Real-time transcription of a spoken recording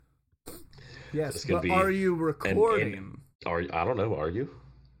Yes, It's gonna but be. are you recording? I don't know. Are you?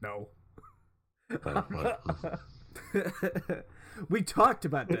 No. Well, We talked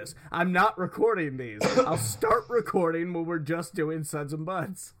about this. I'm not recording these. I'll start recording when we're just doing Suds and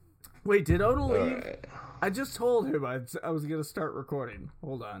Buds. Wait, did Oda leave? right. I just told him I was going to start recording.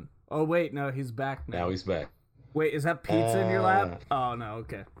 Hold on. Oh, wait, no, he's back now. Now he's back. Wait, is that pizza in your lap? Oh, no,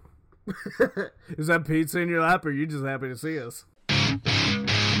 okay. Is that pizza in your lap, or are you just happy to see us?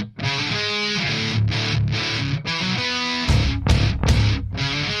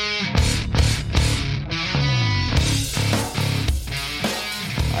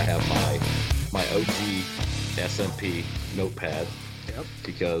 I have my OG SMP notepad. Yep.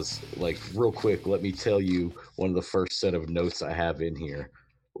 Because, like, real quick, let me tell you, one of the first set of notes I have in here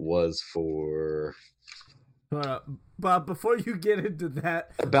was for But before you get into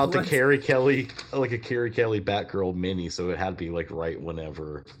that, about the Carrie Kelly, like a Carrie Kelly Batgirl mini. So it had to be like right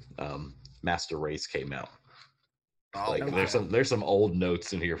whenever Master Race came out. Oh, Like wow. there's some old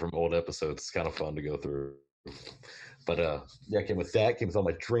notes in here from old episodes. It's kind of fun to go through. But yeah, came with all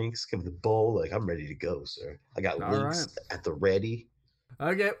my drinks, came with the bowl. Like, I'm ready to go, sir. I got All links at the ready.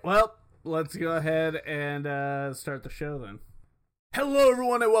 Okay, well, let's go ahead and start the show then. Hello,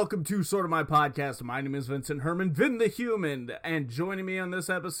 everyone, and welcome to Sorta My Podcast. My name is Vincent Herman, Vin the Human, and joining me on this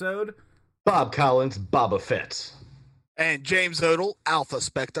episode, Bob Collins, Boba Fett. And James Odell, Alpha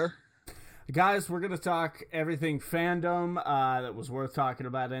Spectre. guys, we're going to talk everything fandom that was worth talking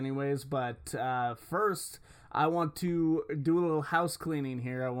about anyways, but first, I want to do a little house cleaning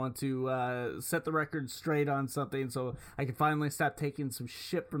here. I want to set the record straight on something so I can finally stop taking some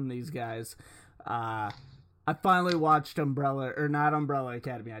shit from these guys. I finally watched not Umbrella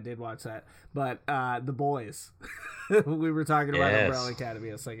Academy. I did watch that, but The Boys. We were talking about Umbrella Academy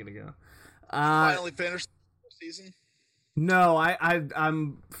a second ago. Finally finished the season? No,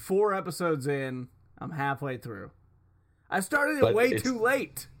 I'm 4 episodes in. I'm halfway through. I started it way too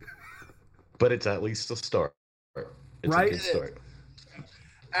late. But it's at least a start. It's Right? a good start.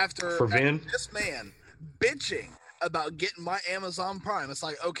 After Vin? this man bitching about getting my Amazon Prime, it's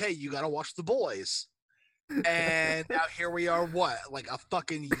like, okay, you gotta watch The Boys. And now here we are, like a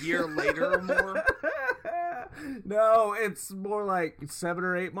fucking year later or more? No, it's more like 7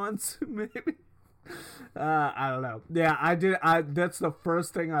 or 8 months, maybe. I don't know. Yeah, that's the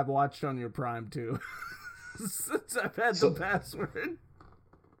first thing I've watched on your Prime, too. Since I've had the password.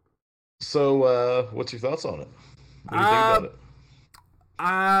 So, what's your thoughts on it? What do you think about it?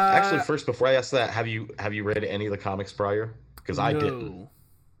 Actually, first, before I ask that, have you read any of the comics prior? Because I didn't.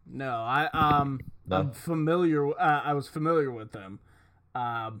 No, I'm familiar. I was familiar with them,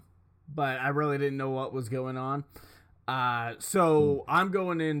 but I really didn't know what was going on. So I'm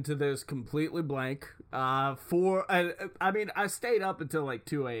going into this completely blank. I stayed up until like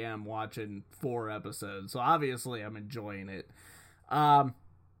 2 a.m. watching 4 episodes, so obviously I'm enjoying it.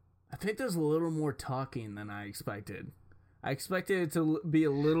 I think there's a little more talking than I expected. I expected it to be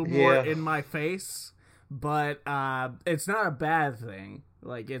a little more in my face, but it's not a bad thing.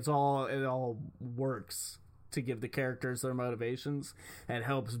 Like, it all works to give the characters their motivations and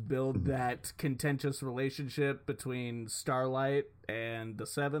helps build that contentious relationship between Starlight and the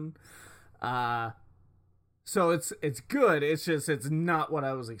Seven. So it's good. It's just, it's not what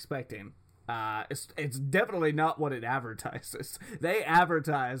I was expecting. It's definitely not what it advertises. They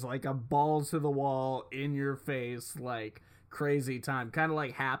advertise like a balls to the wall, in your face, like crazy time, kind of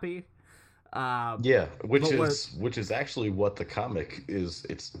like Happy. Which is actually what the comic is.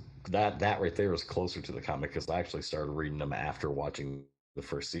 It's that right there is closer to the comic, because I actually started reading them after watching the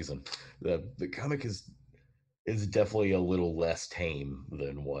first season. The comic is definitely a little less tame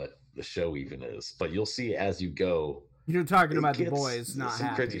than what the show even is, but you'll see as you go. You're talking about The Boys, not some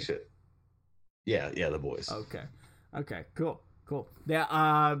Happy. crazy shit. Yeah, The Boys. Okay, cool.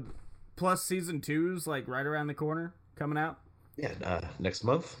 Yeah, plus season 2's like right around the corner, coming out. Yeah, next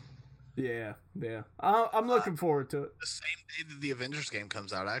month. Yeah. I'm looking forward to it. The same day that the Avengers game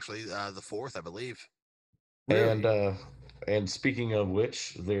comes out, actually, the 4th, I believe. Really? And speaking of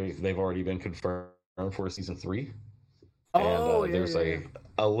which, they've already been confirmed for season 3. There's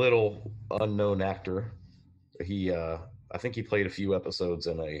a little unknown actor. He I think he played a few episodes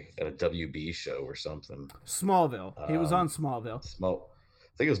in a WB show or something. Smallville. He was on Smallville.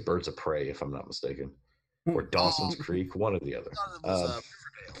 I think it was Birds of Prey, if I'm not mistaken, or Dawson's Creek, one or the other.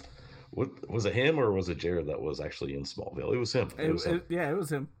 What was it, him or was it Jared that was actually in Smallville? It was him. It was him.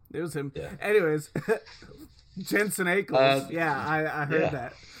 Yeah. Anyways, Jensen Ackles. I heard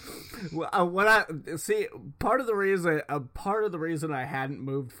that. Part of the reason I hadn't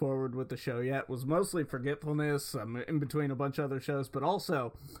moved forward with the show yet was mostly forgetfulness. I'm in between a bunch of other shows, but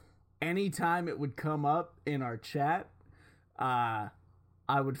also anytime it would come up in our chat, I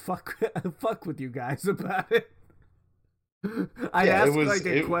would fuck with you guys about it. I'd ask like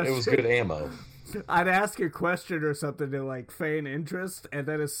a question. It was good ammo. I'd ask a question or something to like feign interest, and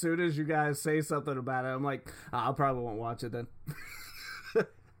then as soon as you guys say something about it, I'm like, I probably won't watch it then.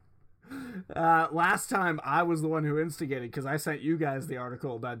 Last time I was the one who instigated because I sent you guys the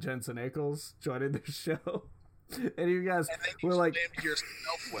article about Jensen Ackles joining the show, and you guys were like,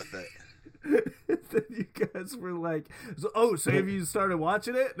 yourself with it. Then you guys were like, so have you started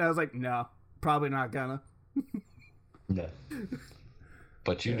watching it? And I was like, no, probably not gonna. No,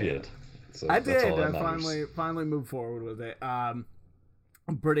 but you did. So I did. I finally moved forward with it. I'm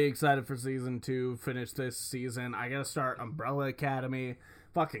pretty excited for season 2. Finish this season. I gotta start Umbrella Academy.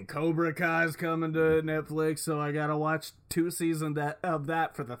 Fucking Cobra Kai's coming to Netflix, so I gotta watch 2 seasons of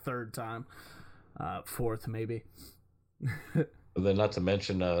that for the 3rd time. 4th maybe. And then not to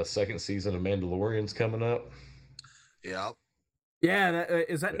mention 2nd season of Mandalorian's coming up. Yep. Yeah,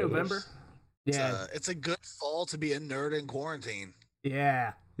 is that November? Yeah. It's a good fall to be a nerd in quarantine.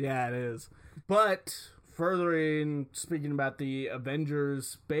 Yeah, it is. But speaking about the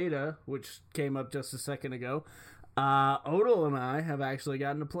Avengers beta, which came up just a second ago, Odell and I have actually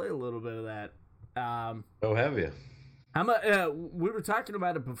gotten to play a little bit of that. Oh, have you? We were talking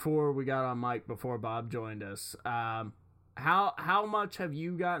about it before we got on mic, before Bob joined us. How much have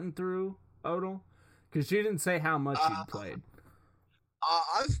you gotten through, Odell? Because you didn't say how much you'd played.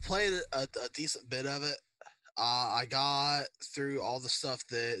 I've played a decent bit of it. I got through all the stuff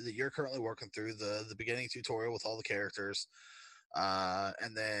that you're currently working through, the beginning tutorial with all the characters.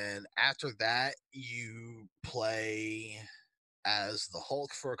 And then after that, you play as the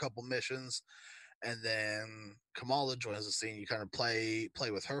Hulk for a couple missions. And then Kamala joins the scene. You kind of play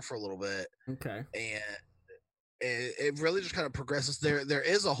with her for a little bit. Okay. And it really just kind of progresses. There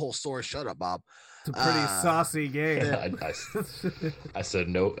is a whole story. Shut up, Bob. It's a pretty saucy game. I said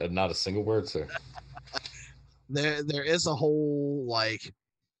no, not a single word, sir. There is a whole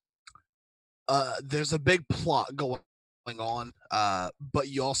there's a big plot going on, but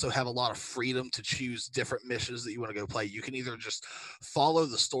you also have a lot of freedom to choose different missions that you want to go play. You can either just follow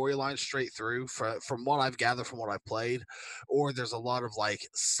the storyline straight through from what I've gathered from what I've played, or there's a lot of like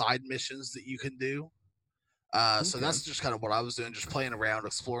side missions that you can do. So that's just kind of what I was doing, just playing around,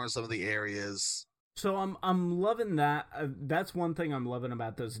 exploring some of the areas. So I'm loving that. That's one thing I'm loving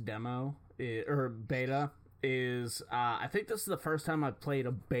about this demo or beta is I think this is the first time I've played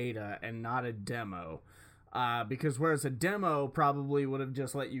a beta and not a demo. Because whereas a demo probably would have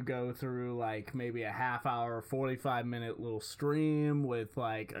just let you go through like maybe a half hour, 45-minute little stream with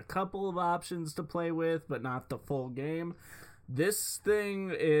like a couple of options to play with, but not the full game. This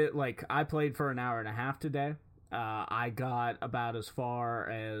thing, I played for an hour and a half today. I got about as far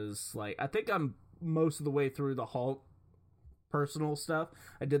as I think I'm most of the way through the Hulk personal stuff.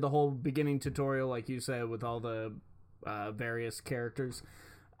 I did the whole beginning tutorial, like you said, with all the various characters.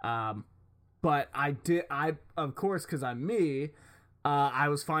 But I of course, because I'm me, I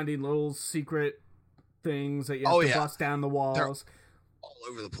was finding little secret things that you have to bust down the walls. They're all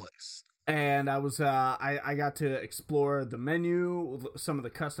over the place. And I was I got to explore the menu. Some of the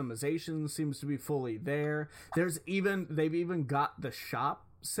customization seems to be fully there. They've even got the shop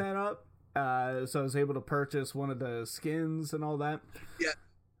set up. So I was able to purchase one of the skins and all that. Yeah,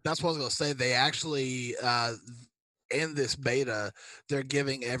 that's what I was gonna say. They actually in this beta, they're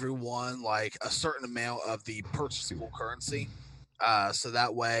giving everyone like a certain amount of the purchasable currency. So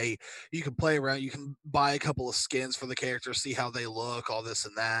that way you can play around, you can buy a couple of skins for the characters, see how they look, all this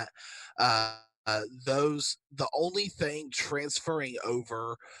and that. The only thing transferring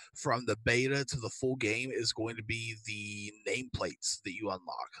over from the beta to the full game is going to be the nameplates that you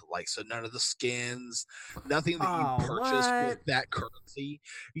unlock. So none of the skins, nothing that you purchase with that currency.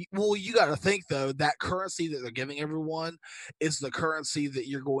 Well, you got to think though, that currency that they're giving everyone is the currency that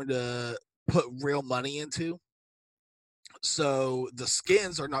you're going to put real money into. So the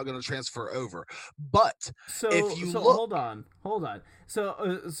skins are not going to transfer over. But if you look, hold on.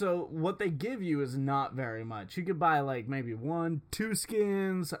 So what they give you is not very much. You could buy maybe 1-2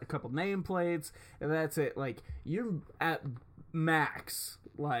 skins, a couple nameplates, and that's it. You're at max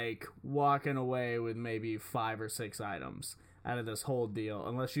walking away with maybe 5 or 6 items out of this whole deal,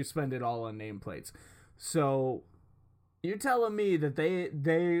 unless you spend it all on nameplates. So you're telling me that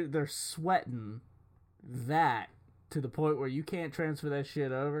they're sweating that to the point where you can't transfer that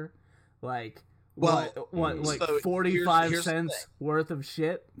shit over? What, 45 cents worth of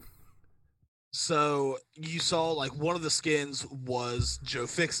shit? So you saw one of the skins was Joe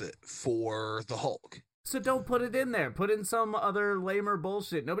Fixit for the Hulk. So don't put it in there. Put in some other lamer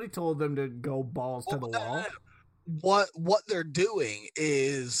bullshit. Nobody told them to go balls to the wall. What they're doing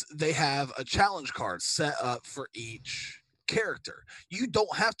is they have a challenge card set up for each character. You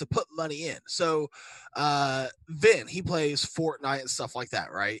don't have to put money in. So Vin, he plays Fortnite and stuff like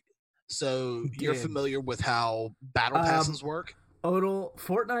that, right? So you're familiar with how battle passes work? Odal,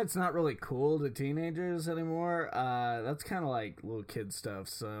 Fortnite's not really cool to teenagers anymore. That's kind of like little kid stuff,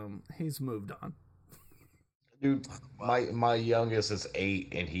 so he's moved on. Dude, my youngest is 8,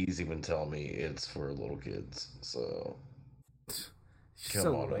 and he's even telling me it's for little kids. So,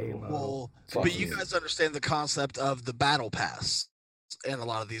 come on, lame. Well, but you guys understand the concept of the battle pass in a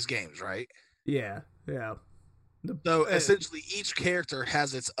lot of these games, right? Yeah. So essentially, each character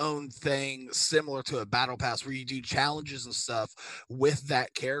has its own thing similar to a battle pass where you do challenges and stuff with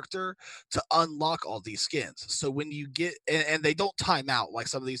that character to unlock all these skins. So when you get, and they don't time out like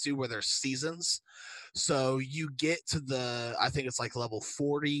some of these do where there's seasons. So you get to I think it's like level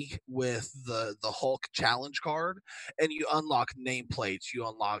 40 with the Hulk challenge card, and you unlock nameplates, you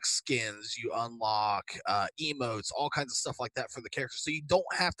unlock skins, you unlock emotes, all kinds of stuff like that for the character. So you don't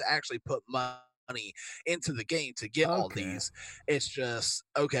have to actually put money into the game to get all these. It's just,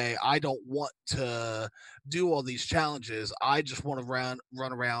 okay, I don't want to do all these challenges. I just want to run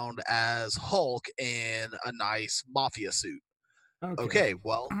around as Hulk in a nice mafia suit. Okay,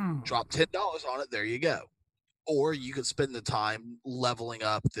 well, drop $10 on it. There you go. Or you could spend the time leveling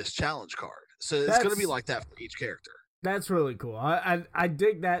up this challenge card. So it's going to be like that for each character. That's really cool. I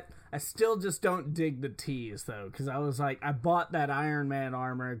dig that. I still just don't dig the tease, though, because I was like, I bought that Iron Man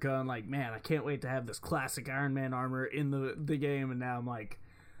armor going like, man, I can't wait to have this classic Iron Man armor in the game, and now I'm like,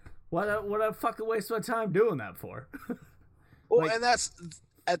 what a fucking waste of my time doing that for? Well, and that's...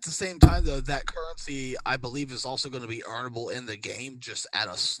 At the same time, though, that currency, I believe, is also going to be earnable in the game, just at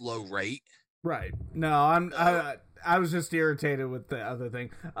a slow rate. Right. No, I was just irritated with the other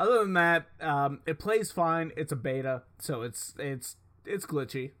thing. Other than that, it plays fine. It's a beta, so it's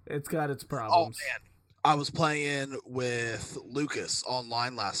glitchy. It's got its problems. Oh man, I was playing with Lucas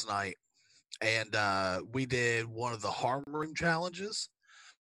online last night, and we did one of the harm room challenges.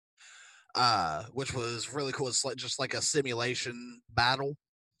 Which was really cool. It's just like a simulation battle.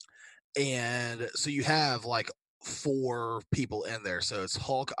 And so you have like 4 people in there. So it's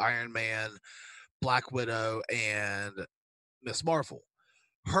Hulk, Iron Man, Black Widow, and Miss Marvel.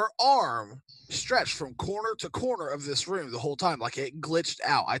 Her arm stretched from corner to corner of this room the whole time. Like it glitched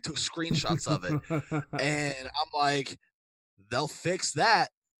out. I took screenshots of it. And I'm like, they'll fix that.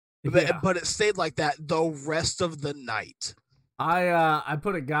 But it stayed like that the rest of the night. I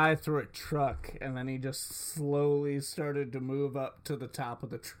put a guy through a truck, and then he just slowly started to move up to the top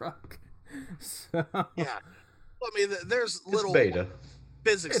of the truck. So... Yeah, I mean, there's little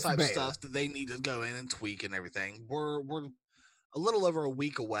physics type stuff that they need to go in and tweak and everything. We're a little over a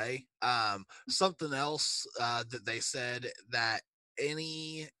week away. Something else that they said that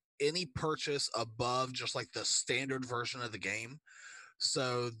any purchase above just like the standard version of the game.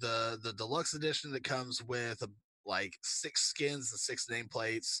 So the deluxe edition that comes with like 6 skins and 6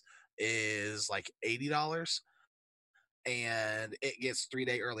 nameplates is like $80, and it gets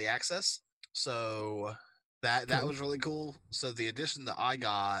 3-day early access. So that was really cool. So the edition that I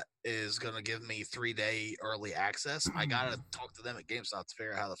got is going to give me 3-day early access. I got to talk to them at GameStop to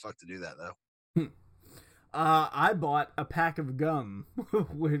figure out how the fuck to do that, though. I bought a pack of gum,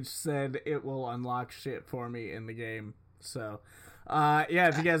 which said it will unlock shit for me in the game. So, yeah,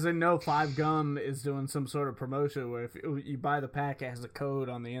 if you guys didn't know, 5 Gum is doing some sort of promotion where if you buy the pack, it has a code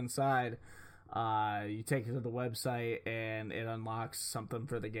on the inside. You take it to the website, and it unlocks something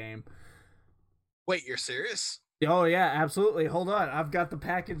for the game. Wait, you're serious? Oh, yeah, absolutely. Hold on. I've got the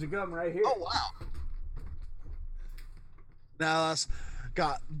package of gum right here. Oh, wow. Now, that's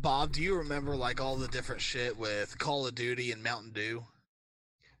got Bob, do you remember like all the different shit with Call of Duty and Mountain Dew?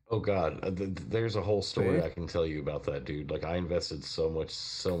 Oh God, there's a whole story I can tell you about that, dude. Like I invested so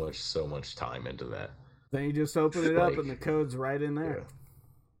much time into that. Then you just open it up and the code's right in there.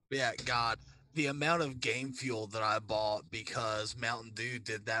 Yeah, God, the amount of game fuel that I bought because Mountain Dew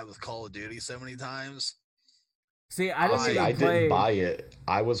did that with Call of Duty so many times. See, I didn't buy it.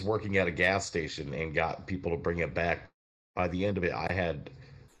 I was working at a gas station and got people to bring it back. By the end of it, I had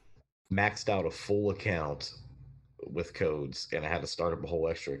maxed out a full account with codes, and I had to start up a whole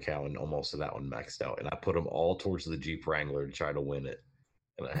extra account, and almost that one maxed out. And I put them all towards the Jeep Wrangler to try to win it.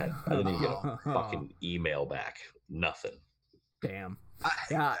 And I didn't even get a fucking email back. Nothing. Damn.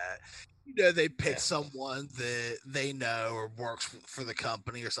 Yeah. You know, they pick someone that they know or works for the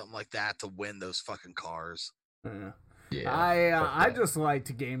company or something like that to win those fucking cars. Yeah. Yeah, I just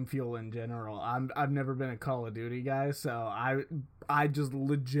liked Game Fuel in general. I've never been a Call of Duty guy, so I just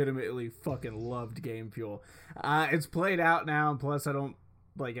legitimately fucking loved Game Fuel. It's played out now, and plus I don't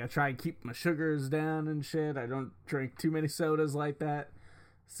I try and keep my sugars down and shit. I don't drink too many sodas like that.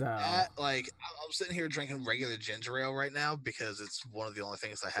 So I'm sitting here drinking regular ginger ale right now because it's one of the only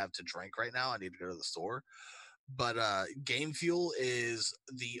things I have to drink right now. I need to go to the store. But Game Fuel is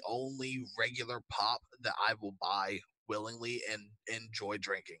the only regular pop that I will buy willingly and enjoy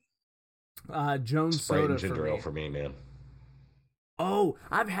drinking. Jones Sprite Soda and ginger for me. ale for me, man. Oh,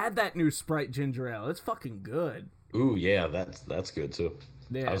 I've had that new Sprite ginger ale. It's fucking good. Ooh, yeah, that's good too.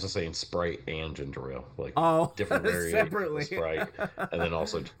 Yeah. I was just saying Sprite and ginger ale, different variations separately. of Sprite, and then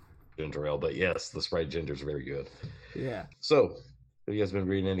also ginger ale. But yes, the Sprite ginger is very good. Yeah. So, have you guys been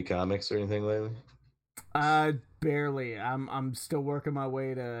reading any comics or anything lately? Barely. I'm still working my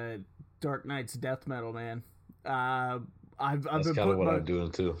way to Dark Knight's death metal, man. I've That's been kind of what I'm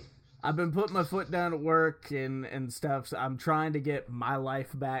doing too. I've been putting my foot down at work and stuff. So I'm trying to get my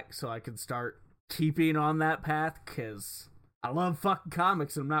life back so I can start keeping on that path because I love fucking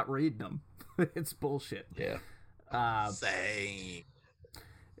comics and I'm not reading them. It's bullshit. Yeah. Same.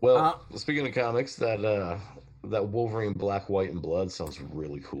 Well, speaking of comics, that Wolverine Black, White, and Blood sounds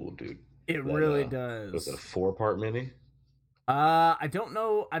really cool, dude. It really does. Was it a 4-part mini? I don't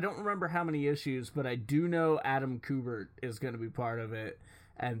know. I don't remember how many issues, but I do know Adam Kubert is going to be part of it,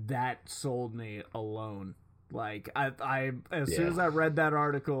 and that sold me alone. Like as soon as I read that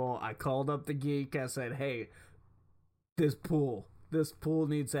article, I called up the geek. I said, "Hey, this pool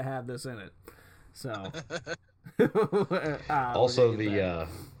needs to have this in it." So, also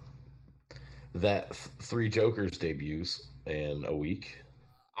that 3 Jokers debuts in a week.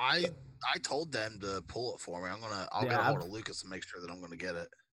 I told them to pull it for me. I'll get a hold of Lucas and make sure that I'm gonna get it.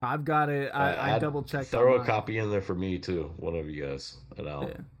 I've got it. I double checked. Throw a copy in there for me too, one of you guys, and I'll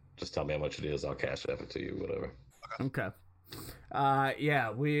just tell me how much it is. I'll cash app it to you, whatever. Okay.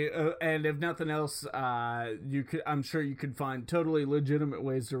 We and if nothing else, I'm sure you could find totally legitimate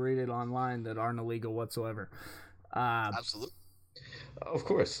ways to read it online that aren't illegal whatsoever. Absolutely. Of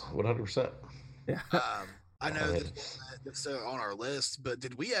course, 100%. Yeah. I know that's on our list, but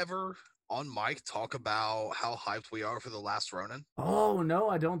did we ever on mic talk about how hyped we are for The Last Ronin? Oh no,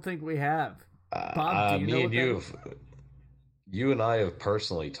 I don't think we have. Bob, do you know you and I have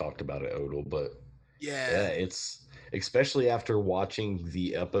personally talked about it, Odell, but yeah, it's especially after watching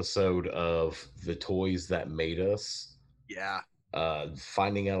the episode of The Toys That Made Us. Yeah.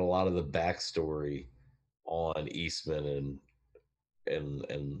 Finding out a lot of the backstory on Eastman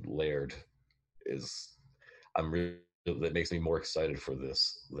and Laird that makes me more excited for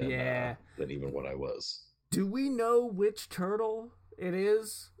this than even what I was. Do we know which turtle it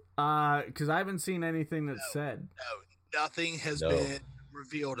is? Because I haven't seen anything that said. No, nothing has been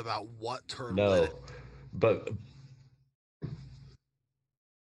revealed about what turtle it is. But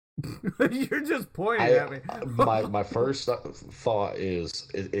you're just pointing at me. my first thought is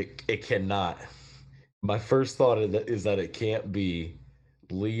it cannot. My first thought is that it can't be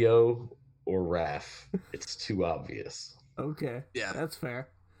Leo or Raph. It's too obvious. Okay. Yeah. That's fair.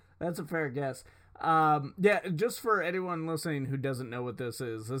 That's a fair guess. Just for anyone listening who doesn't know what this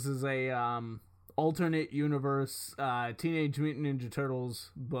is a alternate universe Teenage Mutant Ninja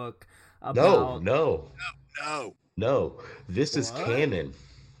Turtles book about... No. This is What? canon.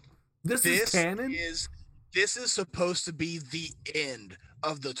 This is canon? This is supposed to be the end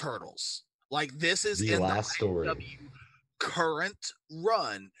of the Turtles. Like, this is the in last the story. Current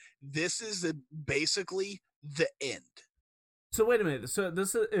run. This is basically the end. So wait a minute. So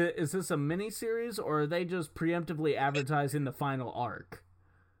this is this a mini series, or are they just preemptively advertising the final arc?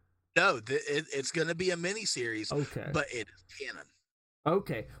 No, it's going to be a mini series. Okay, but it is canon.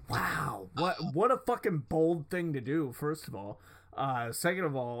 Okay. Wow. What a fucking bold thing to do. First of all, second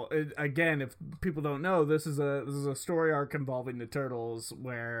of all, again, if people don't know, this is a story arc involving the turtles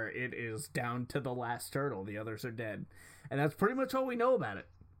where it is down to the last turtle. The others are dead, and that's pretty much all we know about it.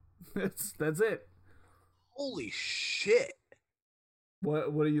 That's it. Holy shit! What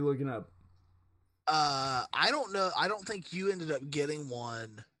are you looking up? I don't know. I don't think you ended up getting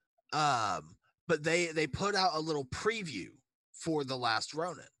one. But they put out a little preview for The Last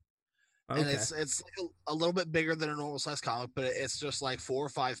Ronin. Okay. And it's like a little bit bigger than a normal size comic, but it's just like 4 or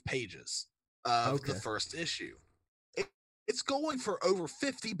 5 pages of the first issue. It's going for over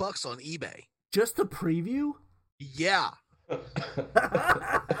 $50 on eBay. Just the preview? Yeah. Fuck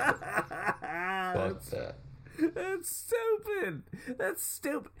that. That's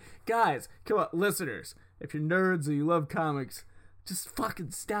stupid. Guys, come on, listeners. If you're nerds and you love comics, Just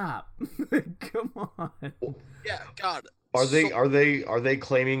fucking stop. Come on. Yeah, God. Are they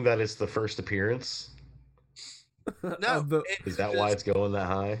claiming that it's the first appearance? No. Is that why it's going that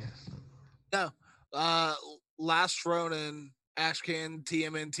high? No. Last Ronin Ashcan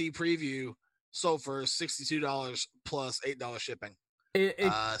TMNT preview sold for $62 plus $8 shipping.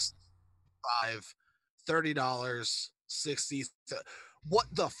 $5, $30, $60. What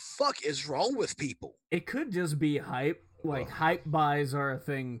the fuck is wrong with people? It could just be hype. Like hype buys are a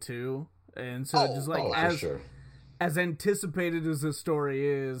thing too, and so just like as anticipated as the story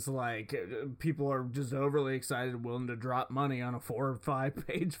is, like people are just overly excited, willing to drop money on a 4 or 5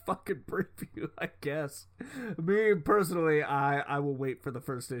 page fucking preview. I guess. Me personally, I will wait for the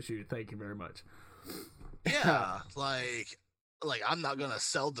first issue. Thank you very much. Yeah, like I'm not gonna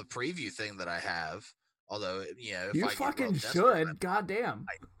sell the preview thing that I have. Although, you know, if you I fucking should. Goddamn.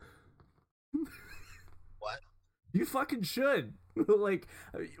 What? You fucking should. Like,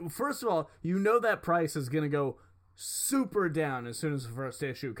 first of all, you know that price is gonna go super down as soon as the first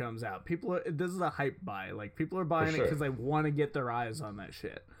issue comes out. This is a hype buy. Like, people are buying it because they want to get their eyes on that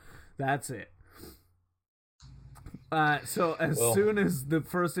shit. That's it. So soon as the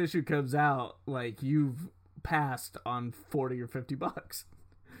first issue comes out, like, you've passed on $40 or $50.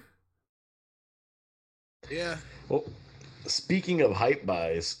 Yeah. Well, speaking of hype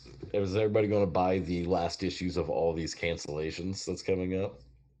buys, is everybody going to buy the last issues of all these cancellations that's coming up?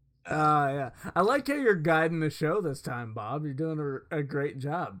 Yeah. I like how you're guiding the show this time, Bob. You're doing a great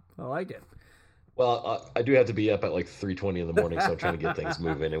job. I like it. Well, I do have to be up at like 3:20 in the morning, so I'm trying to get things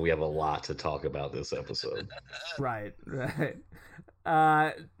moving, and we have a lot to talk about this episode. Right.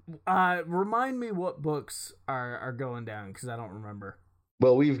 Remind me what books are going down, because I don't remember.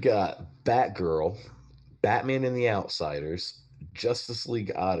 Well, we've got Batgirl, Batman and the Outsiders, Justice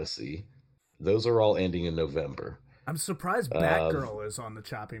League Odyssey. Those are all ending in November. I'm surprised Batgirl is on the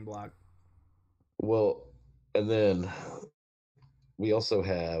chopping block. Well, and then we also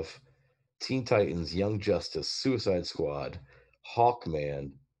have Teen Titans, Young Justice, Suicide Squad,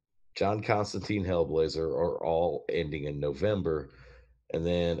 Hawkman, John Constantine Hellblazer are all ending in November. And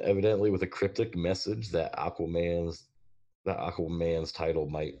then evidently with a cryptic message that Aquaman's title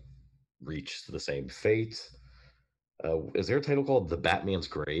might reach the same fate. Is there a title called The Batman's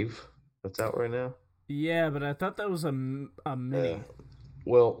Grave that's out right now? Yeah, but I thought that was a mini.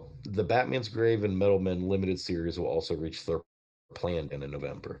 Well, The Batman's Grave and Metal Men limited series will also reach their planned end in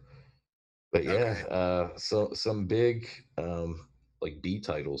November. But yeah, so some big like B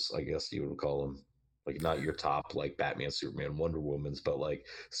titles, I guess you would call them. Like not your top like Batman, Superman, Wonder Woman's, but like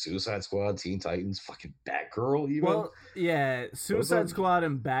Suicide Squad, Teen Titans, fucking Batgirl even. Well, yeah, Suicide Squad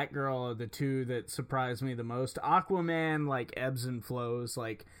and Batgirl are the two that surprise me the most. Aquaman like ebbs and flows.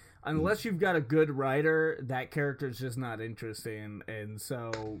 Like unless you've got a good writer, that character's just not interesting. And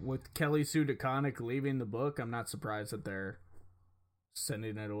so with Kelly Sue DeConnick leaving the book, I'm not surprised that they're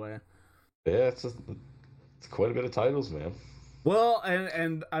sending it away. Yeah, it's quite a bit of titles, man. Well,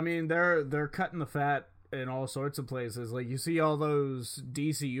 and I mean they're cutting the fat in all sorts of places. Like you see all those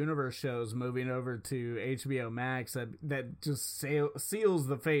DC Universe shows moving over to HBO Max that just seals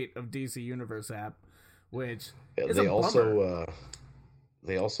the fate of DC Universe app, which is they a bummer.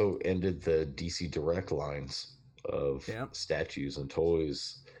 They also ended the DC Direct lines of statues and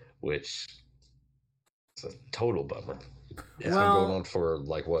toys, which is a total bummer. It's been going on for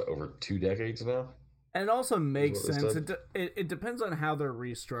like what, over 2 decades now? And it also makes sense. It depends on how they're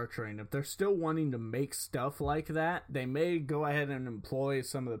restructuring. If they're still wanting to make stuff like that, they may go ahead and employ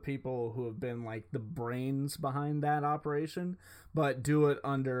some of the people who have been like the brains behind that operation, but do it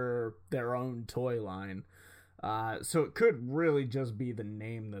under their own toy line. So it could really just be the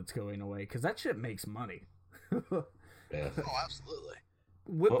name that's going away, because that shit makes money. Yeah. Oh, absolutely.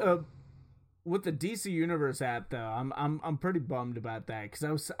 With the DC Universe app, though, I'm pretty bummed about that,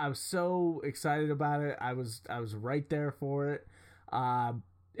 because I was so excited about it. I was right there for it.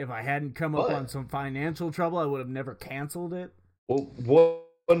 If I hadn't come up on some financial trouble, I would have never canceled it. Well,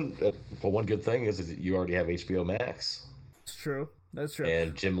 one good thing is that you already have HBO Max. It's true. That's true.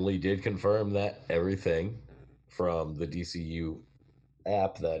 And Jim Lee did confirm that everything from the DCU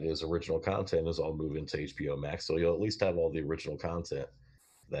app that is original content is all moving to HBO Max. So you'll at least have all the original content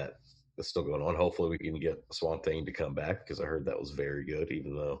that is still going on. Hopefully we can get Swamp Thing to come back, because I heard that was very good,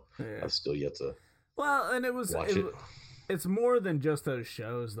 even though I've still yet to watch it. It's more than just those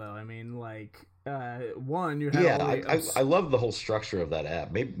shows, though. I mean, like, one, you have... Yeah, I love the whole structure of that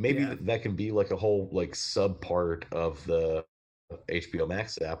app. Maybe that can be like a whole like sub part of the HBO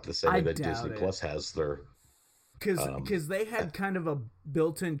Max app, the same way that Disney Plus has their... Because they had kind of a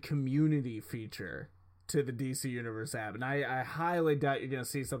built-in community feature to the DC Universe app, and I highly doubt you're gonna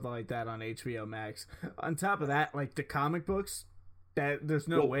see something like that on HBO Max. On top of that, like the comic books, that there's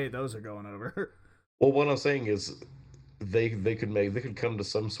no way those are going over. Well, what I'm saying is they could come to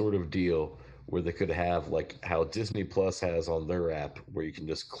some sort of deal where they could have like how Disney Plus has on their app, where you can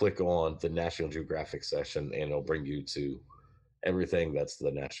just click on the National Geographic section and it'll bring you to everything that's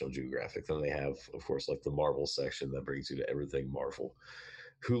the National Geographic. Then they have, of course, like the Marvel section that brings you to everything Marvel.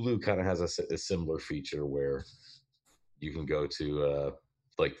 Hulu kind of has a similar feature where you can go to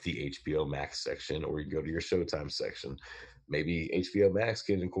like the HBO Max section, or you can go to your Showtime section. Maybe HBO Max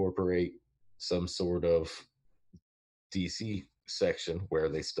can incorporate some sort of DC section where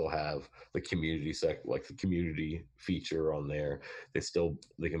they still have the community like the community feature on there.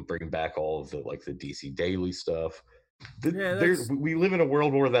 They can bring back all of the like the DC daily stuff. We live in a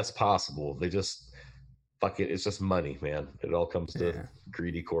world where that's possible. They just fuck it. It's just money, man. It all comes to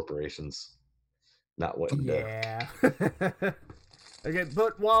greedy corporations not wanting to. Okay,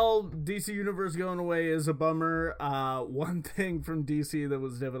 but while DC Universe going away is a bummer, one thing from DC that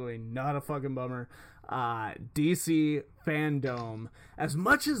was definitely not a fucking bummer, DC Fandome. As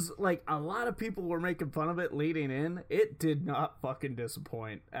much as like a lot of people were making fun of it leading in, it did not fucking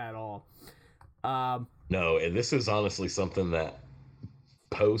disappoint at all. No, and this is honestly something that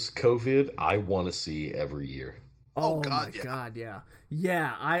post-COVID I want to see every year. Oh God, yeah.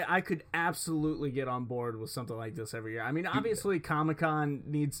 I could absolutely get on board with something like this every year. I mean, obviously Comic-Con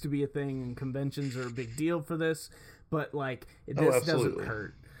needs to be a thing, and conventions are a big deal for this, but like this doesn't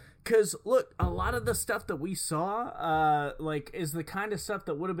hurt. Because look, a lot of the stuff that we saw, like, is the kind of stuff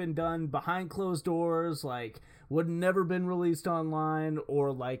that would have been done behind closed doors, like would never been released online,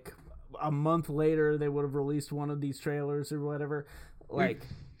 or like a month later they would have released one of these trailers or whatever. Like,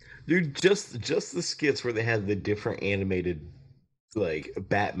 dude, just the skits where they had the different animated, like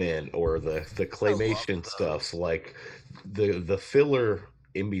Batman or the claymation stuff, like the filler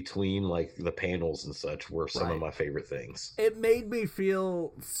in between, like the panels and such, were some of my favorite things. It made me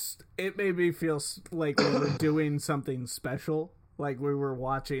feel like we were doing something special, like we were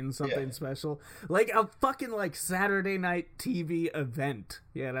watching something special, like a fucking like Saturday night TV event,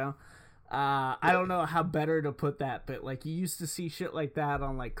 you know. I don't know how better to put that, but like you used to see shit like that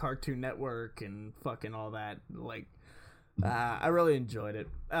on like Cartoon Network and fucking all that. Like, I really enjoyed it.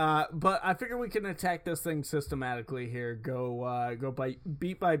 But I figure we can attack this thing systematically here. Go by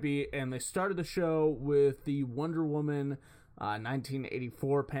beat, and they started the show with the Wonder Woman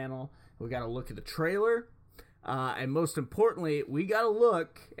 1984 panel. We got to look at the trailer. And most importantly, we got to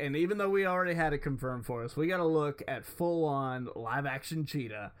look, and even though we already had it confirmed for us, we got to look at full-on live-action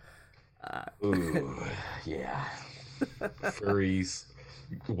Cheetah. Ooh, yeah. Furries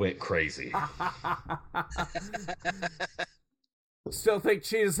went crazy. Still think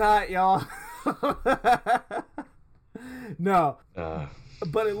Cheetah's hot, y'all. No.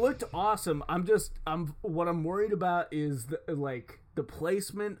 But it looked awesome. What I'm worried about is the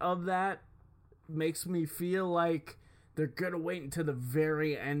placement of that makes me feel like they're gonna wait until the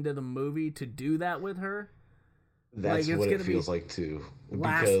very end of the movie to do that with her. That's what it feels like too,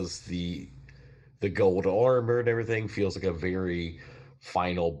 because the gold armor and everything feels like a very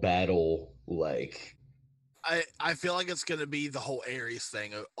final battle. Like, I feel like it's gonna be the whole Ares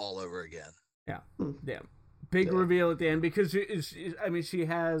thing all over again. Yeah. Big reveal at the end, because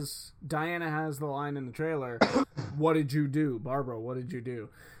Diana has the line in the trailer, "What did you do, Barbara? What did you do?"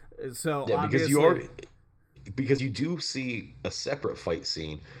 So because you do see a separate fight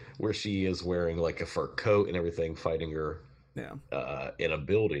scene where she is wearing like a fur coat and everything, fighting her in a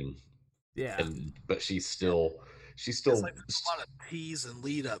building. Yeah. But she's still it's like there's a lot of tease and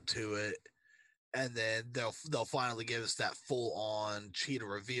lead up to it, and then they'll finally give us that full on Cheetah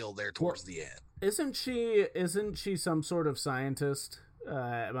reveal there towards the end. Isn't she some sort of scientist?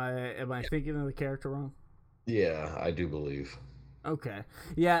 Am I thinking of the character wrong? Yeah, I do believe. Okay.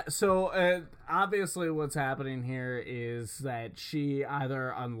 Yeah, so obviously what's happening here is that she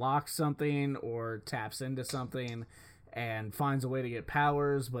either unlocks something or taps into something and finds a way to get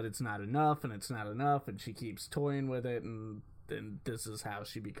powers, but it's not enough, and she keeps toying with it, and then this is how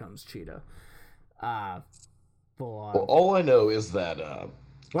she becomes Cheetah. Well, all I know is that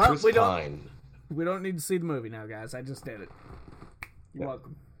Chris Pine... We don't need to see the movie now, guys. I just did it. You're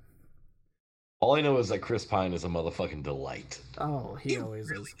welcome. All I know is that Chris Pine is a motherfucking delight. Oh, he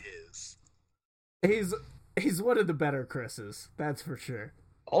always really is. He's one of the better Chris's, that's for sure.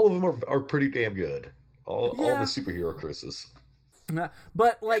 All of them are pretty damn good. All the superhero Chris's.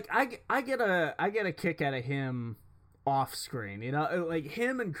 But like I get a kick out of him off screen, you know, like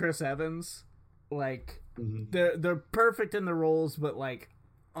him and Chris Evans, like they're perfect in the roles, but like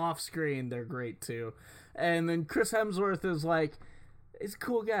off screen, they're great too. And then Chris Hemsworth is like, he's a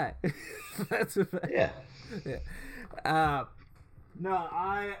cool guy. That's a fact. Yeah. No,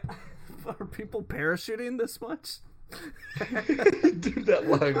 are people parachuting this much? Dude, that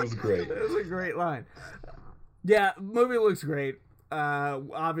line was great. It was a great line. Yeah, movie looks great.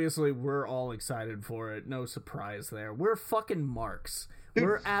 Obviously, we're all excited for it. No surprise there. We're fucking marks. Dude,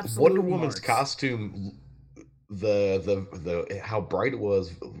 we're absolute Wonder Woman's marks. costume, the how bright it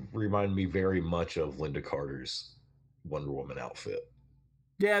was, reminded me very much of Linda Carter's Wonder Woman outfit.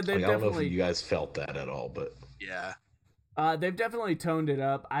 Yeah, they I definitely. don't know if you guys felt that at all, but yeah. They've definitely toned it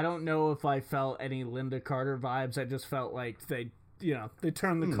up. I don't know if I felt any Linda Carter vibes. I just felt like they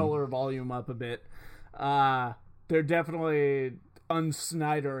turned the color volume up a bit. They're definitely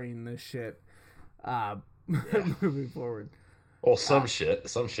unsnidering this shit moving forward. Well, some shit,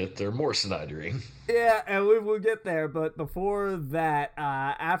 they're more snidering. Yeah, and we will get there. But before that,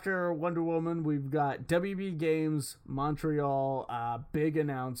 after Wonder Woman, we've got WB Games Montreal. Big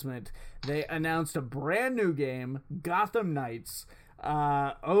announcement. They announced a brand new game, Gotham Knights.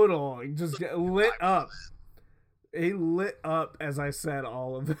 Odell just lit up. He lit up as I said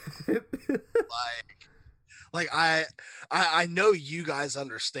all of it. like I know you guys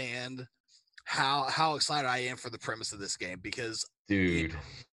understand how excited I am for the premise of this game, because dude,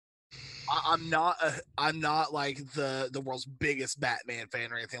 I'm not like the world's biggest Batman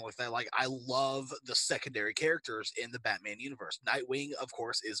fan or anything like that. Like, I love the secondary characters in the Batman universe. Nightwing, of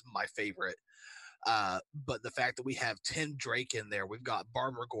course, is my favorite. But the fact that we have Tim Drake in there, we've got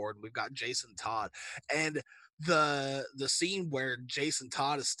Barbara Gordon, we've got Jason Todd, and the scene where Jason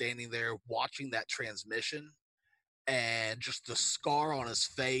Todd is standing there watching that transmission, and just the scar on his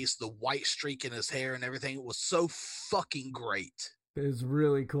face, the white streak in his hair, and everything, it was so fucking great. It's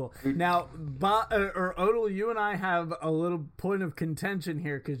really cool. Now, Odell, you and I have a little point of contention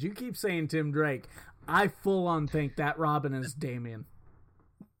here, because you keep saying Tim Drake. I full on think that Robin is Damian.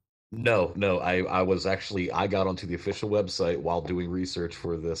 No, I was actually, I got onto the official website while doing research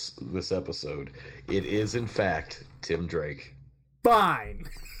for this episode. It is, in fact, Tim Drake. Fine.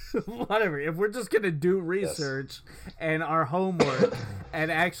 Whatever. If we're just going to do research and our homework and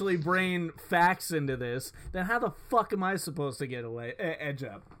actually bring facts into this, then how the fuck am I supposed to get edge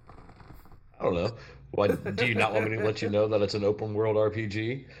up? I don't know. Why do you not want me to let you know that it's an open world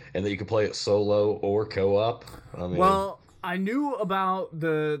RPG and that you can play it solo or co-op? I mean, well, I knew about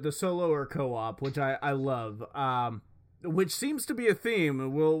the solo or co-op, which I love, which seems to be a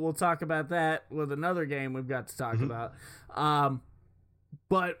theme. We'll talk about that with another game we've got to talk about.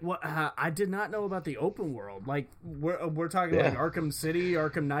 But what I did not know about the open world. Like, we're talking like Arkham City,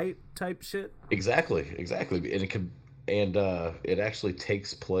 Arkham Knight type shit. Exactly, and it actually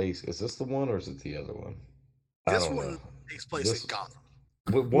takes place. Is this the one or is it the other one? This one takes place in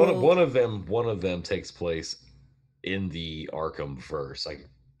Gotham. One of them takes place in the Arkham verse.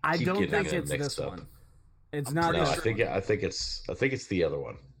 I don't think it's this one. It's not. No, I think it's the other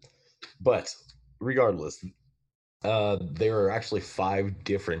one. But regardless, there are actually 5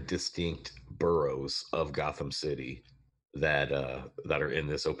 different distinct boroughs of Gotham City that are in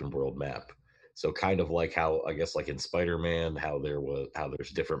this open world map. So kind of like how, I guess, like in Spider-Man, how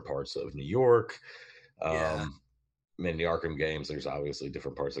there's different parts of New York. In the Arkham games, there's obviously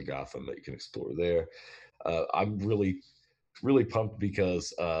different parts of Gotham that you can explore there. I'm really, really pumped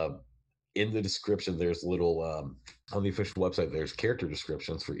because in the description, there's little on the official website, there's character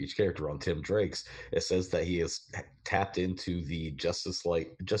descriptions for each character. On Tim Drake's, it says that he has tapped into the Justice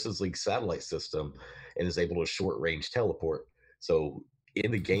League satellite system and is able to short range teleport. So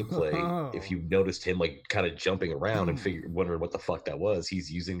in the gameplay, if you noticed him like kind of jumping around and wondering what the fuck that was,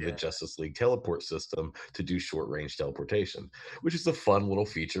 he's using the Justice League teleport system to do short range teleportation, which is a fun little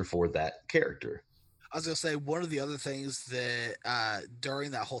feature for that character. I was going to say, one of the other things that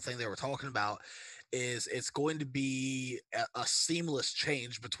during that whole thing they were talking about is it's going to be a seamless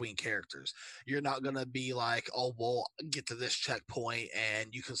change between characters. You're not going to be like, oh, well, get to this checkpoint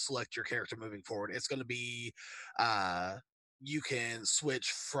and you can select your character moving forward. It's going to be you can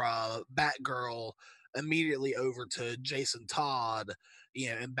switch from Batgirl immediately over to Jason Todd,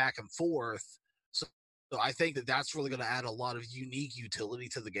 and back and forth. So I think that that's really going to add a lot of unique utility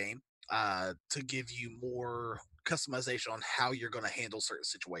to the game. To give you more customization on how you're going to handle certain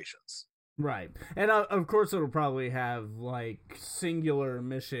situations. Right. And of course it'll probably have like singular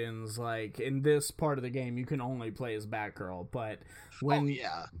missions. Like in this part of the game, you can only play as Batgirl, but when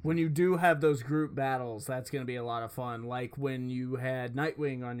you do have those group battles, that's going to be a lot of fun. Like when you had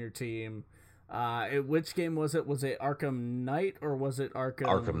Nightwing on your team, which game was it? Was it Arkham Knight or was it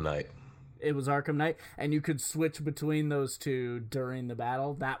Arkham Knight? it was Arkham Knight, and you could switch between those two during the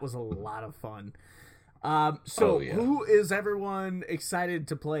battle. That was a lot of fun. Who is everyone excited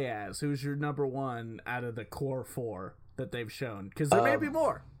to play as? Who's your number one out of the core four that they've shown? Because there may be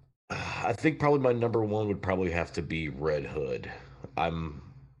more. I think probably my number one would probably have to be Red Hood.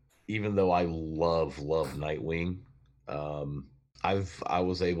 Even though I love Nightwing, I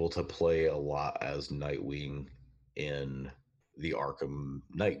was able to play a lot as Nightwing in the Arkham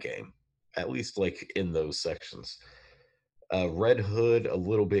Knight game, at least like in those sections. Red Hood a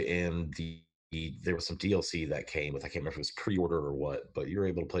little bit in there was some DLC that came with, I can't remember if it was pre-order or what, but you're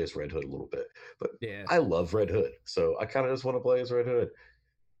able to play as Red Hood a little bit. But yeah. I love Red Hood, so I kind of just want to play as Red Hood.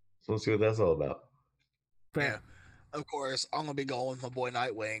 So let's see what that's all about. Yeah, of course, I'm gonna be going with my boy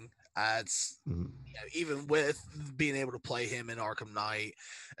Nightwing. It's even with being able to play him in Arkham Knight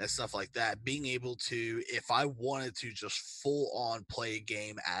and stuff like that, being able to, if I wanted to just full on play a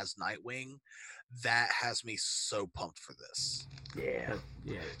game as Nightwing, that has me so pumped for this. Yeah.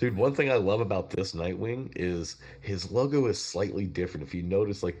 Dude, one thing I love about this Nightwing is his logo is slightly different. If you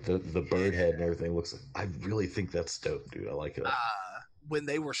notice, like the bird head and everything looks, I really think that's dope, dude. I like it. When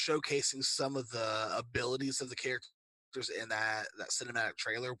they were showcasing some of the abilities of the characters in that cinematic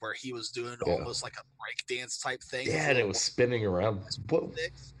trailer where he was doing almost like a breakdance type thing. Yeah, and it was spinning around.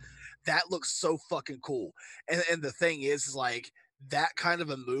 That looks so fucking cool. And the thing is like that kind of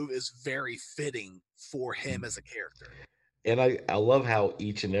a move is very fitting for him as a character. And I love how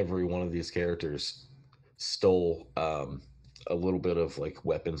each and every one of these characters stole a little bit of like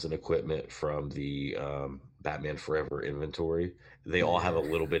weapons and equipment from the Batman Forever inventory. They all have a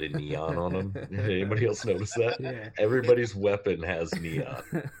little bit of neon on them. Did anybody else notice that? Yeah. Everybody's weapon has neon.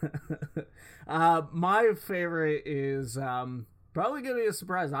 My favorite is probably going to be a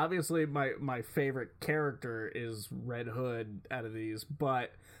surprise. Obviously, my favorite character is Red Hood out of these,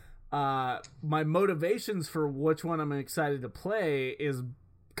 but my motivations for which one I'm excited to play is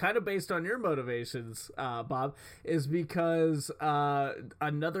kind of based on your motivations, Bob, is because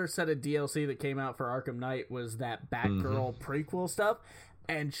another set of DLC that came out for Arkham Knight was that Batgirl prequel stuff,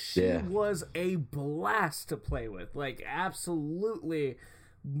 and she was a blast to play with. Like, absolutely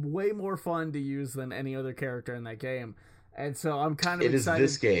way more fun to use than any other character in that game. And so I'm kind of excited. It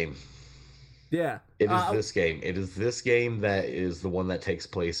is this game. Yeah. It is this game. It is this game that is the one that takes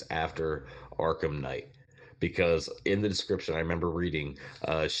place after Arkham Knight. Because in the description, I remember reading,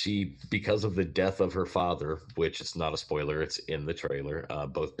 she, because of the death of her father, which it's not a spoiler, it's in the trailer,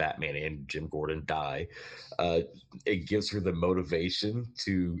 both Batman and Jim Gordon die. It gives her the motivation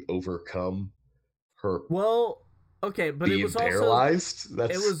to overcome her. Well, okay, but it was paralyzed. Also,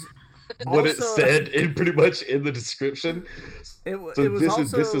 That's it was what it said in pretty much in the description.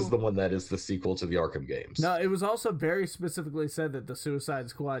 This is the one that is the sequel to the Arkham games. No, it was also very specifically said that the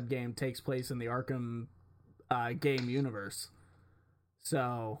Suicide Squad game takes place in the Arkham game universe.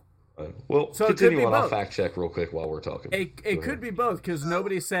 So continue on. I'll fact check real quick while we're talking. It could be both because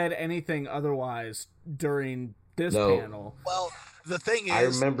nobody said anything otherwise during this panel. Well, the thing is, I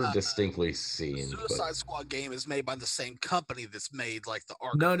remember distinctly seeing the Suicide Squad game is made by the same company that's made like the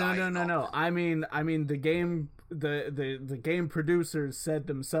Arkham Knight. No. I mean the game the game producers said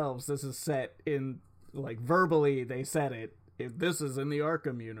themselves this is set in, like, verbally they said it. This is in the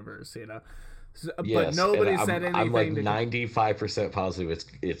Arkham universe, you know. So, yes, but nobody said anything. I'm like 95% positive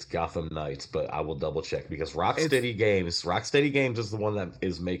it's Gotham Knights, but I will double check because Rocksteady Games is the one that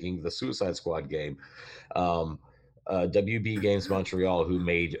is making the Suicide Squad game. WB Games Montreal, who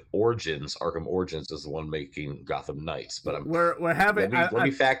made Arkham Origins, is the one making Gotham Knights. But we're having let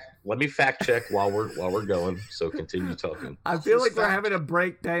me fact check while we're going. So continue talking. I feel like we're having a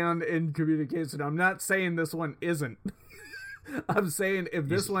breakdown in communication. I'm not saying this one isn't. I'm saying if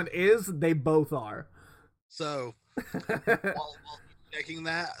this one is, they both are. So, while checking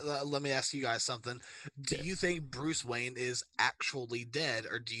that, let me ask you guys something. Do you think Bruce Wayne is actually dead,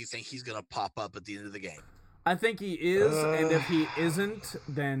 or do you think he's going to pop up at the end of the game? I think he is, and if he isn't,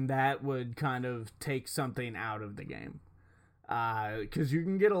 then that would kind of take something out of the game. Because you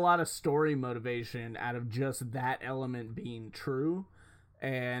can get a lot of story motivation out of just that element being true.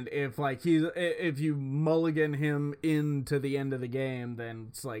 And if you mulligan him into the end of the game, then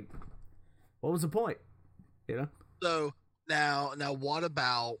it's like, what was the point? You know? So now what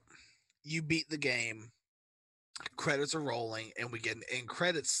about you beat the game, credits are rolling, and we get an end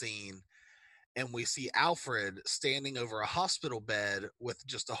credits scene, and we see Alfred standing over a hospital bed with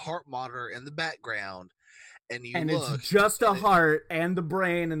just a heart monitor in the background, and it's just a heart and the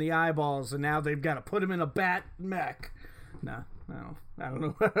brain and the eyeballs, and now they've got to put him in a bat mech. No. I don't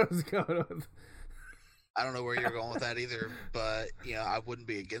know where I was going with. I don't know where you're going with that either, but I wouldn't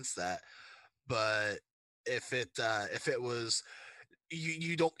be against that. but if it was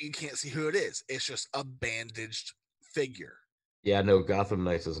you can't see who it is. It's just a bandaged figure. Yeah, no, Gotham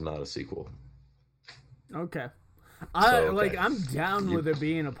Knights is not a sequel. Okay. Okay. I'm down with it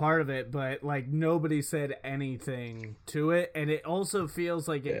being a part of it, but like nobody said anything to it, and it also feels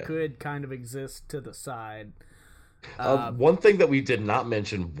like it could kind of exist to the side. One thing that we did not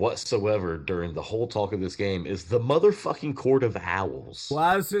mention whatsoever during the whole talk of this game is the motherfucking Court of Owls. Well,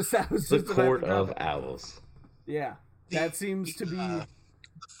 I was just the Court of Owls. Yeah, that seems to be the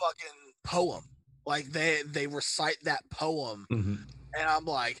fucking poem. Like they recite that poem, and I'm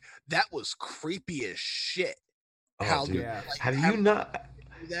like, that was creepy as shit. Oh, dude. Yeah. Like, have you not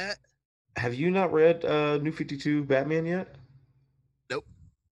that? Have you not read New 52 Batman yet? Nope.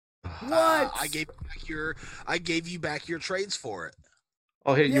 What? I gave you back your trades for it.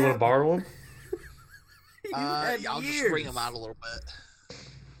 Oh, hey, you want to borrow them? I'll just bring them out a little bit.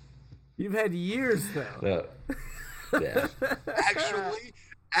 You've had years though. Yeah.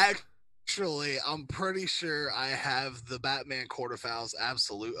 Actually, I'm pretty sure I have the Batman Court of Owls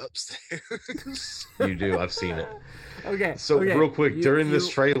Absolute upstairs. You do. I've seen it. Okay. So real quick, during this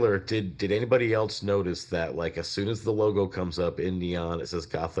trailer, did anybody else notice that like as soon as the logo comes up in neon, it says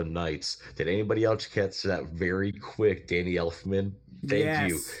Gotham Knights? Did anybody else catch that very quick Danny Elfman? Thank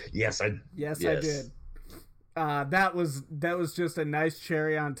you. Yes, I did. That was just a nice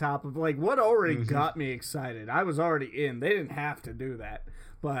cherry on top of like what already got me excited. I was already in. They didn't have to do that,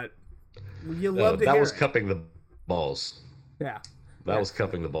 but you love to that hear was it. cupping the balls. Yeah. That was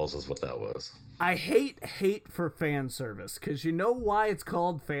cupping the balls is what that was. I hate for fan service because you know why it's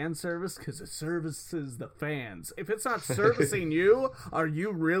called fan service? Because it services the fans. If it's not servicing you, are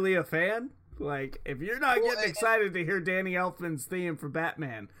you really a fan? Like, if you're not getting excited to hear Danny Elfman's theme for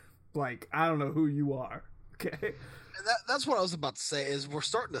Batman, like, I don't know who you are. Okay. And that's what I was about to say is we're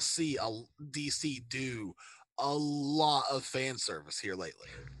starting to see DC do a lot of fan service here lately.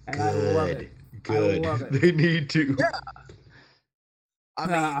 And I love it. Good. I love it. They need to. Yeah. I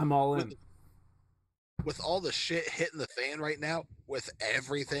mean, I'm all in. With all the shit hitting the fan right now, with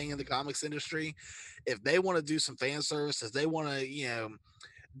everything in the comics industry, if they want to do some fan service, if they want to,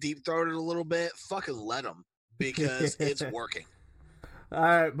 deep throat it a little bit, fucking let them because it's working. All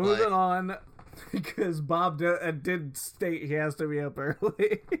right, moving on. Because Bob did state he has to be up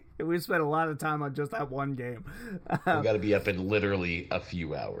early. We spent a lot of time on just that one game. We got to be up in literally a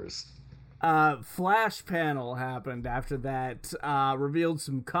few hours. Flash panel happened after that. Revealed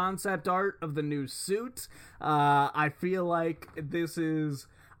some concept art of the new suit. I feel like this is...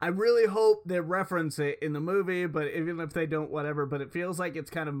 I really hope they reference it in the movie, but even if they don't, whatever. But it feels like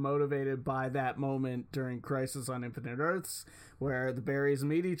it's kind of motivated by that moment during Crisis on Infinite Earths, where the Barrys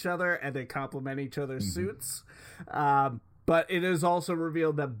meet each other and they complement each other's suits. But it is also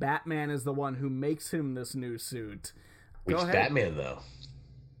revealed that Batman is the one who makes him this new suit. Which Batman, though?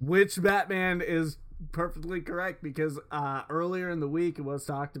 Which Batman is perfectly correct, because earlier in the week it was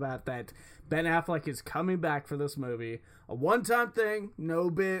talked about that Ben Affleck is coming back for this movie. A one-time thing, no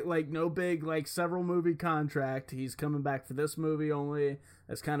big several movie contract. He's coming back for this movie only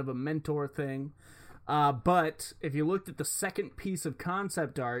as kind of a mentor thing. But if you looked at the second piece of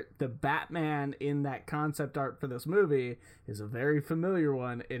concept art, the Batman in that concept art for this movie is a very familiar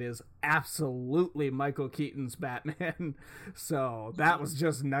one. It is absolutely Michael Keaton's Batman. So that was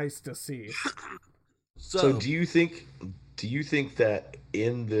just nice to see. So do you think that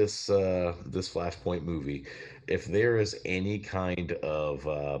in this Flashpoint movie, if there is any kind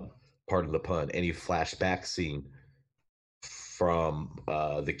of pardon the pun, any flashback scene from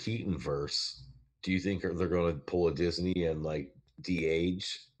the Keaton verse, do you think they're going to pull a Disney and like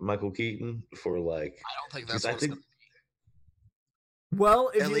de-age Michael Keaton for like? I don't think that's what's going to be.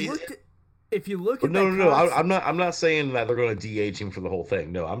 Well, if you look at I'm not saying that they're going to de-age him for the whole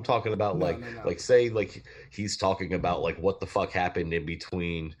thing. No, I'm talking about like say like he's talking about like what the fuck happened in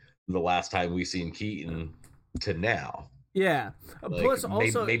between the last time we seen Keaton to now. Yeah. Like, plus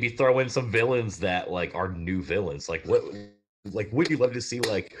also maybe throw in some villains that like are new villains. Like what? Like would you love to see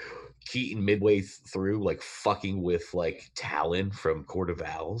like Keaton midway through like fucking with like Talon from Court of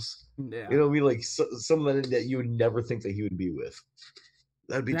Owls? Yeah. You know what I mean? Like someone that you would never think that he would be with.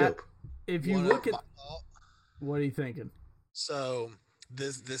 That'd be dope. If you look at, what are you thinking? So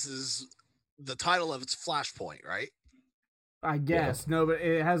this is the title of it's Flashpoint, right? I guess no, but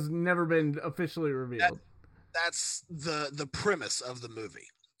it has never been officially revealed. That's the premise of the movie.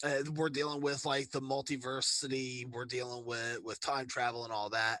 We're dealing with like the multiversity. We're dealing with time travel and all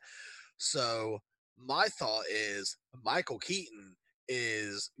that. So my thought is Michael Keaton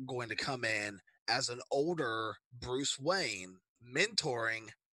is going to come in as an older Bruce Wayne mentoring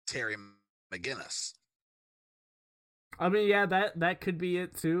Terry McGinnis. I mean, yeah, that could be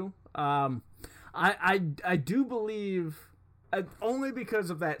it too. I do believe only because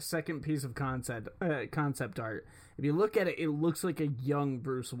of that second piece of concept art. If you look at it, it looks like a young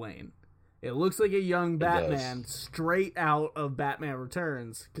Bruce Wayne. It looks like a young Batman straight out of Batman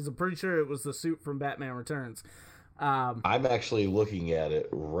Returns, because I'm pretty sure it was the suit from Batman Returns. I'm actually looking at it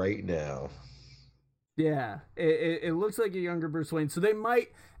right now. Yeah, it looks like a younger Bruce Wayne. So they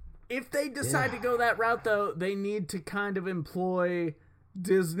might, if they decide to go that route, though, they need to kind of employ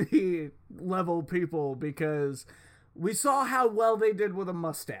Disney level people, because we saw how well they did with a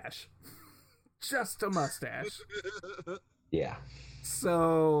mustache. Just a mustache. Yeah.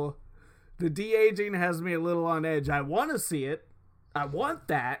 So the de-aging has me a little on edge. I want to see it. I want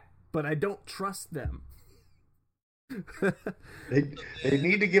that, but I don't trust them. They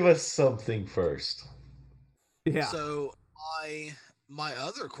need to give us something first. Yeah. So my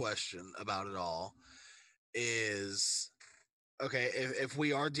other question about it all is, okay, if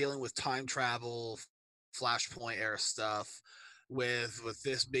we are dealing with time travel, Flashpoint era stuff, with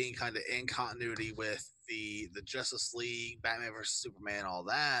this being kind of in continuity with the Justice League, Batman versus Superman, all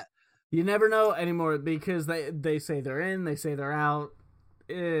that, you never know anymore, because they say they're in, they say they're out.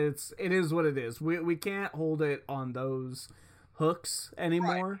 It is what it is. We can't hold it on those hooks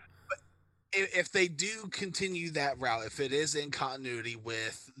anymore. Right. If they do continue that route, if it is in continuity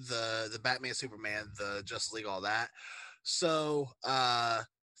with the Batman, Superman, the Justice League, all that, so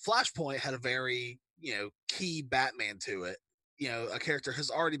Flashpoint had a very key Batman to it. A character has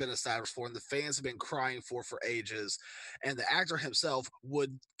already been established for, and the fans have been crying for ages, and the actor himself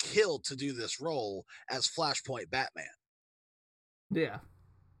would kill to do this role as Flashpoint Batman. Yeah.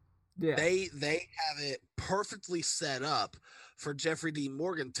 They have it perfectly set up for Jeffrey Dean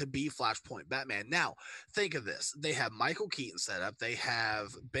Morgan to be Flashpoint Batman. Now, think of this. They have Michael Keaton set up. They have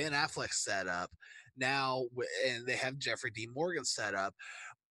Ben Affleck set up now, and they have Jeffrey Dean Morgan set up.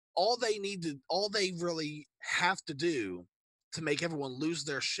 All they really have to do to make everyone lose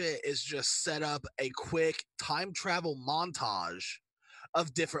their shit is just set up a quick time travel montage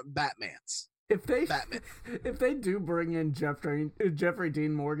of different Batmans. If they do bring in Jeffrey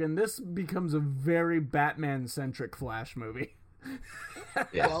Dean Morgan, this becomes a very Batman-centric Flash movie.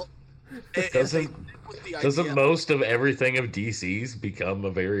 Yeah. Well, doesn't most of everything of DC's become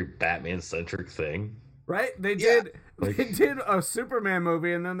a very Batman-centric thing? Right? They did a Superman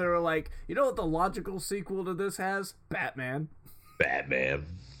movie, and then they were like, you know what the logical sequel to this has? Batman.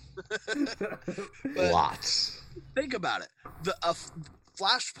 Lots. Think about it. The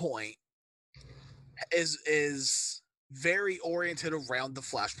Flashpoint is very oriented around the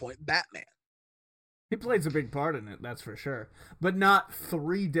Flashpoint Batman. He plays a big part in it, that's for sure. But not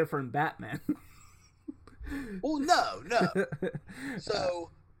 3 different Batman. Well, no.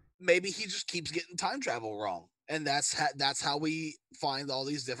 So maybe he just keeps getting time travel wrong, and that's how we find all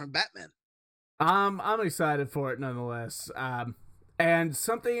these different Batmen. I'm excited for it nonetheless. And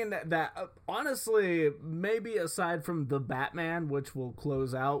something that honestly, maybe aside from the Batman, which we'll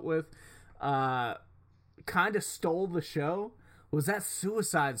close out with, kind of stole the show, was that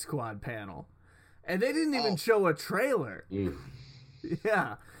Suicide Squad panel. And they didn't even show a trailer.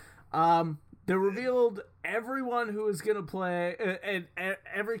 Yeah. They revealed everyone who is going to play, and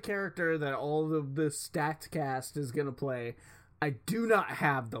every character that all of the stacked cast is going to play. I do not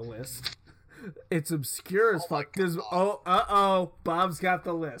have the list. It's obscure as fuck. Bob's got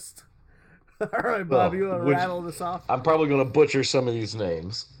the list. All right, Bob, you want to rattle this off? I'm probably going to butcher some of these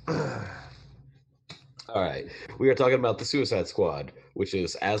names. All right. We are talking about the Suicide Squad, which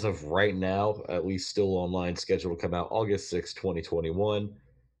is, as of right now, at least still online, scheduled to come out August 6, 2021.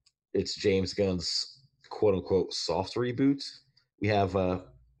 It's James Gunn's quote-unquote soft reboot. We have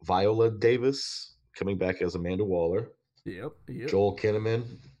Viola Davis coming back as Amanda Waller. Yep. Joel Kinnaman,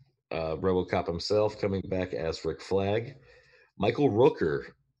 RoboCop himself, coming back as Rick Flag. Michael Rooker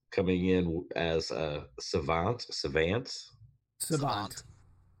coming in as Savant.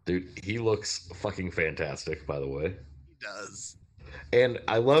 Dude, he looks fucking fantastic, by the way. He does. And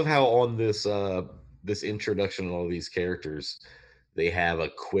I love how on this this introduction of all these characters, they have a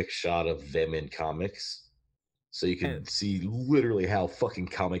quick shot of them in comics. So you can see literally how fucking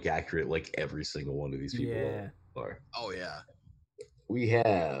comic accurate like every single one of these people are. Oh, yeah. We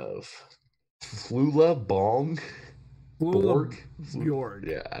have Flula Bong. Borg?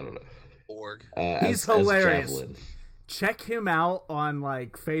 Yeah, I don't know. Borg. He's hilarious. Check him out on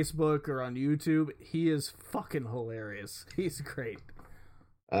like Facebook or on YouTube. He is fucking hilarious. He's great.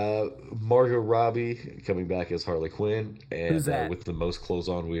 Margot Robbie coming back as Harley Quinn, and Who's that? With the most clothes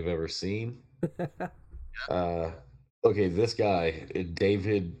on we've ever seen. Okay, this guy,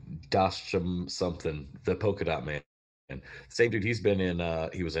 David Dosham something, the polka dot man. Same dude. He's been in.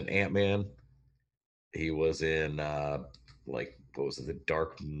 He was in Ant-Man. He was in like what was it? The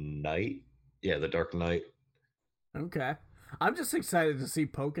Dark Knight. Yeah, the Dark Knight. Okay. I'm just excited to see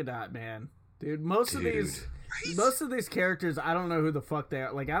Polka Dot Man. Dude, Dude. most of these characters, I don't know who the fuck they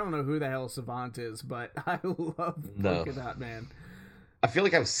are. Like, I don't know who the hell Savant is, but I love No. Polka Dot Man. I feel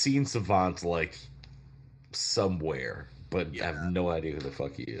like I've seen Savant like somewhere, but Yeah. I have no idea who the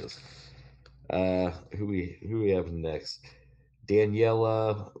fuck he is. Who we have next?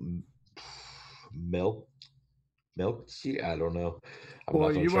 Daniela Mel Melchi? I don't know. I'm Boy, not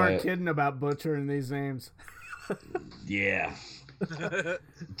gonna you try weren't it. kidding about butchering these names. Yeah.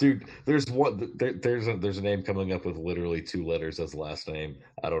 Dude, there's there's a name coming up with literally 2 letters as the last name.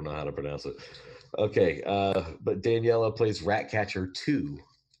 I don't know how to pronounce it. Okay, but Daniela plays Ratcatcher 2.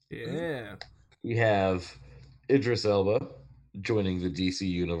 Yeah. We have Idris Elba joining the DC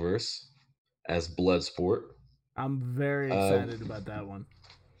universe as Bloodsport. I'm very Uh, excited about that one.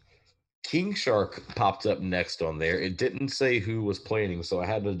 King Shark popped up next on there. It didn't say who was playing, so I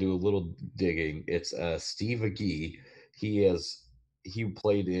had to do a little digging. It's Steve Agee. He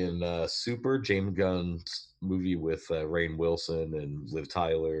played in Super, James Gunn's movie with Rainn Wilson and Liv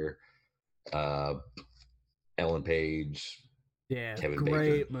Tyler, uh, Ellen Page, Yeah, Kevin Bacon.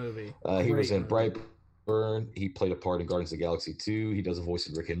 great movie. He was in movie. Brightburn. He played a part in Guardians of the Galaxy 2. He does a voice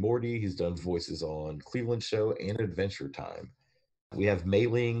in Rick and Morty. He's done voices on Cleveland Show and Adventure Time. We have Mei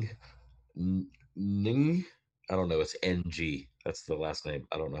Ling Ning. I don't know. It's NG. That's the last name.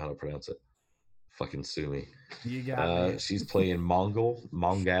 I don't know how to pronounce it. Fucking sue me. You got me. She's playing Mongal.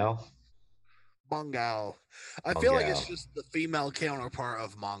 Mongol. I feel like it's just the female counterpart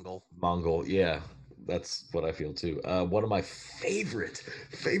of Mongol. Mongol, yeah. That's what I feel too. One of my favorite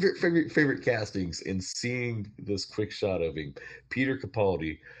castings in seeing this quick shot of him, Peter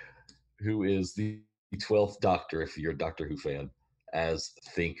Capaldi, who is the 12th Doctor, if you're a Doctor Who fan, as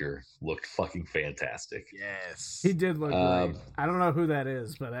Thinker, looked fucking fantastic. Yes. He did look great. I don't know who that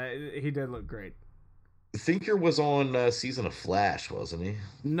is, but he did look great. Thinker was on season of Flash, wasn't he?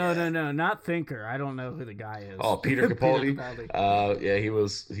 No, not Thinker. I don't know who the guy is. Oh, Peter Capaldi. Peter Capaldi. Yeah,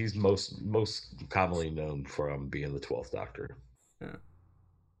 he's most commonly known from being the 12th Doctor. Yeah.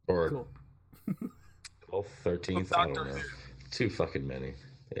 Or cool. 12th, 13th, I don't know. Too fucking many.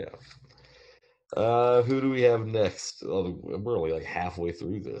 Yeah. Who do we have next? Oh, we're only like halfway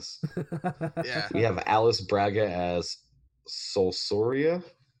through this. Yeah. We have Alice Braga as Solsoria.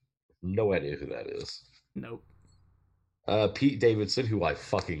 No idea who that is. Nope. Pete Davidson, who I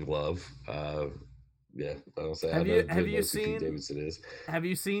fucking love. Yeah, I don't say. Have you seen Pete Davidson is? Have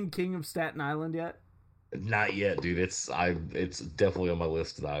you seen King of Staten Island yet? Not yet, dude. It's definitely on my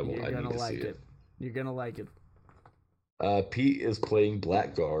list, and I need to see it. You're gonna like it. Pete is playing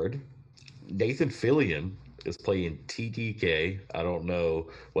Blackguard. Nathan Fillion is playing TDK. I don't know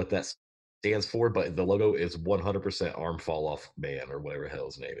what that stands for, but the logo is 100% Arm Fall Off Man or whatever the hell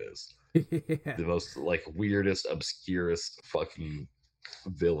his name is. Yeah. The most like weirdest, obscurest fucking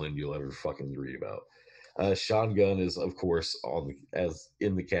villain you'll ever fucking read about. Sean Gunn is of course as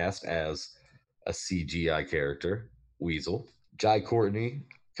in the cast as a CGI character, Weasel. Jai Courtney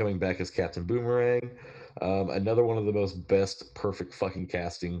coming back as Captain Boomerang. Another one of the most best, perfect fucking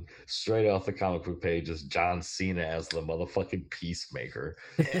casting straight off the comic book page is John Cena as the motherfucking Peacemaker.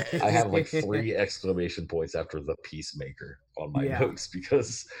 I have like 3 exclamation points after the Peacemaker on my notes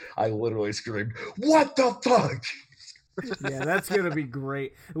because I literally screamed, "What the fuck?" Yeah, that's gonna be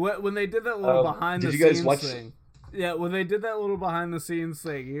great. When they did that little behind the scenes thing. Yeah, when they did that little behind the scenes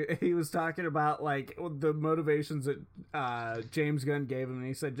thing, he was talking about like the motivations that James Gunn gave him, and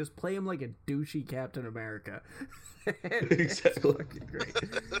he said, "Just play him like a douchey Captain America." Exactly. It's fucking great.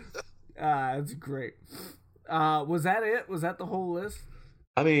 It's great. Was that it? Was that the whole list?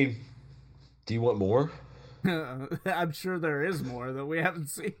 I mean, do you want more? I'm sure there is more that we haven't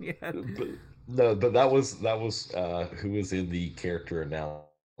seen yet. But that was who was in the character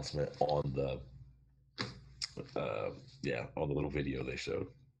announcement on the on the little video they showed.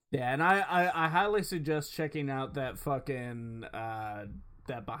 Yeah, and I highly suggest checking out that fucking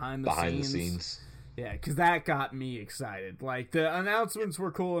that behind the scenes. Yeah, because that got me excited. Like the announcements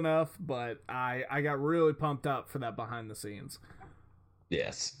were cool enough, but I got really pumped up for that behind the scenes.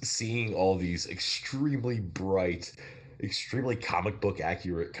 Yes, seeing all these extremely bright, extremely comic book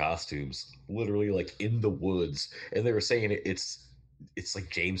accurate costumes, literally like in the woods, and they were saying it's like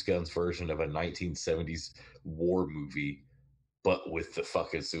James Gunn's version of a 1970s war movie, but with the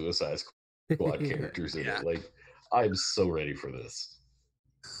fucking Suicide Squad characters in it. Like, I'm so ready for this.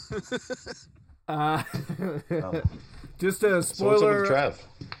 Just a spoiler. So what's up with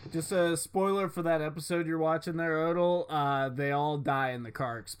Trav? Just a spoiler for that episode you're watching there, Odell. They all die and the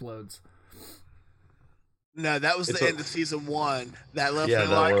car explodes. No, that was the end of season 1. That left yeah, me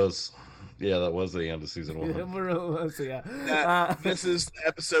that like, was. Yeah, that was the end of season 1. It really was, yeah. This is the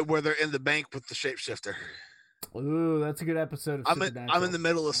episode where they're in the bank with the shapeshifter. Ooh, that's a good episode of Supernatural. I'm in the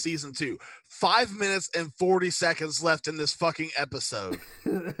middle of season 2. 5 minutes and 40 seconds left in this fucking episode.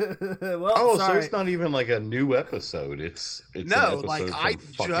 Well, so it's not even like a new episode. It's no, like I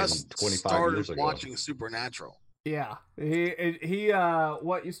just 25 started years ago. watching Supernatural. Yeah, he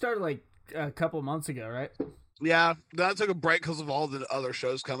what you started like a couple months ago, right? Yeah, then I took a break because of all the other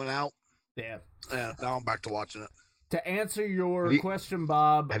shows coming out. Yeah. Yeah, now I'm back to watching it. To answer your question,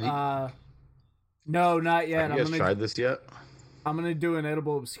 Bob, no, not yet. Have you guys tried this yet? I'm gonna do an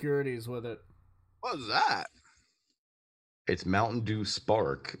edible obscurities with it. What is that? It's Mountain Dew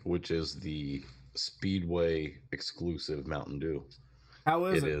Spark, which is the Speedway exclusive Mountain Dew. How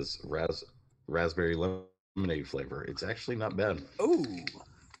is it? It is raspberry lemonade flavor. It's actually not bad. Ooh.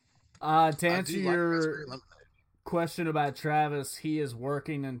 To answer your question about Travis, he is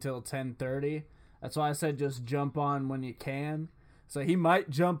working until 10:30. That's why I said just jump on when you can. So he might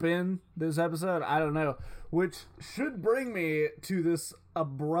jump in this episode. I don't know. Which should bring me to this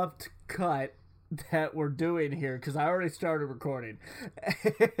abrupt cut that we're doing here, because I already started recording.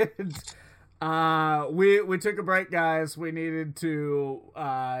 And we took a break, guys. We needed to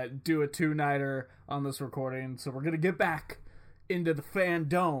do a 2-nighter on this recording. So we're gonna get back into the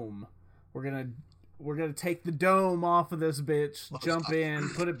Fandome. We're gonna take the dome off of this bitch, jump in,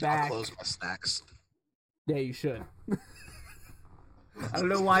 put it back. I'll close my snacks. Yeah, you should. I don't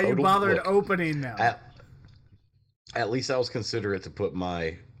know why you bothered opening them. At least I was considerate to put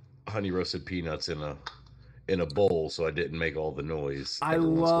my honey roasted peanuts in a bowl, so I didn't make all the noise. I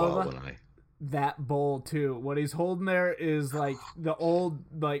love that bowl too. What he's holding there is like the old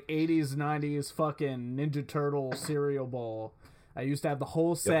like 80s, 90s fucking Ninja Turtle cereal bowl. I used to have the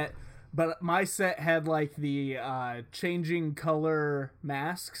whole set, but my set had like the changing color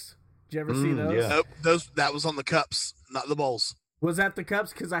masks. Did you ever see those? Yeah. Nope, that was on the cups, not the bowls. Was that the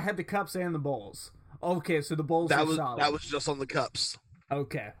cups? Because I had the cups and the bowls. Okay, so the bowls were solid. That was just on the cups.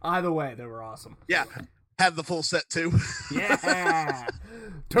 Okay. Either way, they were awesome. Yeah. Have the full set too. Yeah.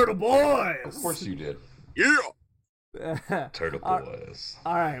 Turtle Boys. Of course you did. Yeah. Turtle Boys.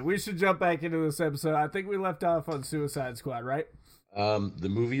 All right, we should jump back into this episode. I think we left off on Suicide Squad, right? The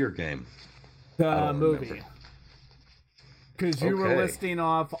movie or game? The movie. Because you were listing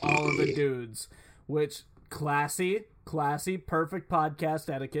off all of the dudes, which classy, perfect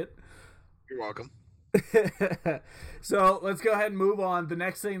podcast etiquette. You're welcome. So let's go ahead and move on. The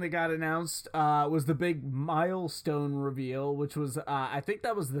next thing that got announced was the big milestone reveal, which was I think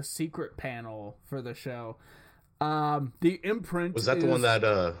that was the secret panel for the show. The imprint was that the one that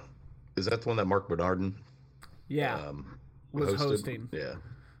is that the one that Mark Bernardin was hosting? Yeah.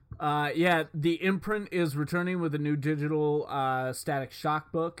 The imprint is returning with a new digital Static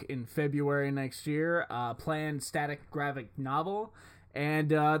Shock book in February next year, planned static graphic novel, and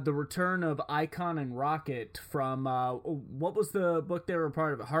the return of Icon and Rocket from what was the book they were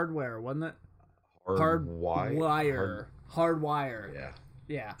part of? Hardware, wasn't it? Hardwire.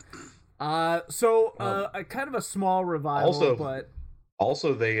 Yeah. A kind of a small revival, but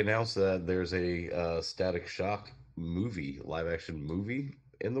also they announced that there's a Static Shock live action movie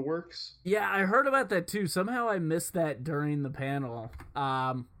in the works. Yeah, I heard about that too. Somehow I missed that during the panel.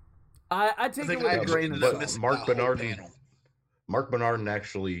 I take it with a grain of salt. Mark Bernardin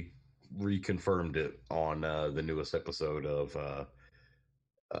actually reconfirmed it on the newest episode of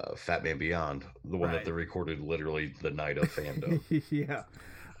Fat Man Beyond, the one that they recorded literally the night of Fandome. Yeah.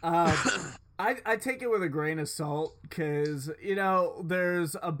 I take it with a grain of salt because,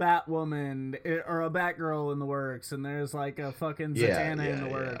 there's a Batwoman or a Batgirl in the works, and there's like a fucking Zatanna in the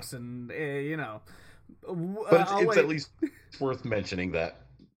works, and, But it's at least worth mentioning that.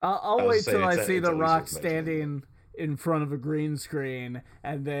 I'll wait till I see The Rock standing in front of a green screen,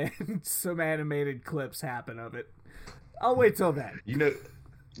 and then some animated clips happen of it. I'll wait till then. You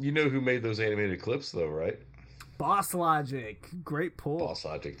know who made those animated clips, though, right? Boss Logic. Great pull. Boss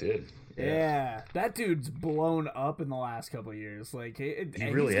Logic did. Yeah. That dude's blown up in the last couple of years. Like, he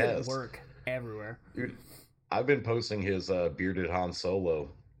really has work everywhere. Dude, I've been posting his bearded Han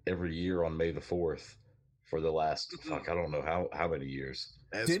Solo every year on May the 4th for the last, I don't know how many years.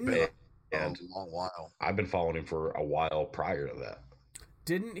 It's been a long while. I've been following him for a while prior to that.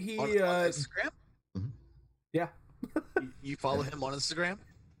 Didn't he... on Instagram? Mm-hmm. Yeah. You follow him on Instagram?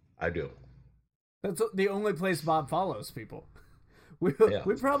 I do. That's the only place Bob follows people. We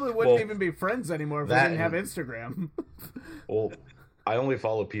probably wouldn't even be friends anymore if we didn't have Instagram. Well, I only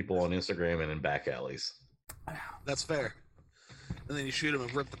follow people on Instagram and in back alleys. That's fair. And then you shoot them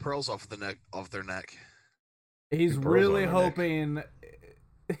and rip the pearls off their neck. He's really hoping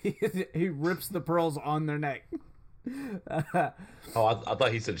he rips the pearls on their neck. I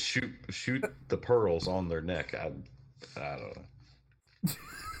thought he said shoot the pearls on their neck. I don't know.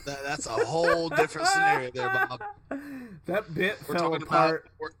 That's a whole different scenario there, Bob. That bit fell apart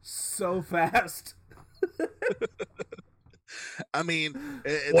so fast. I mean,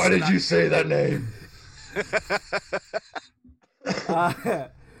 why did you say that name?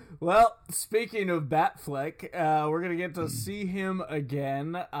 Well, speaking of Batfleck, we're going to get to see him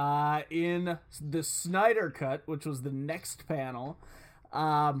again in the Snyder Cut, which was the next panel.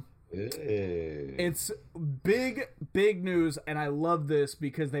 It's big news, and I love this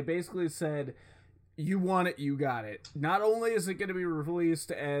because they basically said, you want it, you got it. Not only is it going to be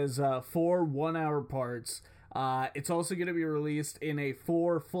released as 4 1-hour parts, it's also going to be released in a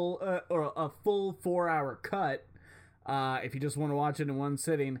full 4-hour cut. If you just want to watch it in one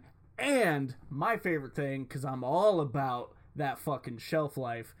sitting. And my favorite thing, because I'm all about that fucking shelf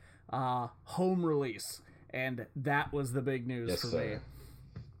life, home release. And that was the big news for me.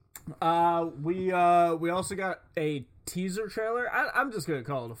 We also got a teaser trailer. I'm just going to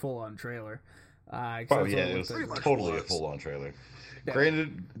call it a full-on trailer. It was totally a full-on trailer. Yeah.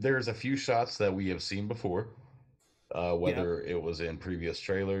 Granted, there's a few shots that we have seen before, whether it was in previous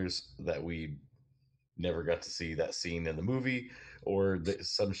trailers that we never got to see that scene in the movie, or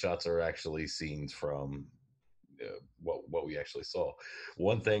some shots are actually scenes from what we actually saw.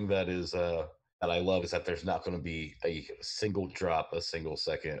 One thing that is that I love is that there's not going to be a single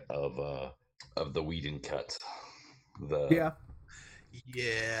second of the Whedon cut. The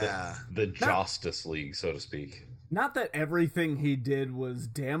Justice League, so to speak. Not that everything he did was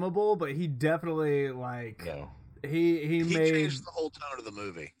damnable, but he definitely He changed the whole tone of the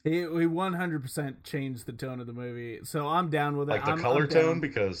movie. He 100% changed the tone of the movie. So I'm down with it. Like the color tone,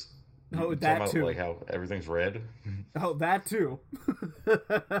 because that too. Like how everything's red. Oh, that too.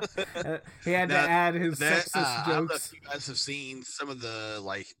 He had to add his sexist jokes. I don't know if you guys have seen some of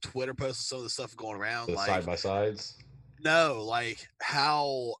the Twitter posts and some of the stuff going around. The side by sides. No,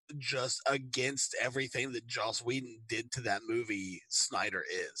 how just against everything that Joss Whedon did to that movie Snyder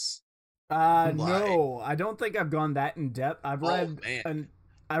is. No, I don't think I've gone that in depth. I read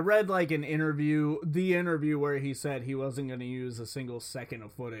an interview, the interview where he said he wasn't going to use a single second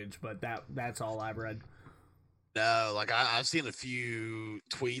of footage, but that's all I've read. No, I've seen a few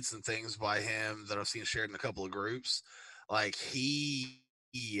tweets and things by him that I've seen shared in a couple of groups. The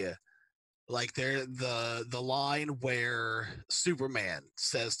line where Superman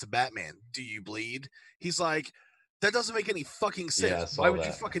says to Batman, "Do you bleed?" He's like, that doesn't make any fucking sense. Why would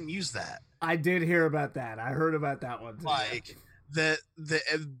you fucking use that? I did hear about that. I heard about that one too.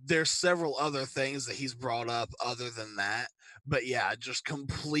 There's several other things that he's brought up other than that. But yeah, just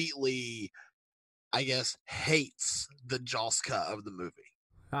completely, I guess, hates the Joss cut of the movie.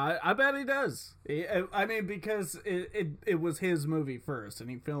 I bet he does. I mean, because it was his movie first,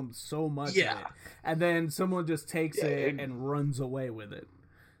 and he filmed so much of it. And then someone just takes it and runs away with it.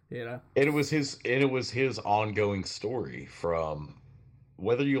 You know? And it was his ongoing story from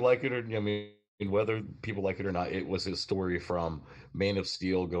whether you like it or whether people like it or not. It was his story from Man of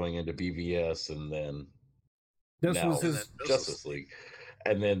Steel going into BVS, and then this was his Justice League,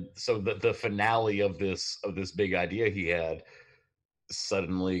 and then so the finale of this big idea he had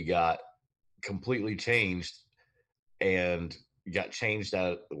suddenly got completely changed, and got changed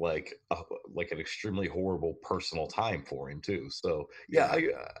at an extremely horrible personal time for him too. So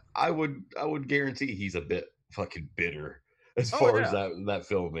I would guarantee he's a bit fucking bitter as far as that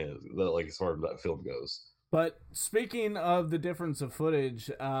film is, as far as that film goes. But speaking of the difference of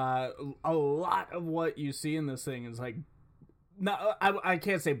footage, a lot of what you see in this thing is I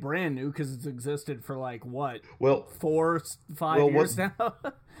can't say brand new because it's existed for 4-5 years now.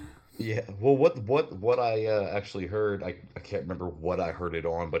 Yeah. Well, what I actually heard, I can't remember what I heard it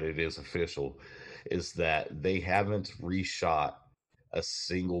on, but it is official, is that they haven't reshot a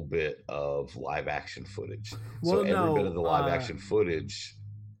single bit of live action footage. Every bit of the live action footage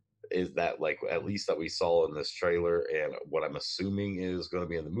is that at least that we saw in this trailer, and what I'm assuming is going to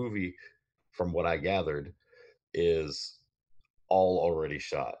be in the movie, from what I gathered, is all already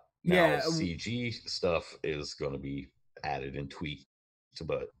shot. Now, CG stuff is going to be added and tweaked,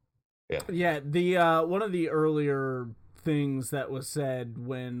 but the one of the earlier things that was said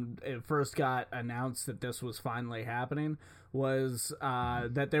when it first got announced that this was finally happening was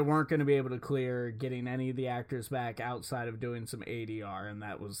that they weren't going to be able to clear getting any of the actors back outside of doing some ADR, and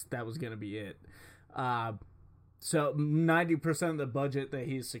that was going to be it. So 90% of the budget that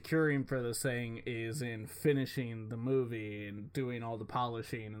he's securing for this thing is in finishing the movie and doing all the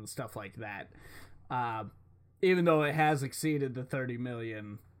polishing and stuff like that. Even though it has exceeded the $30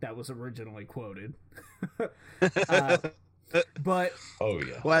 million that was originally quoted. But oh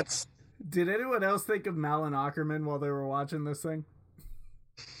yeah, what? Did anyone else think of Malin Ackerman while they were watching this thing?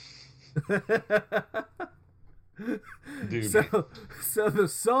 Dude. So the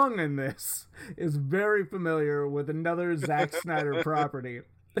song in this is very familiar with another Zack Snyder property.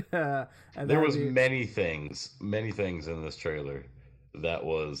 There was many things in this trailer that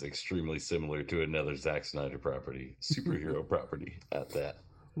was extremely similar to another Zack Snyder property, superhero property at that.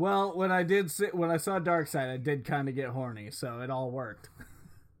 Well, when I saw Darkseid, I did kind of get horny, so it all worked.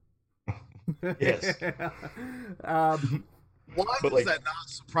 Yes. Why does that not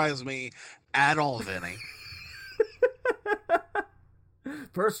surprise me at all, Vinny?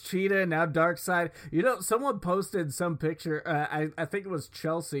 First Cheetah, now Darkseid. You know, someone posted some picture. I think it was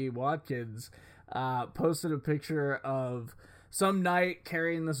Chelsea Watkins posted a picture of some knight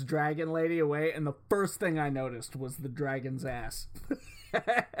carrying this dragon lady away, and the first thing I noticed was the dragon's ass.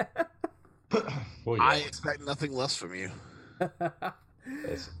 Well, yeah. I expect nothing less from you.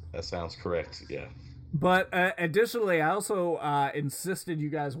 That sounds correct, yeah. But additionally, I also insisted you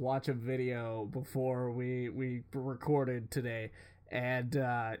guys watch a video before we recorded today. And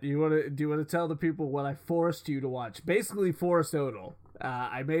do you want to tell the people what I forced you to watch? Basically, forced Odell.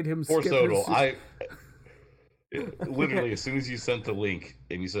 I made him forced skip Odell. Literally, as soon as you sent the link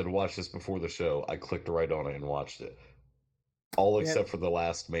and you said watch this before the show, I clicked right on it and watched it. All except for the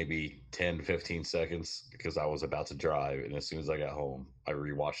last maybe 10, 15 seconds because I was about to drive, and as soon as I got home, I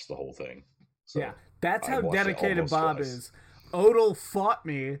rewatched the whole thing. So yeah, that's how dedicated Bob is. Odell fought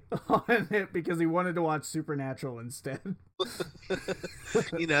me on it because he wanted to watch Supernatural instead.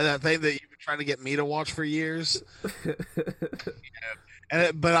 You know, that thing that you've been trying to get me to watch for years?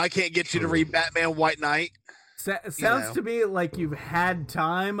 But I can't get you to read Batman White Knight. Sounds to me like you've had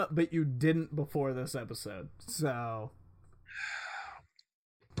time, but you didn't before this episode. So...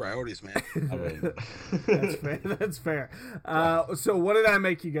 priorities, man. I mean... That's fair. So what did I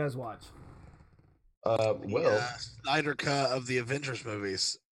make you guys watch? Snyder cut of the Avengers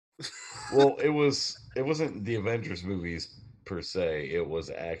movies. Well, it wasn't the Avengers movies per se. It was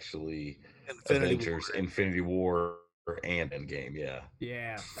actually Infinity War and Endgame.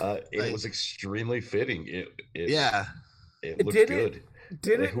 Yeah. It was extremely fitting. It looked good.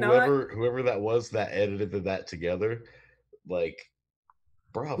 Did it whoever that was that edited that together, like,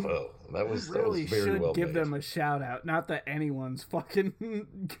 bravo. That was very should give made. them a shout out. Not that anyone's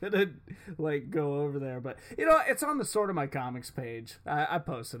fucking gonna like go over there, but you know, it's on the Sorta My Comics page. I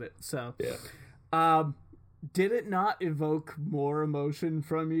posted it. So yeah. Did it not evoke more emotion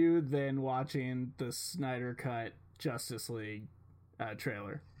from you than watching the Snyder Cut Justice League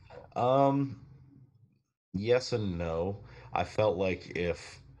trailer? Yes and no. I felt like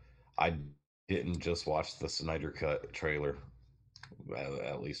if I didn't just watch the Snyder Cut trailer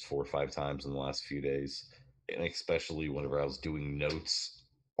at least 4 or 5 times in the last few days, and especially whenever I was doing notes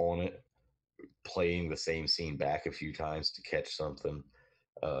on it, playing the same scene back a few times to catch something,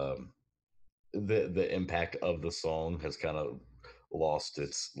 the impact of the song has kind of lost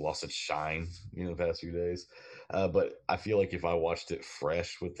its shine in the past few days. But I feel like if I watched it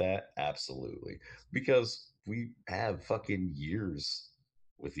fresh with that, absolutely, because we have fucking years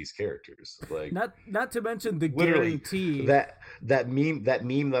with these characters, like not to mention the guarantee that meme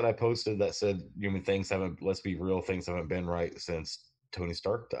that I posted that said, let's be real, things haven't been right since Tony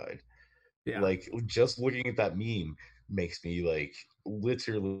Stark died. Yeah, like just looking at that meme makes me like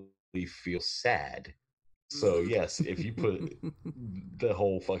literally feel sad. So yes, if you put the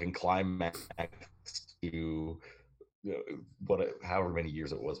whole fucking climax to however many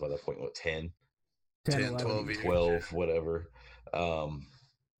years it was by that point, 10, 12 years. 12, whatever.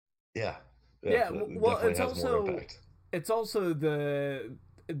 Yeah. Well, it's also the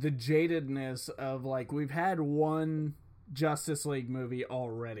jadedness of like, we've had one Justice League movie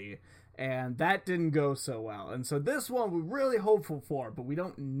already, and that didn't go so well, and so this one we're really hopeful for, but we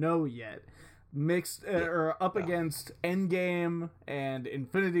don't know yet. Mixed or up against Endgame and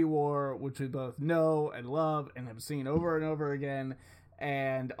Infinity War, which we both know and love and have seen over and over again,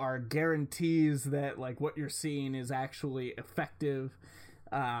 and are guarantees that like what you're seeing is actually effective.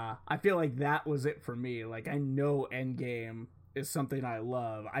 I feel like that was it for me. Like, I know Endgame is something I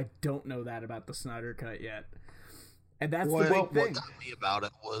love. I don't know that about the Snyder Cut yet. And that's the big thing. What got me about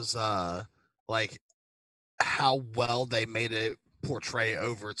it was, like, how well they made it portray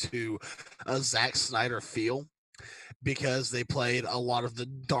over to a Zack Snyder feel, because they played a lot of the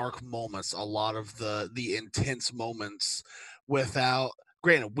dark moments, a lot of the intense moments without.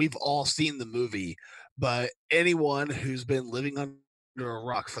 Granted, we've all seen the movie, but anyone who's been living under a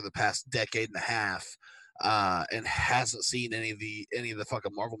rock for the past decade and a half and hasn't seen any of the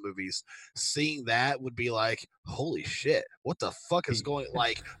fucking Marvel movies, seeing that would be like, holy shit, what the fuck is going?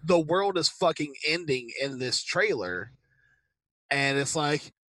 Like, the world is fucking ending in this trailer, and it's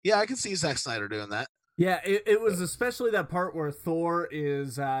like, yeah, I can see Zack Snyder doing that. Yeah, it was especially that part where Thor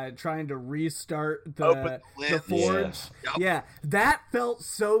is trying to restart the forge. Yeah. Yeah, that felt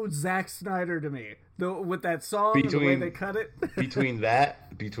so Zack Snyder to me. With that song and the way they cut it. between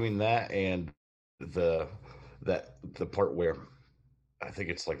that and the part where I think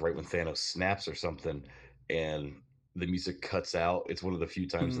it's like right when Thanos snaps or something, and the music cuts out. It's one of the few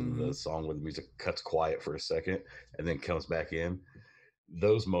times in the song where the music cuts quiet for a second and then comes back in.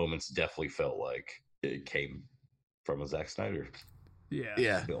 Those moments definitely felt like it came from a Zack Snyder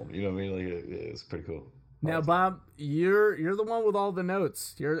film. You know what I mean? Like it's pretty cool. Now, Bob, you're the one with all the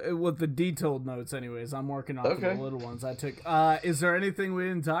notes. You're with the detailed notes, anyways. I'm working off of the little ones I took. Is there anything we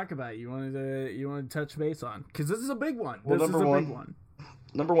didn't talk about you wanted to touch base on? Because this is a big one. Well, number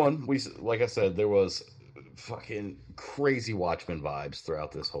one, we, like I said, there was fucking crazy Watchmen vibes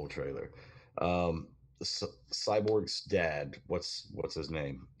throughout this whole trailer. Cyborg's dad, what's his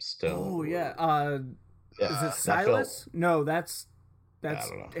name? Oh yeah. Is it Silas? No, that's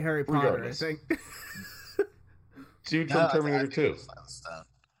Harry Potter. Regardless. I think. Dude from Terminator 2.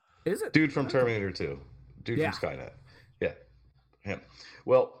 Is it? Dude from Terminator 2. Dude from Skynet. Yeah, him.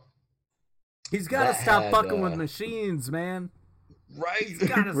 Well, he's got to stop fucking with machines, man. Right. He's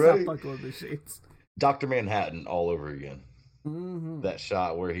got to stop fucking with machines. Dr. Manhattan all over again. Mm-hmm. That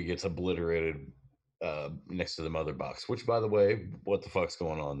shot where he gets obliterated next to the mother box. Which, by the way, what the fuck's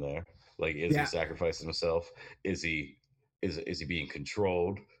going on there? Like, is he sacrificing himself? Is he being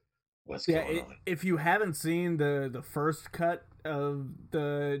controlled? What's going on? If you haven't seen the first cut of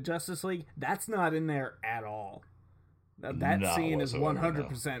the Justice League, that's not in there at all. That scene is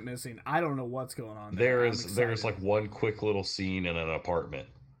 100% missing. I don't know what's going on there. There's like one quick little scene in an apartment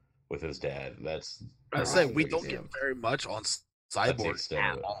with his dad. I say we don't get very much on Cyborg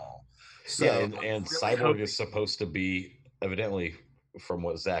at all. So and really Cyborg is supposed to be, evidently, from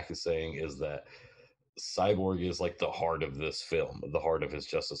what Zach is saying, is that Cyborg is like the heart of this film, the heart of his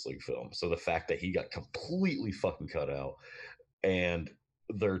Justice League film. So the fact that he got completely fucking cut out, and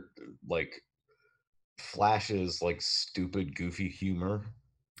they're like Flash's like stupid, goofy humor,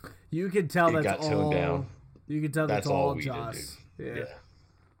 you could tell that's got toned down. You could tell that's all Joss. Yeah.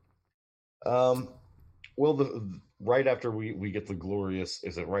 Well, right after we get the glorious,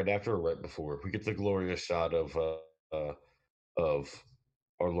 is it right after or right before we get the glorious shot of our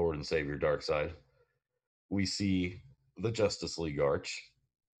Lord and Savior Darkseid? We see the Justice League Arch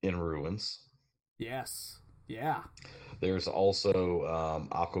in ruins. Yes. Yeah. There's also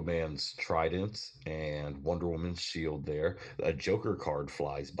Aquaman's trident and Wonder Woman's shield there. A Joker card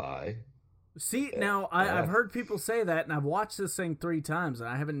flies by. See, now I've heard people say that, and I've watched this thing 3 times, and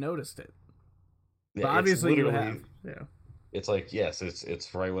I haven't noticed it. But obviously you have. Yeah. It's like, yes,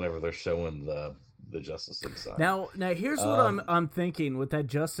 it's right whenever they're showing the Justice League side. Now here's what I'm thinking with that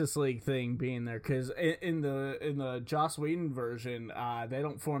Justice League thing being there, because in the Joss Whedon version, they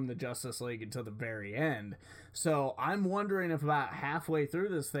don't form the Justice League until the very end. So I'm wondering if about halfway through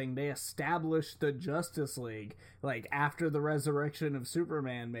this thing they establish the Justice League, like after the resurrection of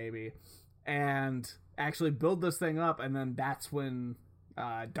Superman, maybe, and actually build this thing up, and then that's when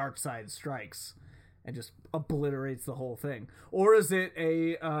Darkseid strikes and just obliterates the whole thing. Or is it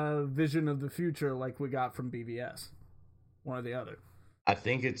a vision of the future like we got from BVS? One or the other. I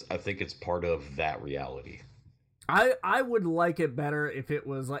think it's part of that reality. I would like it better if it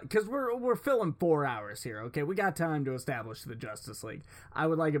was like, because we're filling 4 hours here. Okay, we got time to establish the Justice League. I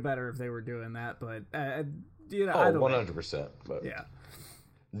would like it better if they were doing that, but you know, 100%. But yeah,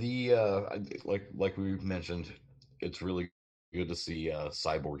 the like we mentioned, it's really good to see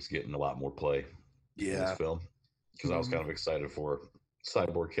Cyborg's getting a lot more play. In this film, because I was kind of excited for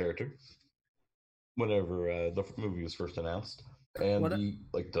Cyborg character whenever the movie was first announced, and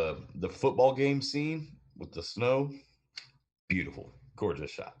the football game scene with the snow, beautiful,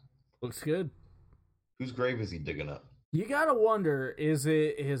 gorgeous shot. Looks good. Whose grave is he digging up? You gotta wonder: is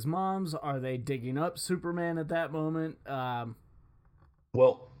it his mom's? Are they digging up Superman at that moment?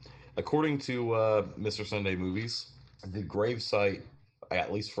 Well, according to Mr. Sunday Movies, the grave site,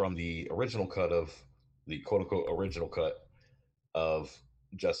 at least from the original cut of the quote-unquote original cut of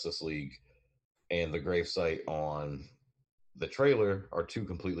Justice League, and the gravesite on the trailer are two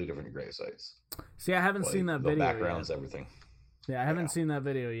completely different grave sites. See, I haven't seen that video. The backgrounds, yet. everything. Yeah, I haven't seen that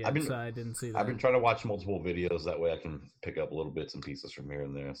video yet, so I didn't see that. I've been trying to watch multiple videos. That way I can pick up little bits and pieces from here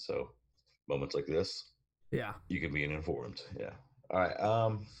and there. So moments like this, yeah, you can be informed. Yeah. All right.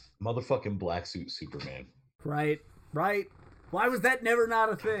 Motherfucking black suit Superman. Right. Why was that never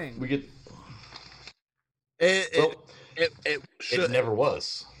not a thing? We get it never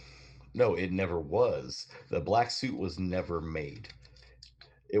was. No, it never was. The black suit was never made.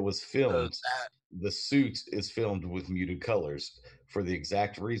 It was filmed. The suit is filmed with muted colors for the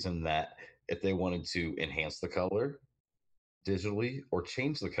exact reason that if they wanted to enhance the color digitally or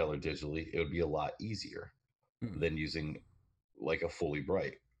change the color digitally, it would be a lot easier than using like a fully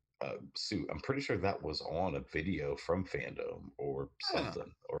bright suit. I'm pretty sure that was on a video from Fandome or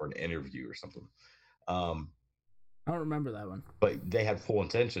something, or an interview or something. I don't remember that one. But they had full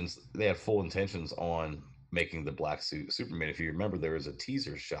intentions. They had full intentions on making the black suit Superman. If you remember, there was a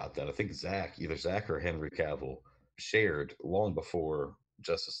teaser shot that I think either Zach or Henry Cavill shared long before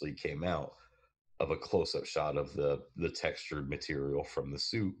Justice League came out, of a close-up shot of the textured material from the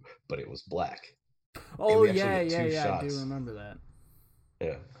suit, but it was black. Oh yeah, I do remember that.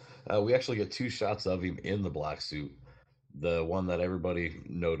 Yeah, we actually get two shots of him in the black suit. The one that everybody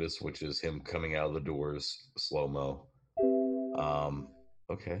noticed, which is him coming out of the doors, slow-mo.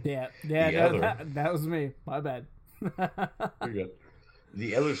 Okay. Yeah, that was me. My bad. You're good.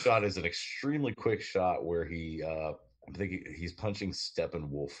 The other shot is an extremely quick shot where I think he's punching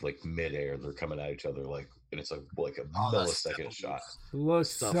Steppenwolf like midair. They're coming at each other and it's like a millisecond shot.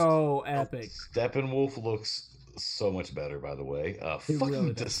 Looks so epic. Steppenwolf looks so much better, by the way. Fucking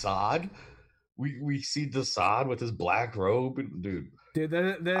really Desaad. We see Desaad with his black robe, and dude,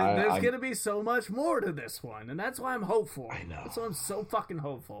 there's gonna be so much more to this one, and that's why I'm hopeful. I know. That's why I'm so fucking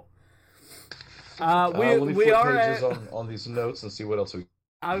hopeful. Let me flip pages on these notes and see what else we.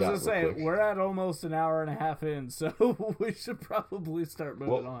 I was gonna say we're at almost an hour and a half in, so we should probably start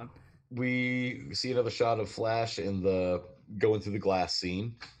moving on. We see another shot of Flash in the going through the glass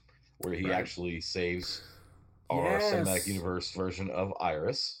scene, where he actually saves our cinematic universe version of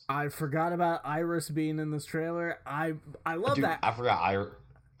Iris. I forgot about Iris being in this trailer. I love that. I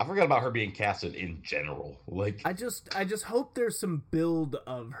forgot about her being casted in general. Like I just hope there's some build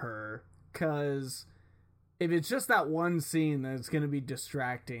of her, because if it's just that one scene, then it's going to be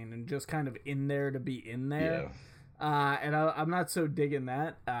distracting and just kind of in there to be in there. Yeah. And I'm not so digging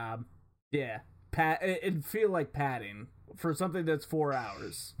that. It'd feel like padding for something that's 4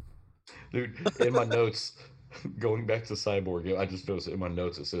 hours. Dude, in my notes, going back to Cyborg, I just noticed in my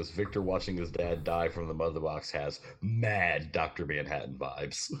notes it says Victor watching his dad die from the mother box has mad Dr. Manhattan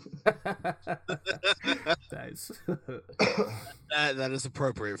vibes. Nice. that is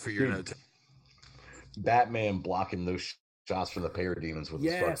appropriate for your note. Batman blocking those shots from the parademons with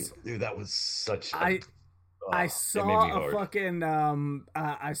his fucking dude. That was such. I saw a fucking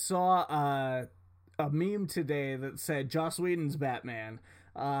I saw a meme today that said Joss Whedon's Batman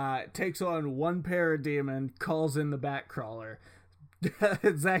takes on one parademon, calls in the Batcrawler.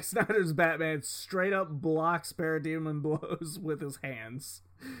 Zack Snyder's Batman straight up blocks parademon blows with his hands.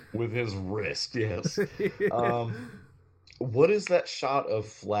 With his wrist, yes. Yeah. What is that shot of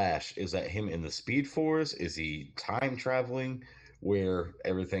Flash? Is that him in the Speed Force? Is he time traveling where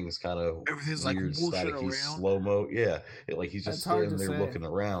everything's kind of weird, like staticky, slow-mo? Yeah, he's just standing there looking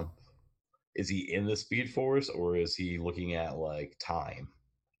around. Is he in the Speed Force or is he looking at like time?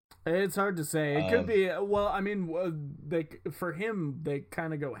 It's hard to say. It could be. Well, I mean, for him, they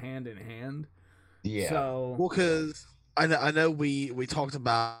kind of go hand in hand. Yeah. So, because I know we talked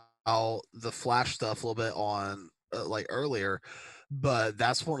about the Flash stuff a little bit on earlier, but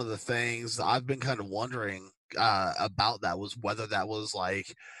that's one of the things I've been kind of wondering about. That was whether that was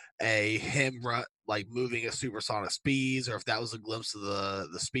like him moving at supersonic speeds, or if that was a glimpse of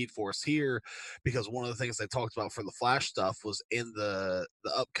the Speed Force here, because one of the things they talked about for the Flash stuff was in the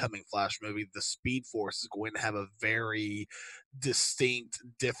upcoming Flash movie, the Speed Force is going to have a very distinct,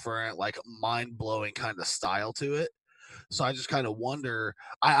 different, mind-blowing kind of style to it. So I just kind of wonder,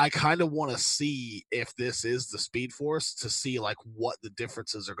 I kind of want to see if this is the Speed Force, to see what the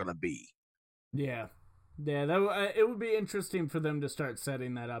differences are going to be. Yeah, it would be interesting for them to start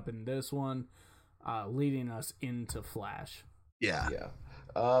setting that up in this one, leading us into Flash. Yeah.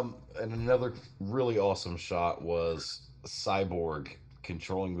 And another really awesome shot was Cyborg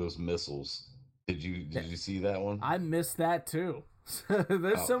controlling those missiles. Did you see that one? I missed that too.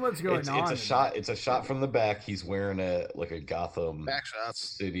 There's so much going on. It's a shot from the back. He's wearing a Gotham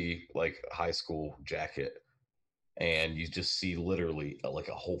City high school jacket, and you just see literally a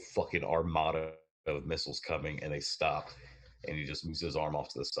whole fucking armada of missiles coming, and they stop, and he just moves his arm off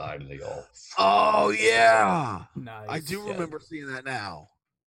to the side, and they all. Oh yeah, nice. I do remember seeing that now.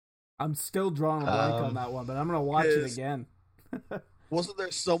 I'm still drawing a blank on that one, but I'm gonna watch it again. Wasn't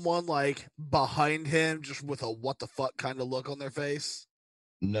there someone like behind him just with a what the fuck kind of look on their face?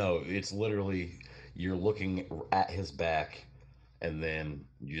 No, it's literally you're looking at his back, and then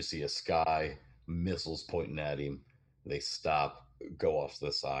you just see a sky, missiles pointing at him. They stop, go off to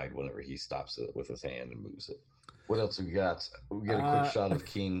the side whenever he stops it with his hand and moves it. What else we got? We get a quick shot of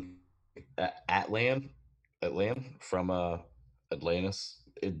King Atlan from Atlantis.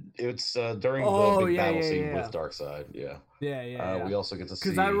 It's during the big battle scene with Darkseid. Yeah. We also get to see,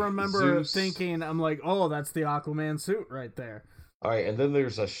 because I remember Zeus. thinking, I'm like, oh, that's the Aquaman suit right there. All right, and then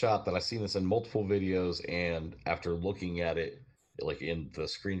there's a shot that I've seen this in multiple videos, and after looking at it, like in the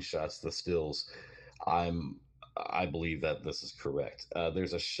screenshots, the stills, I believe that this is correct.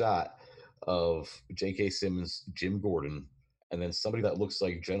 There's a shot of J.K. Simmons, Jim Gordon, and then somebody that looks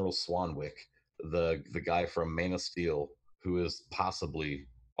like General Swanwick, the guy from Man of Steel, who is possibly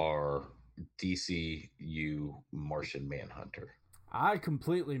our DCU Martian Manhunter. I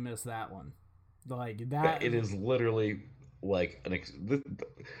completely missed that one. Like that, it is literally like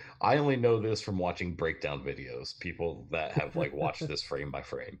I only know this from watching breakdown videos. People that have like watched this frame by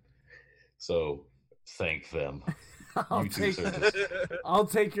frame. So thank them. I'll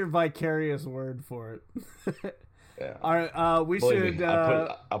take your vicarious word for it. Yeah. All right. We should.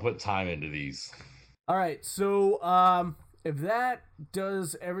 I'll put time into these. All right. So, if that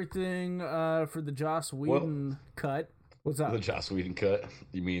does everything for the Joss Whedon cut, what's up? The Joss Whedon cut?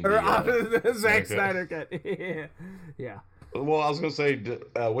 You mean the Zack Snyder cut? Yeah. Well, I was gonna say,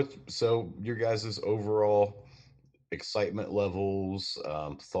 so your guys' overall excitement levels,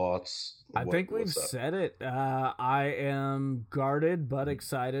 thoughts? I think we've said it. I am guarded but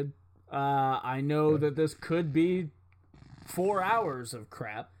excited. I know that this could be 4 hours of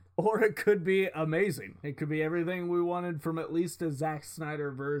crap, or it could be amazing. It could be everything we wanted from at least a Zack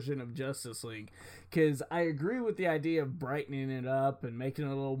Snyder version of Justice League. Because I agree with the idea of brightening it up and making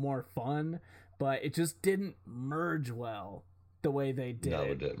it a little more fun, but it just didn't merge well the way they did. No,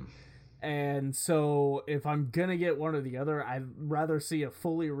 it didn't. And so if I'm going to get one or the other, I'd rather see a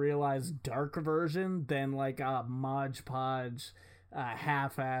fully realized dark version than like a Mod Podge,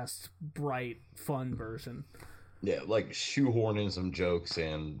 half-assed, bright, fun version. Yeah, like shoehorning some jokes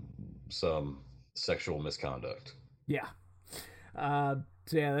and some sexual misconduct. Yeah. So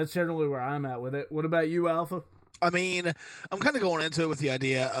yeah, that's generally where I'm at with it. What about you, Alpha? I mean, I'm kind of going into it with the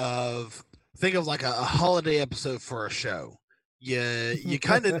idea of think of like a holiday episode for a show. You're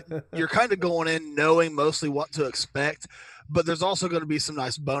kind of going in knowing mostly what to expect, but there's also going to be some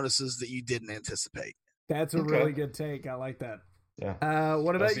nice bonuses that you didn't anticipate. That's a really good take. I like that. Yeah.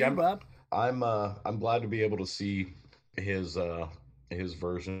 What about you, Bob? I'm glad to be able to see his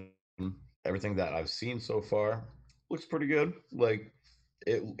version. Everything that I've seen so far looks pretty good. Like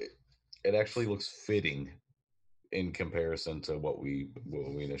it actually looks fitting in comparison to what we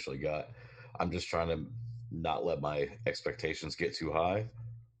initially got. I'm just trying to not let my expectations get too high,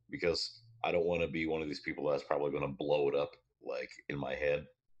 because I don't want to be one of these people that's probably going to blow it up like in my head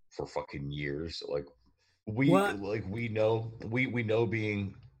for fucking years. Like we know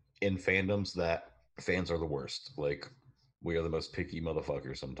being in fandoms that fans are the worst. Like we are the most picky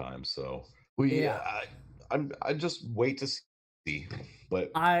motherfuckers sometimes. So I just wait to see. But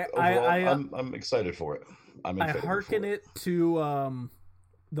I'm excited for it. I hearken it to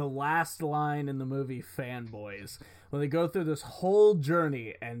the last line in the movie Fanboys, when they go through this whole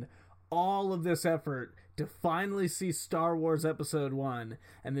journey and all of this effort to finally see Star Wars Episode 1,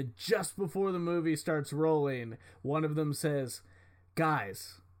 and then just before the movie starts rolling, one of them says,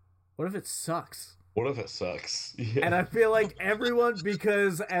 "Guys, what if it sucks?" What if it sucks? Yeah. And I feel like everyone,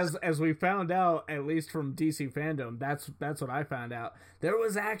 because as we found out, at least from DC Fandome, that's what I found out. There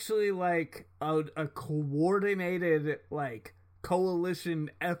was actually like a coordinated like coalition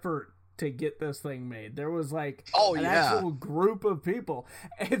effort to get this thing made. There was like an actual group of people,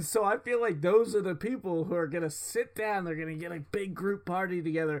 and so I feel like those are the people who are gonna sit down. They're gonna get a big group party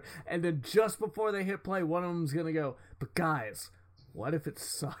together, and then just before they hit play, one of them's gonna go, "But guys, what if it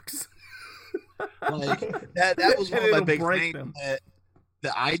sucks?" Like that was one of my big things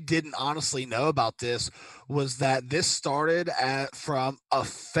that I didn't honestly know about this, was that this started from a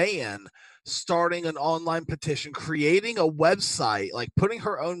fan starting an online petition, creating a website, like putting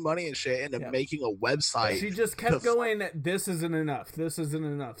her own money and shit into making a website. She just kept going, "This isn't enough, this isn't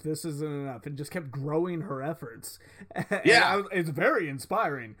enough, this isn't enough," and just kept growing her efforts. It's very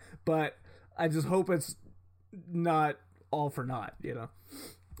inspiring, but I just hope it's not all for naught, you know?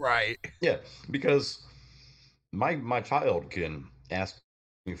 Right. Yeah, because my child can ask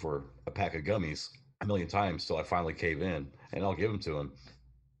me for a pack of gummies a million times till I finally cave in, and I'll give them to him.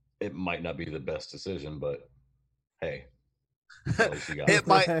 It might not be the best decision, but hey, at least you got It it.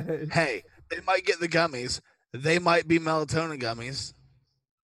 might. Hey, they might get the gummies. They might be melatonin gummies.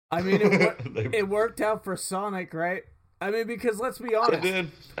 I mean, it worked out for Sonic, right? I mean, because let's be honest. It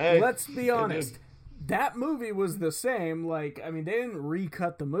did. Hey, let's be honest. That movie was the same. Like, I mean, they didn't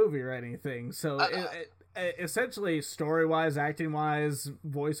recut the movie or anything. So essentially, story-wise, acting-wise,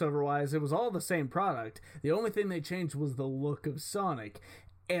 voiceover-wise, it was all the same product. The only thing they changed was the look of Sonic.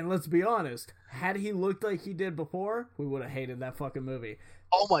 And let's be honest, had he looked like he did before, we would have hated that fucking movie.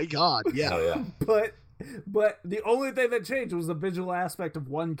 Oh my god, yeah. Oh, yeah. But the only thing that changed was the visual aspect of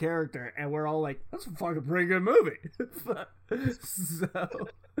one character, and we're all like, that's a fucking pretty good movie. So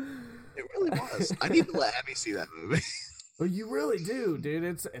it really was. I need to let Abby see that movie. Well, you really do, dude.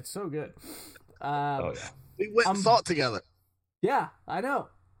 It's so good. Oh yeah. We went and saw it together. Yeah, I know.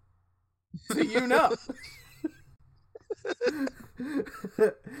 So you know.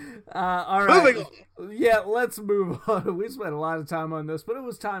 All right. Moving on. Yeah, let's move on. We spent a lot of time on this, but it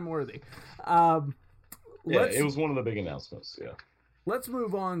was time worthy. It was one of the big announcements. Yeah. Let's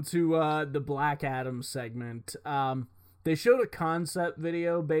move on to the Black Adam segment. They showed a concept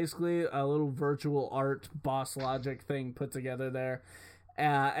video, basically a little virtual art Boss Logic thing put together there.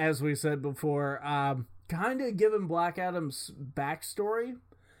 As we said before, kind of giving Black Adam's backstory,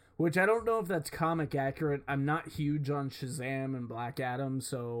 which I don't know if that's comic accurate. I'm not huge on Shazam and Black Adam,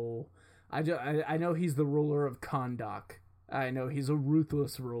 so I know he's the ruler of Kahndaq. I know he's a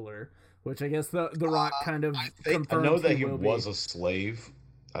ruthless ruler, which I guess the Rock kind of confirms. I know that he was a slave.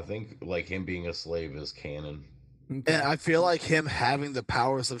 I think like him being a slave is canon. Okay. And I feel like him having the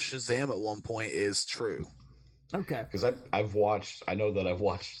powers of Shazam at one point is true. Okay. Because I've watched that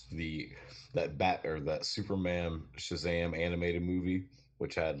Superman Shazam animated movie,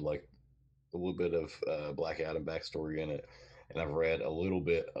 which had like a little bit of Black Adam backstory in it, and I've read a little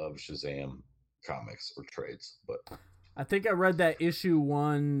bit of Shazam comics or trades. But I think I read that issue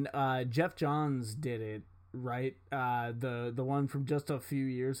 1. Jeff Johns did it, right? The one from just a few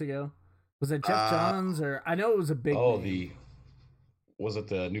years ago. Was it Jeff Johns or I know it was a big. Oh, name. Was it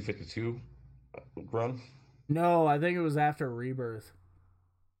the New 52 run? No, I think it was after Rebirth.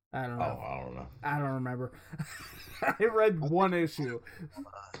 I don't know. Oh, I don't know. I don't remember. I read one issue.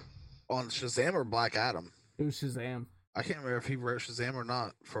 On Shazam or Black Adam? It was Shazam. I can't remember if he wrote Shazam or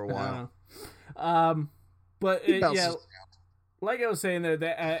not for a while. But yeah, like I was saying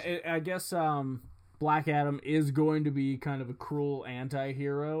there, I guess Black Adam is going to be kind of a cruel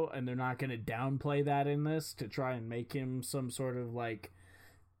anti-hero, and they're not going to downplay that in this to try and make him some sort of like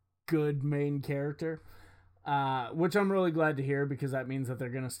good main character. Which I'm really glad to hear, because that means that they're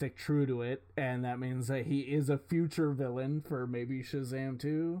going to stick true to it, and that means that he is a future villain for maybe Shazam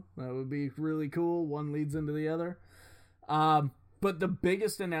 2. That would be really cool. One leads into the other. But the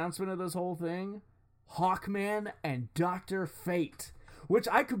biggest announcement of this whole thing, Hawkman and Dr. Fate, which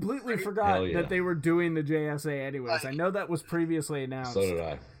I completely forgot that they were doing the JSA anyways. I know that was previously announced. So did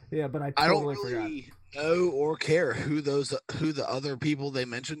I. Yeah, but I don't totally really know or care who the other people they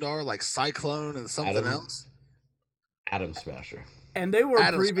mentioned are, like Cyclone and something else. Atom Smasher. And they were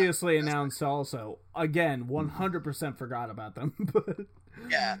previously announced also. Again, 100% forgot about them.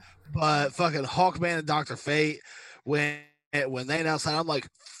 Yeah, but fucking Hawkman and Dr. Fate, when they announced that, I'm like,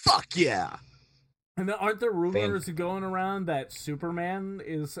 fuck yeah. And aren't there rumors going around that Superman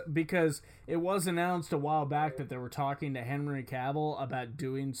is, because it was announced a while back that they were talking to Henry Cavill about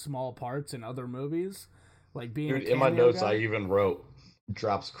doing small parts in other movies, like being in my notes guy. I even wrote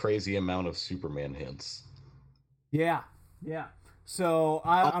drops crazy amount of Superman hints. Yeah. So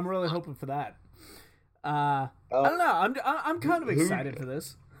I'm really hoping for that. I don't know. I'm kind of excited for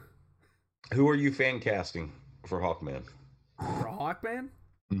this. Who are you fan casting for Hawkman? For Hawkman?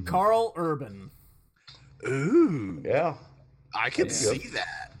 Mm-hmm. Carl Urban. Ooh, yeah, I can see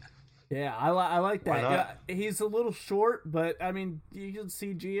that. Yeah, I like that. Yeah, he's a little short, but I mean, you can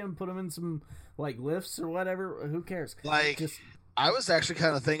CG him, put him in some like lifts or whatever. Who cares? Like, I was actually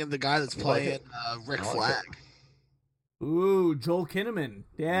kind of thinking the guy that's playing Rick Flag. Ooh, Joel Kinnaman.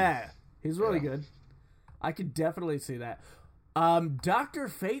 Yeah, he's really good. I could definitely see that. Dr.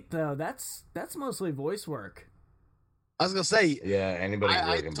 Fate though, that's mostly voice work. I was gonna say, yeah, anybody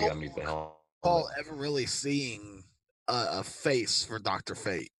really can be underneath the helmet. Ever really seeing a face for Dr.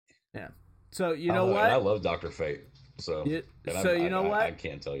 Fate. Yeah. So you know what? I love Dr. Fate. So you know what? I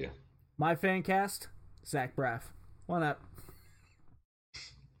can't tell you. My fan cast, Zach Braff. Why not?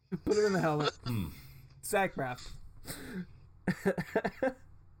 Put him in the helmet. Zach Braff.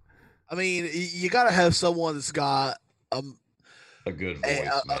 I mean, you got to have someone that's got a good voice,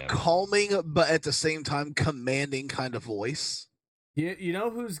 a calming, but at the same time commanding kind of voice. You know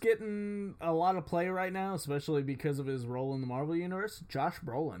who's getting a lot of play right now, especially because of his role in the Marvel Universe? Josh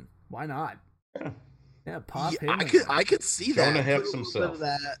Brolin. Why not? Yeah, pop him. I could see that. Jonah Hex himself. Put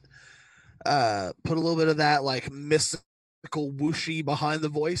a little bit of that like mystical whooshy behind the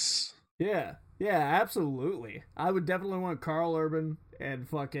voice. Yeah, absolutely. I would definitely want Carl Urban and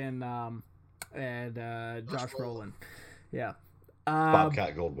fucking Josh Brolin. Yeah.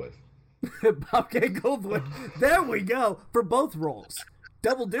 Bobcat Goldthwait. Bobcat Goldthwait. There we go for both roles.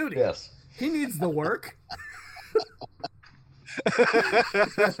 Double duty. Yes. He needs the work. Bobcat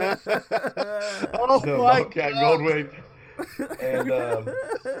Goldthwait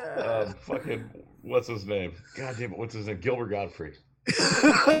and fucking what's his name? God damn it, what's his name? Gilbert Gottfried.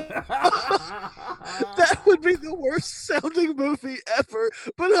 That would be the worst sounding movie ever,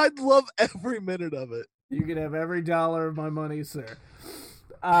 but I'd love every minute of it. You could have every dollar of my money, sir.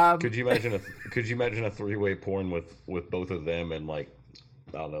 Could you imagine a 3-way porn with both of them and like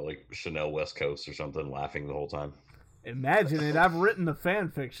I don't know, like Chanel West Coast or something, laughing the whole time? Imagine it. I've written the fan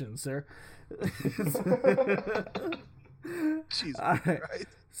fiction, sir. Jesus Christ.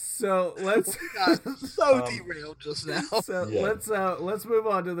 So let's derailed just now. So yeah. Let's move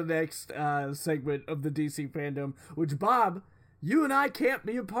on to the next segment of the DC fandom, which Bob, you and I can't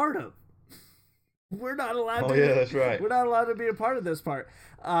be a part of. We're not allowed to. Oh yeah, that's right. We're not allowed to be a part of this part.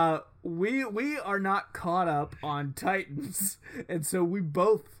 We are not caught up on Titans, and so we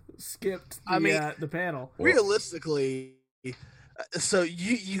both skipped the panel. Realistically, so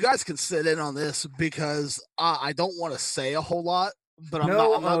you guys can sit in on this because I don't want to say a whole lot, but I'm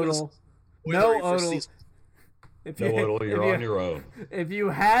not Odal. No Odal. You're on your own. If you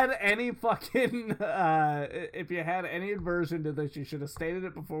had any fucking, if you had any aversion to this, you should have stated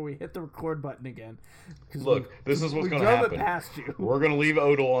it before we hit the record button again. Look, this is what's going to happen. Past you. We're going to leave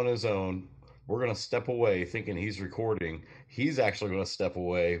Odal on his own. We're going to step away thinking he's recording. He's actually going to step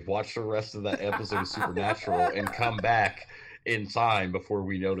away, watch the rest of that episode of Supernatural, and come back in time before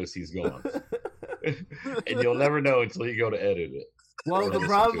we notice he's gone. And you'll never know until you go to edit it. Well,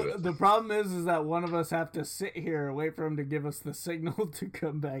 the problem is that one of us have to sit here and wait for him to give us the signal to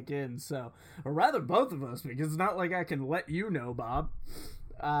come back in. So, or rather, both of us, because it's not like I can let you know, Bob.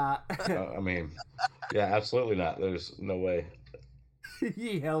 I mean, yeah, absolutely not. There's no way.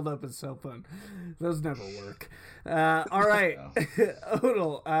 He held up his cell phone. Those never work. All right,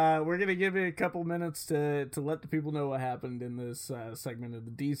 Odal, we're gonna give you a couple minutes to let the people know what happened in this segment of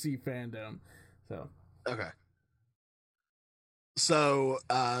the DC fandom. So, okay. So,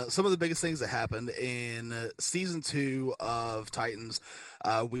 some of the biggest things that happened in season 2 of Titans,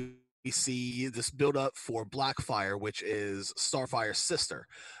 we see this build up for Blackfire, which is Starfire's sister,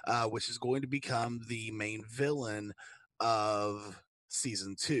 which is going to become the main villain of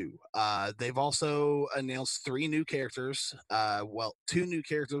season 2. They've also announced 3 new characters. 2 new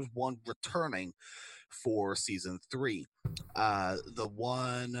characters, 1 returning for season 3. The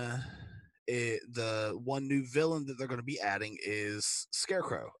one new villain that they're going to be adding is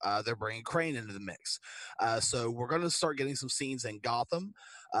Scarecrow. They're bringing Crane into the mix. So we're going to start getting some scenes in Gotham.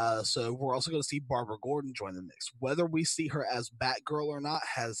 So we're also going to see Barbara Gordon join the mix. Whether we see her as Batgirl or not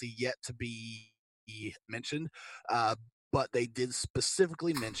has yet to be mentioned. But they did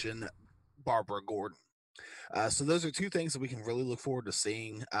specifically mention Barbara Gordon. So those are 2 things that we can really look forward to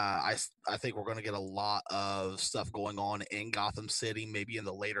seeing. I think we're going to get a lot of stuff going on in Gotham City, maybe in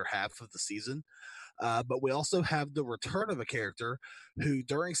the later half of the season. But we also have the return of a character who,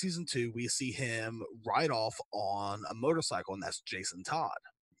 during season 2, we see him ride off on a motorcycle, and that's Jason Todd.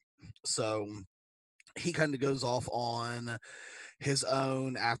 So he kind of goes off on his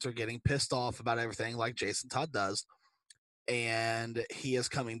own after getting pissed off about everything, like Jason Todd does. And he is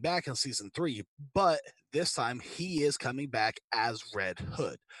coming back in season 3, but this time he is coming back as Red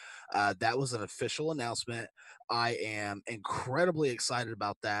Hood. That was an official announcement. I am incredibly excited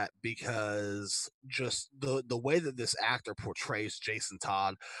about that because just the way that this actor portrays Jason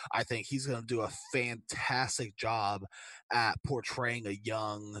Todd, I think he's going to do a fantastic job at portraying a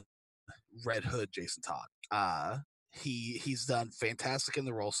young Red Hood Jason Todd. He's done fantastic in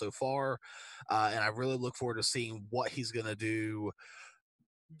the role so far, and I really look forward to seeing what he's going to do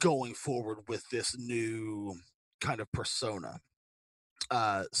going forward with this new kind of persona.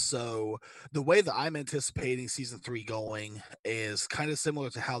 So the way that I'm anticipating season 3 going is kind of similar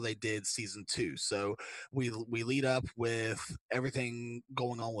to how they did season 2. So we lead up with everything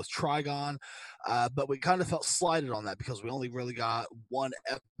going on with Trigon, but we kind of felt slighted on that because we only really got one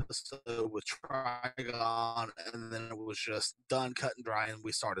episode with Trigon, and then it was just done, cut and dry, and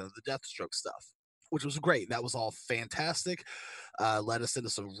we started the Deathstroke stuff, which was great. That was all fantastic. Led us into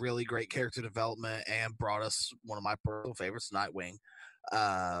some really great character development and brought us one of my personal favorites, Nightwing.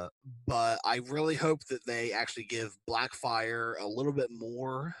 But I really hope that they actually give Blackfire a little bit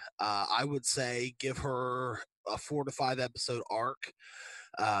more. I would say give her a 4 to 5 episode arc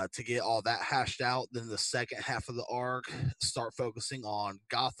to get all that hashed out. Then the second half of the arc, start focusing on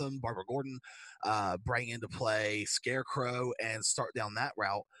Gotham, Barbara Gordon, bring into play Scarecrow, and start down that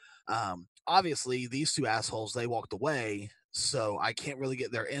route. Obviously, these two assholes, they walked away, so I can't really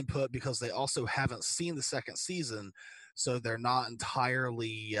get their input because they also haven't seen the second season, so they're not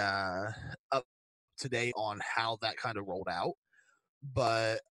entirely up to date on how that kind of rolled out.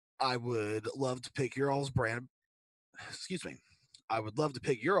 But I would love to pick your all's brand. Excuse me. I would love to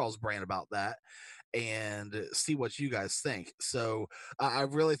pick your all's brand about that and see what you guys think. So I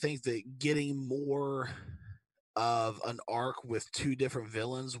really think that getting more of an arc with two different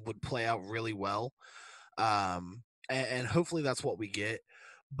villains would play out really well. And hopefully that's what we get.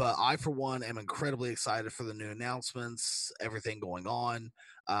 But I, for one, am incredibly excited for the new announcements, everything going on,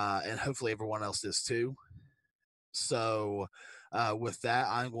 and hopefully everyone else is too. So, with that,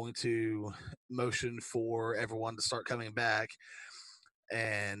 I'm going to motion for everyone to start coming back.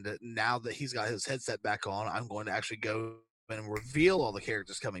 And now that he's got his headset back on, I'm going to actually go and reveal all the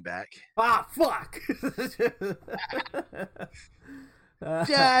characters coming back. Ah, fuck!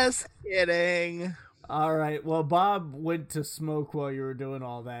 Just kidding. All right. Well, Bob went to smoke while you were doing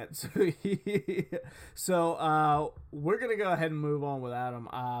all that, so we're gonna go ahead and move on with Adam.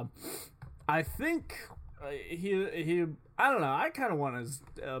 I think he. I don't know. I kind of want his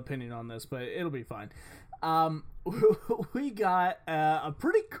opinion on this, but it'll be fine. We got a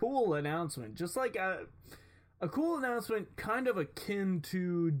pretty cool announcement, just like a cool announcement, kind of akin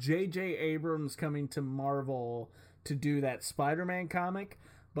to J.J. Abrams coming to Marvel to do that Spider-Man comic,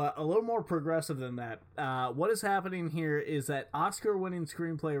 but a little more progressive than that. What is happening here is that Oscar-winning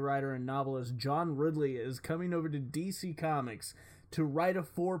screenplay writer and novelist John Ridley is coming over to DC Comics to write a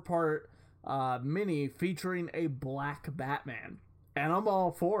 4-part mini featuring a black Batman, and I'm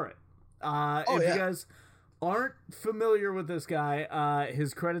all for it. You guys aren't familiar with this guy,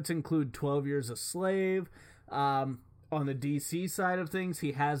 his credits include 12 Years a Slave. On the DC side of things,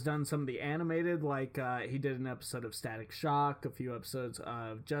 he has done some of the animated, like he did an episode of Static Shock, a few episodes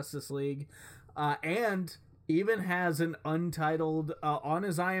of Justice League, and even has an untitled, on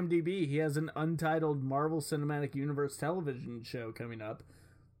his IMDb, he has an untitled Marvel Cinematic Universe television show coming up.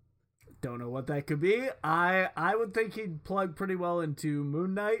 Don't know what that could be. I would think he'd plug pretty well into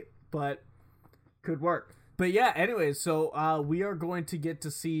Moon Knight, but could work. But yeah, anyways, so we are going to get to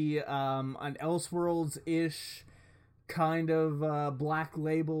see an Elseworlds-ish kind of Black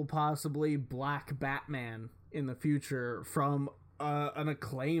Label, possibly Black Batman in the future from an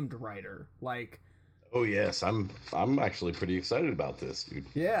acclaimed writer. Like, oh yes, I'm actually pretty excited about this, dude.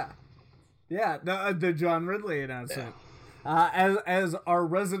 Yeah, the John Ridley announcement. Yeah. As our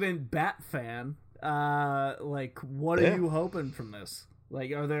resident Bat fan, like, what are you hoping from this?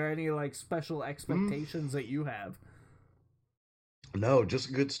 Like, are there any like special expectations that you have? No, just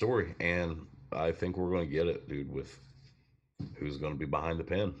a good story, and I think we're going to get it, dude, with who's going to be behind the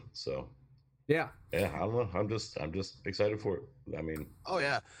pen. So, yeah, I don't know. I'm just excited for it. I mean, oh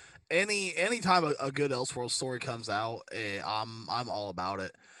yeah, anytime a good Elseworld story comes out, I'm all about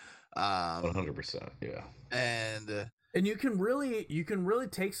it. 100%, yeah. And you can really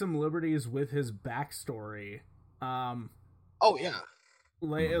take some liberties with his backstory. Oh yeah.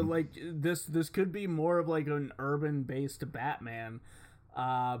 Like this could be more of like an urban based Batman,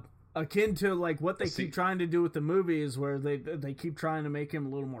 akin to like what they keep trying to do with the movies, where they keep trying to make him a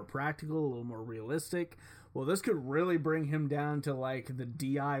little more practical, a little more realistic. Well, this could really bring him down to like the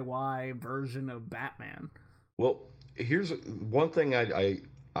DIY version of Batman. Well, here's one thing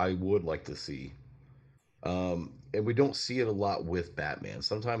I would like to see, and we don't see it a lot with Batman.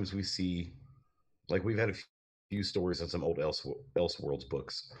 Sometimes we see, like, we've had a few stories in some old Elseworlds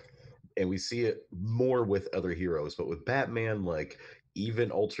books, and we see it more with other heroes, but with Batman, like,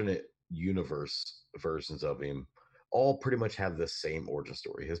 even alternate universe versions of him all pretty much have the same origin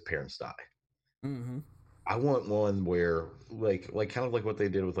story. His parents die. Mm-hmm. I want one where like kind of like what they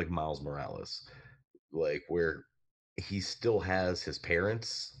did with like Miles Morales, like where he still has his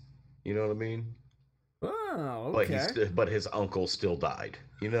parents, you know what I mean? Oh, but okay. but his uncle still died.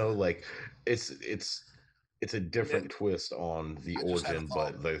 You know, like it's a different twist on the I just had a origin,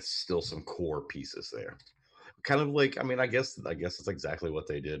 thought. but there's still some core pieces there. Kind of like, I mean, I guess it's exactly what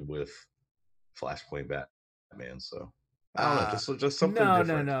they did with Flashpoint Batman. So I don't know, just something No, no,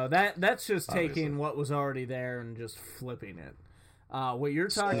 different. no. That's just Obviously, taking what was already there and just flipping it. What you're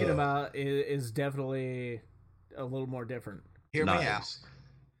talking So, about is definitely a little more different. hear me out.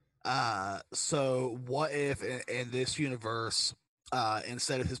 nice. So what if in this universe,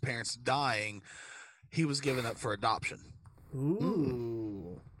 instead of his parents dying, he was given up for adoption?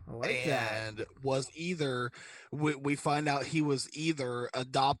 Ooh, I like that. And was either we find out he was either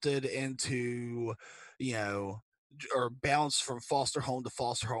adopted into, you know, or bounced from foster home to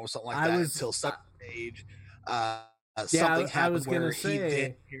foster home or something like I that was, until such age yeah, something I happened was gonna where he then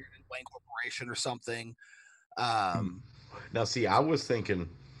say inherited Wayne Corporation or something. Now, see, I was thinking,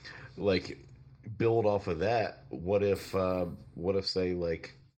 like, build off of that. What if, say,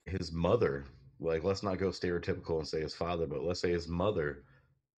 like, his mother, like, let's not go stereotypical and say his father, but let's say his mother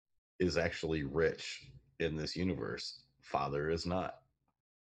is actually rich in this universe. Father is not.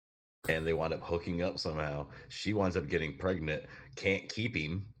 And they wind up hooking up somehow. She winds up getting pregnant, can't keep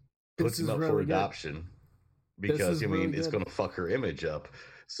him, this puts him is up for really good. adoption This because, is I really mean, it's good. going to fuck her image up.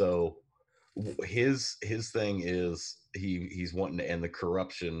 So his thing is he's wanting to end the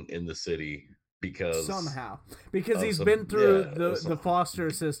corruption in the city because Somehow, because of he's some, been through yeah, the foster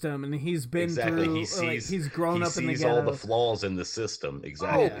system, and he's been exactly. through like he's grown He up in the sees all the ghetto. flaws in the system. Oh,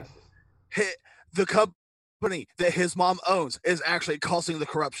 Exactly. Yeah, the company that his mom owns is actually causing the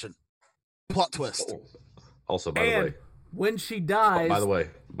corruption. Plot twist. Oh, also, by the and way, when she oh, dies,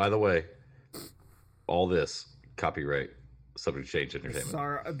 by the way, all this copyright subject to change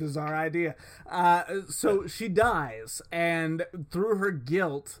entertainment. this is our idea. So she dies, and through her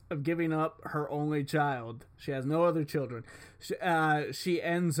guilt of giving up her only child, she has no other children. She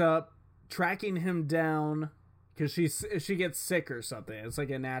ends up tracking him down because she gets sick or something. It's like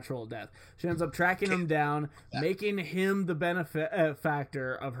a natural death. She ends up tracking him down, making him the benefit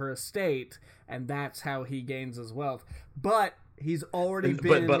factor of her estate, and that's how he gains his wealth. But he's already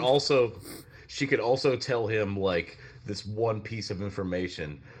been. But also, she could also tell him like this one piece of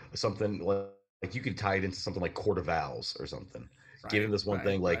information, something like you could tie it into something like Court of Owls or something. Give him this one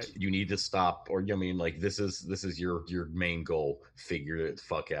thing like you need to stop, or I mean like this is your main goal. Figure it the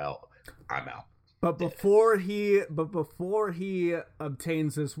fuck out. I'm out. But before he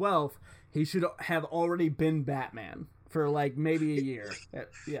obtains this wealth, he should have already been Batman for like maybe a year.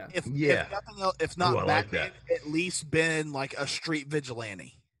 Yeah. If nothing else, if not Ooh, I Batman, like at least been like a street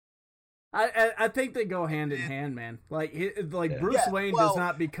vigilante. I think they go hand in hand, man. Like Bruce Wayne does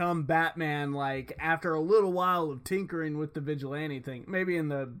not become Batman like after a little while of tinkering with the vigilante thing. Maybe in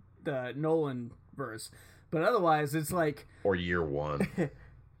the Nolan verse, but otherwise it's like or year one.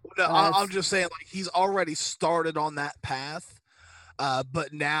 No, I'm just saying like he's already started on that path.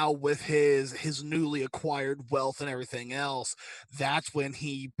 But now with his newly acquired wealth and everything else, that's when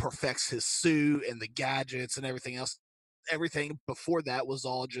he perfects his suit and the gadgets and everything else. Everything before that was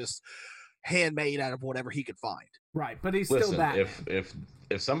all just handmade out of whatever he could find. Right, but he's Listen, still Batman.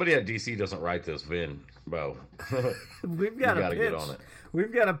 If somebody at DC doesn't write this, Vin, bro, we've got to get on it.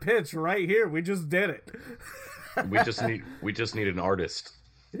 We've got a pitch right here. We just did it. we just need an artist.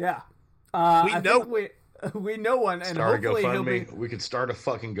 Yeah, we know one, and start hopefully a he'll be. We could start a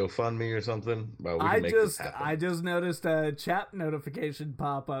fucking GoFundMe or something. Bro, we I can make this happen. I just noticed a chat notification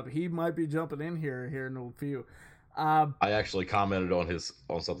pop up. He might be jumping in here in a few. I actually commented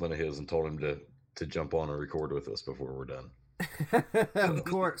on something of his and told him to jump on and record with us before we're done. Of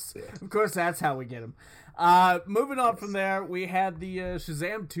course, that's how we get him. Moving on from there, we had the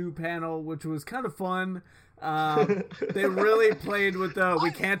Shazam 2 panel, which was kind of fun. They really played with the we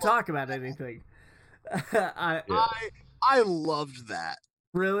can't talk about anything. I loved that.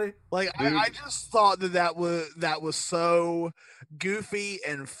 Really? Like I just thought that was so goofy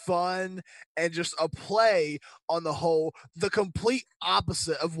and fun and just a play on the complete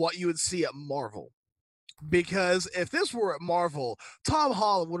opposite of what you would see at Marvel. Because if this were at Marvel, Tom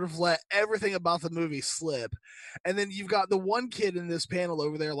Holland would have let everything about the movie slip. And then you've got the one kid in this panel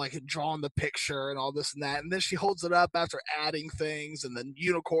over there, like drawing the picture and all this and that. And then she holds it up after adding things and then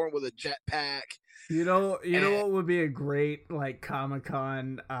unicorn with a jetpack. You know what would be a great like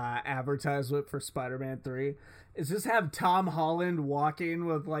Comic-Con advertisement for Spider-Man 3 is just have Tom Holland walking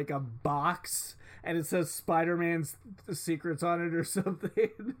with like a box and it says Spider-Man's secrets on it or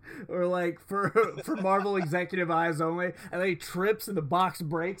something, or like for Marvel executive eyes only, and then he trips and the box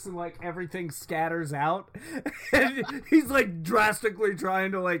breaks and like everything scatters out, and he's like drastically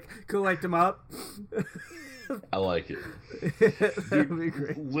trying to like collect them up. I like it. That would be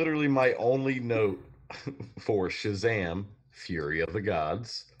great. Literally, my only note for Shazam: Fury of the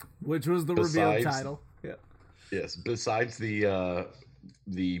Gods, which was the revealed title. Yeah. Yes. Besides the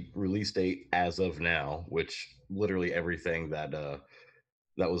release date as of now, which literally everything that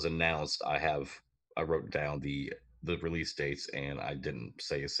was announced, I wrote down the release dates, and I didn't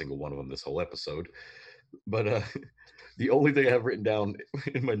say a single one of them this whole episode. But the only thing I have written down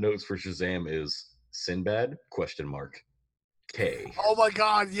in my notes for Shazam is Sinbad ? K. Oh my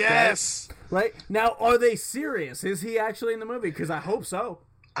God! Yes. Right now, are they serious? Is he actually in the movie? Because I hope so.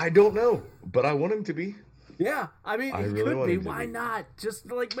 I don't know, but I want him to be. Yeah, I mean, I he really could be. want him to Why be. not?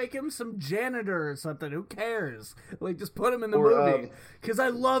 Just like make him some janitor or something. Who cares? Like just put him in the movie. Because I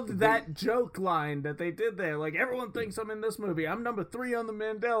loved that joke line that they did there. Like everyone thinks I'm in this movie. I'm number 3 on the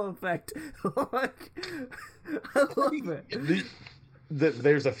Mandela Effect. Like, I love it.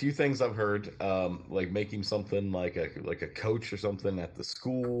 There's a few things I've heard, like making something like a coach or something at the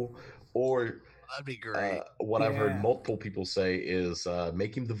school, or That'd be great. what I've heard multiple people say is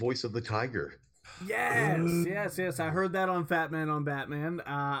making the voice of the tiger. Yes. I heard that on Fat Man on Batman.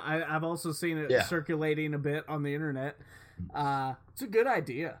 I've also seen it circulating a bit on the internet. It's a good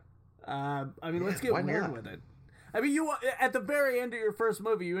idea. I mean, let's get weird with it. I mean, you at the very end of your first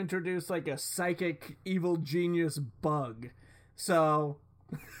movie, you introduce like a psychic evil genius bug. So,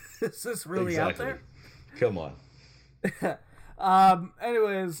 is this really out there? Come on.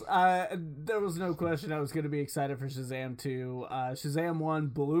 Anyways, there was no question I was going to be excited for Shazam 2. Shazam 1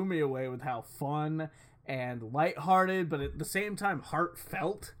 blew me away with how fun and lighthearted, but at the same time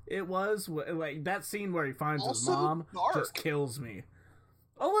heartfelt it was. Like that scene where he finds his mom just kills me.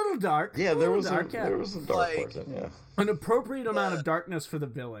 A little dark. Yeah, there was a dark part. Yeah. An appropriate amount of darkness for the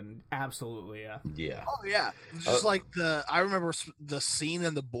villain. Absolutely, yeah. Yeah. Oh yeah. Just like I remember the scene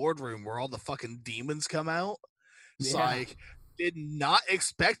in the boardroom where all the fucking demons come out. It's like did not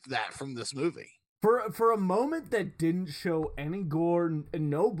expect that from this movie. For a moment that didn't show any gore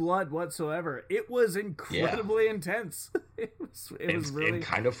and no blood whatsoever, it was incredibly intense. It was really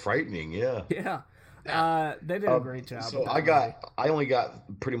kind of frightening. Yeah. Yeah. They did a great job. So I only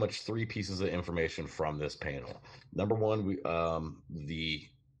got pretty much 3 pieces of information from this panel. Number 1, the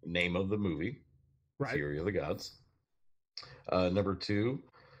name of the movie, Fury of the Gods. Number 2,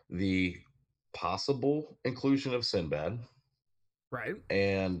 the possible inclusion of Sinbad. Right.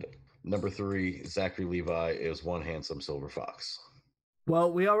 And number 3, Zachary Levi is one handsome silver fox.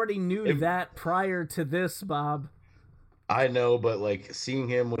 Well, we already knew that prior to this, Bob. I know, but like seeing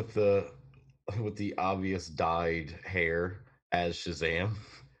him with the obvious dyed hair as Shazam,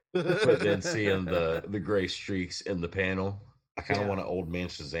 but then seeing the gray streaks in the panel, I kind of want an old man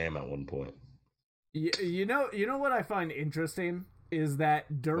Shazam at one point. You know what I find interesting is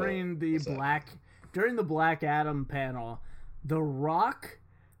that during the Black Adam panel, The Rock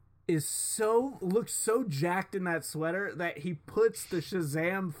looks so jacked in that sweater that he puts the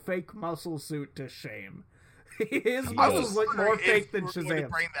Shazam fake muscle suit to shame. His muscles look more fake than Shazam.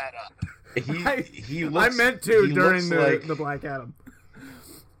 Bring that up. He looks, I meant to during the Black Adam.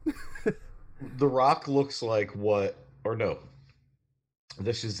 The Rock looks like the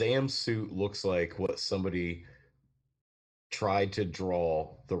Shazam suit looks like what somebody tried to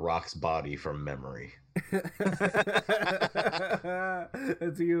draw The Rock's body from memory.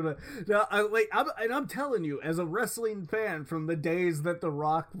 That's you. Now, I'm telling you, as a wrestling fan from the days that The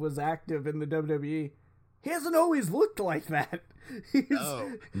Rock was active in the WWE, he hasn't always looked like that. He's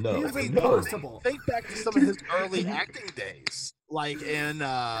impossible. Think back to some of his early acting days, like in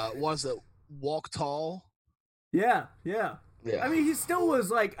was it Walk Tall? Yeah. I mean, he still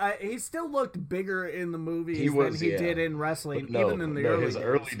was like he still looked bigger in the movies than he did in wrestling, even in the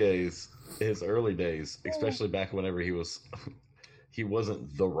early days. His early days, especially back whenever he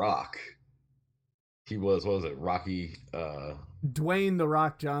wasn't The Rock. He was, what was it, Rocky? Dwayne The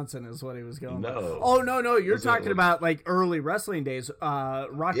Rock Johnson is what he was going with. No. Oh, no, you're talking about like early wrestling days.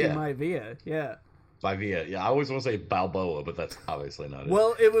 Rocky Maivia, yeah. Maivia, yeah. I always want to say Balboa, but that's obviously not it.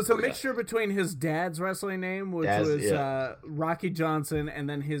 Well, it was a mixture between his dad's wrestling name, which was Rocky Johnson, and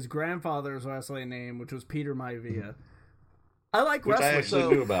then his grandfather's wrestling name, which was Peter Maivia. I like wrestling. Which I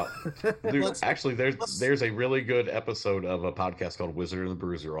actually knew about. Dude, actually, there's a really good episode of a podcast called Wizard and the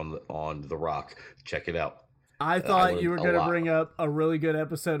Bruiser on The Rock. Check it out. I thought you were going to bring up a really good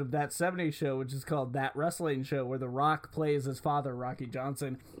episode of That 70s Show, which is called That Wrestling Show, where The Rock plays his father, Rocky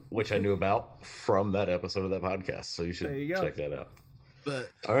Johnson. Which I knew about from that episode of that podcast, so you should check that out.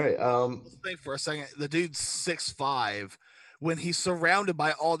 But all right, let's think for a second. The dude's 6'5". When he's surrounded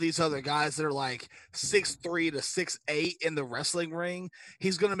by all these other guys that are like 6'3" to 6'8" in the wrestling ring,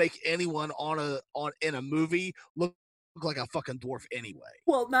 he's going to make anyone in a movie look like a fucking dwarf anyway.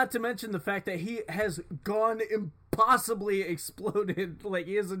 Well, not to mention the fact that he has gone impossibly exploded. Like,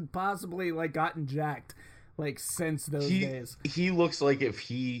 he hasn't possibly, like, gotten jacked, like, since those days. He looks like if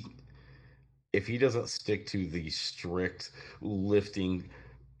he doesn't stick to the strict lifting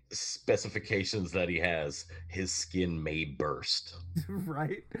specifications that he has, his skin may burst.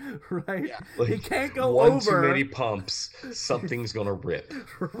 Right. Yeah. Like, he can't go over. One too many pumps, something's gonna rip.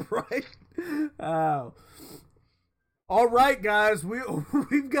 Right. Oh. All right, guys,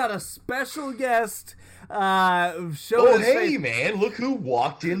 we've got a special guest. Hey, man! Look who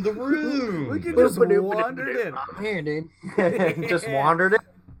walked in the room. Look at just wandered in. I'm here, dude. Just wandered in.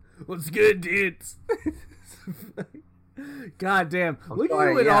 What's good, dudes? God damn! Look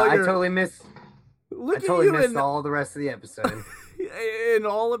sorry, at you all your. I totally missed. Look I totally missed all the rest of the episode. In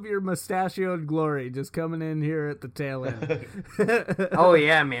all of your mustachioed glory, just coming in here at the tail end. Oh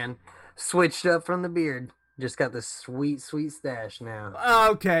yeah, man! Switched up from the beard. Just got the sweet stash now.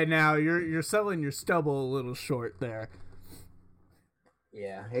 Okay, now you're selling your stubble a little short there.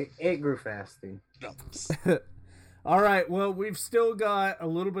 Yeah, it grew fast, dude. All right, well, we've still got a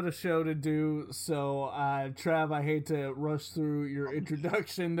little bit of show to do, so Trav, I hate to rush through your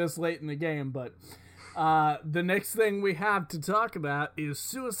introduction this late in the game, but the next thing we have to talk about is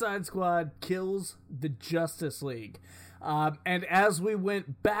Suicide Squad kills the Justice League. And as we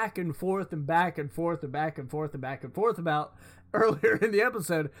went back and forth and back and forth and back and forth and back and forth about earlier in the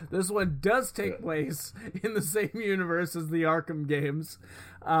episode, this one does take place in the same universe as the Arkham games.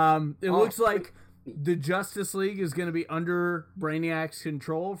 It looks like the Justice League is going to be under Brainiac's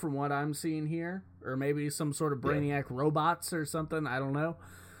control from what I'm seeing here. Or maybe some sort of Brainiac robots or something. I don't know.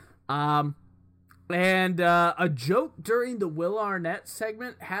 And a joke during the Will Arnett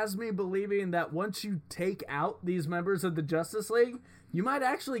segment has me believing that once you take out these members of the Justice League, you might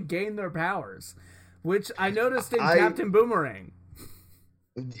actually gain their powers, which I noticed in Captain Boomerang.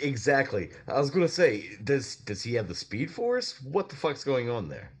 Exactly. I was going to say, does he have the Speed Force? What the fuck's going on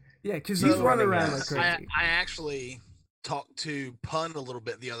there? Yeah, because he's running around like crazy. I actually talked to Pun a little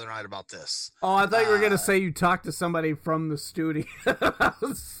bit the other night about this. Oh, I thought you were going to say you talked to somebody from the studio. I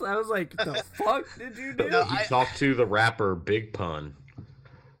was like, the fuck did you do? No, he talked to the rapper Big Pun.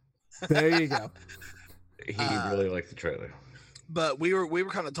 There you go. He really liked the trailer. But we were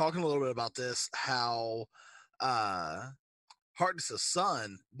kind of talking a little bit about this, how Harkness's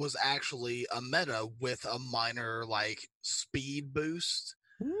son was actually a meta with a minor like speed boost.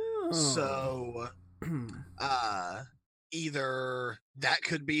 Oh. So either that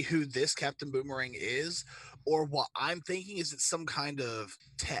could be who this Captain Boomerang is, or what I'm thinking is it's some kind of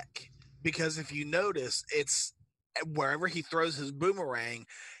tech. Because if you notice, it's wherever he throws his boomerang,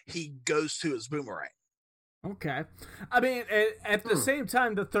 he goes to his boomerang. Okay. I mean, at the same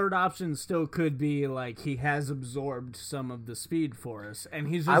time, the third option still could be like he has absorbed some of the Speed Force, and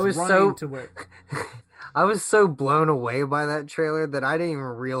he's just running to where... I was so blown away by that trailer that I didn't even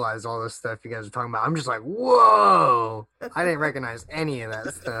realize all this stuff you guys were talking about. I'm just like, whoa! I didn't recognize any of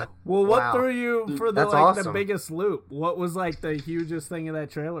that stuff. Well, what threw you for the biggest loop? What was like the hugest thing in that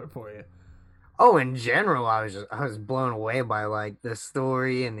trailer for you? Oh, in general, I was blown away by like the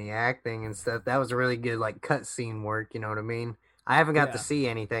story and the acting and stuff. That was really good, like cutscene work. You know what I mean? I haven't got to see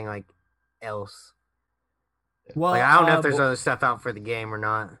anything like else. Well, like, I don't know if there's other stuff out for the game or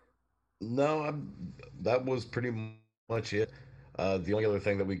not. No, that was pretty much it. The only other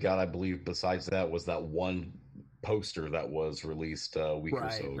thing that we got, I believe, besides that was that one poster that was released a week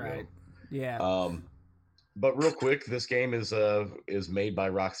or so ago. Right. Yeah. But real quick, this game is made by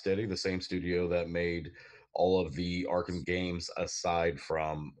Rocksteady, the same studio that made all of the Arkham games aside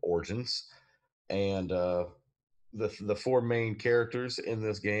from Origins. And the four main characters in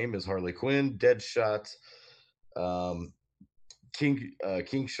this game is Harley Quinn, Deadshot,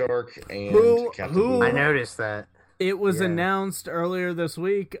 King Shark, and Captain Boomerang. I noticed that. It was announced earlier this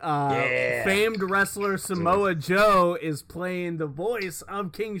week. Famed wrestler Samoa Joe is playing the voice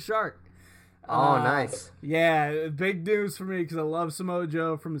of King Shark. Oh, nice. Yeah, big news for me because I love Samoa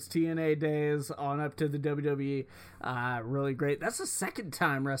Joe from his TNA days on up to the WWE. Really great. That's the second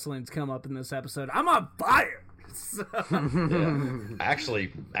time wrestling's come up in this episode. I'm on fire.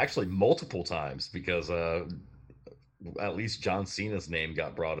 Actually, multiple times because at least John Cena's name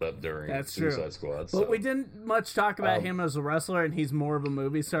got brought up during Suicide Squad. But we didn't much talk about him as a wrestler, and he's more of a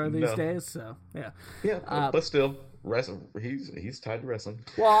movie star these days. So but still, he's tied to wrestling.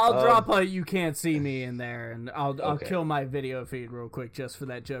 Well, I'll drop a "You Can't See Me" in there, and I'll kill my video feed real quick just for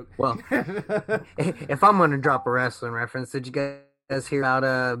that joke. Well, if I'm going to drop a wrestling reference, did you guys hear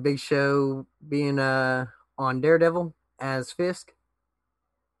about Big Show being on Daredevil as Fisk?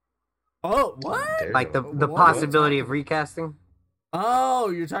 Oh, what? Like the possibility of recasting? Oh,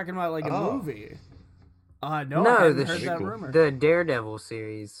 you're talking about like a movie? No, I hadn't heard that rumor. The Daredevil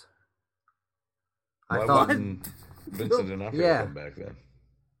series. Why wouldn't Vincent D'Onofrio come back then?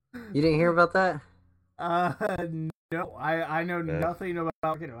 You didn't hear about that? No, I know nothing about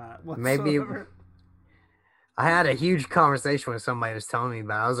talking about whatsoever. Maybe I had a huge conversation with somebody who was telling me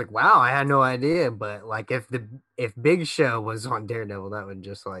about it. I was like, wow, I had no idea. But like if Big Show was on Daredevil, that would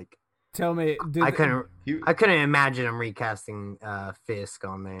just like tell me. I couldn't imagine him recasting Fisk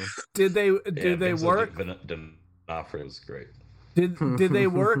on there. Did they work? D'Onofrio was great. Did they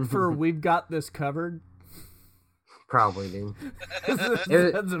work for "We've Got This Covered"? Probably, dude.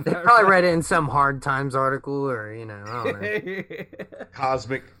 They probably read it in some Hard Times article, or I don't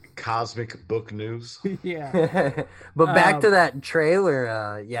know. Cosmic book news. Yeah. But back to that trailer.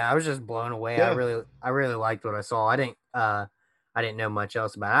 I was just blown away. Yeah. I really liked what I saw. I didn't know much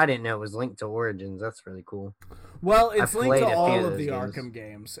else about it. I didn't know it was linked to Origins. That's really cool. Well, it's linked to all of the Arkham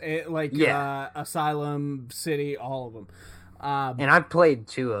games. Asylum, City, all of them. And I played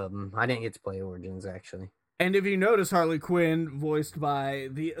 2 of them. I didn't get to play Origins, actually. And if you notice, Harley Quinn, voiced by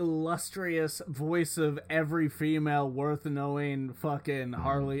the illustrious voice of every female worth knowing, fucking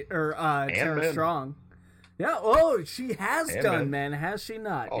Harley, or Tara Strong. Yeah, she has done, man, has she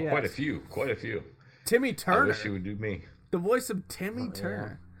not? Oh, yes. Quite a few. Timmy Turner. I wish she would do me. The voice of Timmy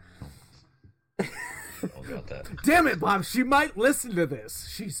Turner. Yeah. Oh, about that. Damn it, Bob, she might listen to this.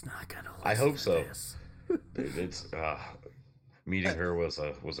 She's not gonna listen I hope to so. This. It's meeting her was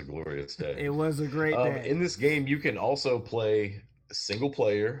a glorious day. It was a great day. In this game, you can also play single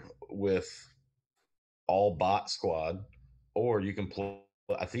player with all bot squad, or you can play.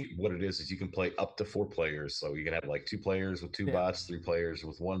 I think what it is you can play up to 4 players. So you can have like 2 players with 2 bots, 3 players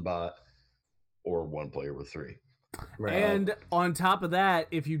with 1 bot, or 1 player with 3. Right. And on top of that,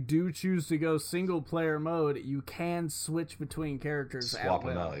 if you do choose to go single player mode, you can switch between characters. Swap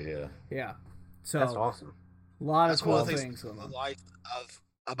them out, yeah. So that's awesome. A lot of cool things. I liked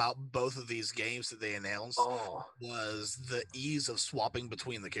about both of these games that they announced was the ease of swapping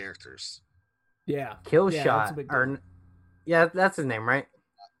between the characters. Yeah, Killshot. That's his name, right?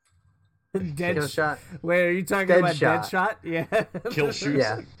 Deadshot. Wait, are you talking about Deadshot? Yeah. Kill shoot.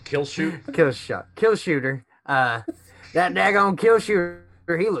 Yeah. Kill shoot. Killshot. Kill shooter. That daggone kill shooter,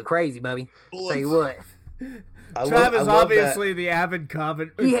 he looked crazy, Bubby. Tell you what. Trav is obviously the avid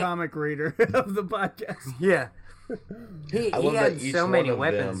comic reader of the podcast. Yeah. He had so many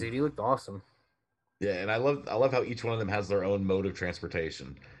weapons, dude. He looked awesome. Yeah, and I love how each one of them has their own mode of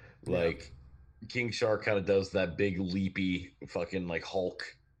transportation. Like King Shark kind of does that big leapy fucking like Hulk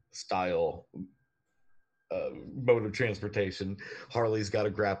style mode of transportation. Harley's got a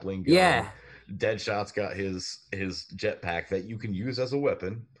grappling gun. Yeah. Deadshot's got his jetpack that you can use as a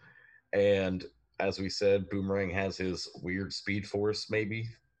weapon. And as we said, Boomerang has his weird speed force, maybe.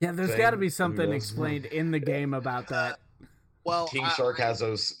 Yeah, there's got to be something explained in the game about that. Well, King Shark has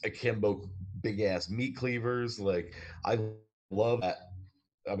those akimbo big ass meat cleavers. Like, I love that.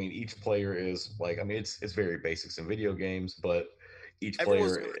 I mean, each player is like, I mean, it's very basics in video games, but each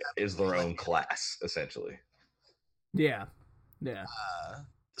player is their own class, essentially. Yeah.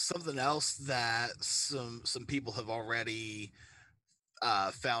 Something else that some people have already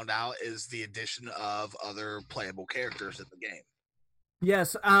found out is the addition of other playable characters in the game.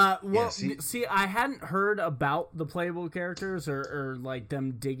 Yes. See, I hadn't heard about the playable characters or like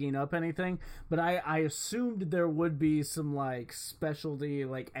them digging up anything, but I assumed there would be some like specialty,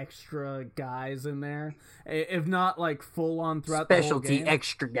 like extra guys in there, if not like full on throughout the whole game. Specialty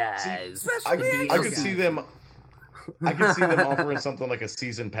extra guys. I could see them. I could see them offering something like a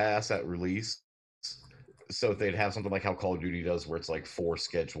season pass at release, so they'd have something like how Call of Duty does, where it's like 4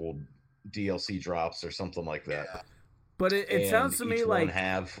 scheduled DLC drops or something like that. Yeah. But it sounds to me like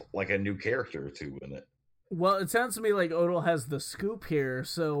have like a new character or 2 in it. Well, it sounds to me like Odell has the scoop here.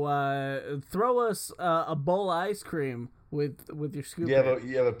 So throw us a bowl of ice cream with your scoop. You have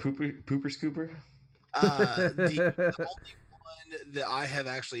a pooper scooper. The only one that I have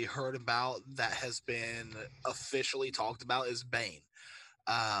actually heard about that has been officially talked about is Bane.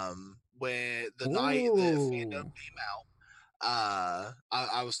 When the night that Fandome came out,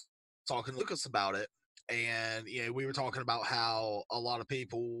 I was talking to Lucas about it, and we were talking about how a lot of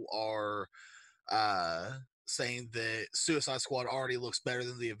people are saying that Suicide Squad already looks better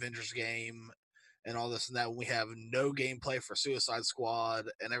than the Avengers game and all this and that, when we have no gameplay for Suicide Squad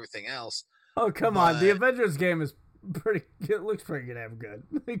and everything else. Oh, come on. The Avengers game is it looks pretty damn good.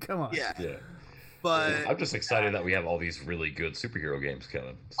 Come on. Yeah. But I'm just excited that we have all these really good superhero games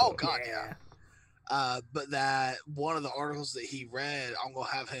coming. So. Oh, God, yeah. But that one of the articles that he read, I'm going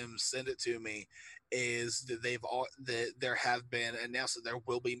to have him send it to me, is that there have been announced that there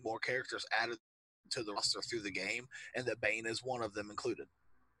will be more characters added to the roster through the game, and that Bane is one of them included.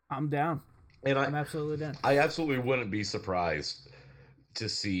 I'm down. And I'm absolutely down. I absolutely wouldn't be surprised to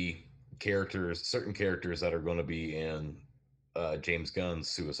see certain characters that are going to be in James Gunn's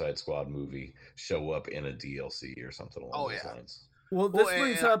Suicide Squad movie show up in a DLC or something along those lines. Well, this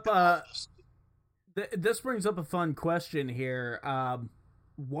brings up a fun question here.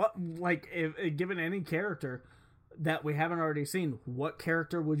 What, like, if given any character that we haven't already seen, what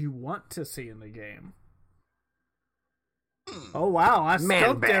character would you want to see in the game? Oh wow, I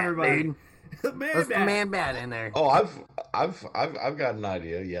stumped everybody. Let's the man bat in there. Oh, I've got an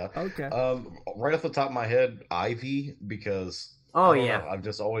idea. Yeah. Okay. Right off the top of my head, Ivy, because I've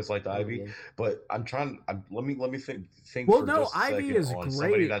just always liked Ivy, but I'm trying. Let me think. Well, for no, just a Ivy second is on great.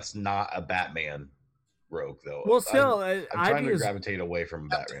 Somebody that's not a Batman rogue, though. Well, still, I'm trying to gravitate away from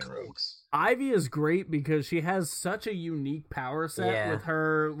Batman rogues. Ivy is great because she has such a unique power set with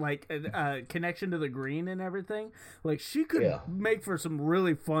her connection to the green and everything. Like, she could make for some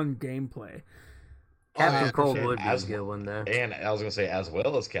really fun gameplay. Captain Cold would be a good one, though. And I was going to say, as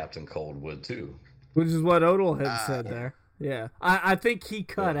well as Captain Cold would, too. Which is what Odell had said there. Yeah. I think he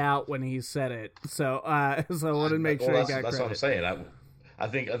cut out when he said it. So I wanted to make sure he got credit. That's what I'm saying. I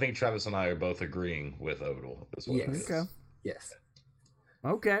think Travis and I are both agreeing with Odell. Yes.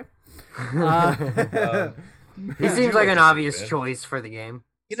 Okay. He seems like an obvious choice for the game.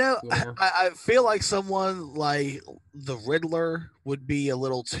 I feel like someone like the Riddler would be a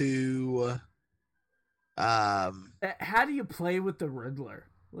little too. How do you play with the Riddler?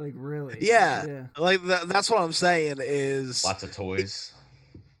 Like, really? Yeah. Like that's what I'm saying is lots of toys.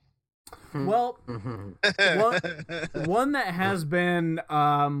 Well, one that has been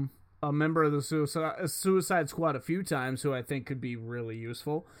a member of the Suicide Squad a few times, who I think could be really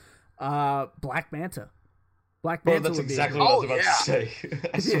useful, Black Manta. Black Manta. That's exactly what I was about to say.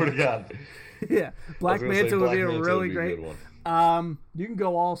 I swear to God. Yeah, Black Manta would be a really great one. You can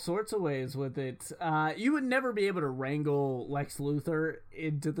go all sorts of ways with it. You would never be able to wrangle Lex Luthor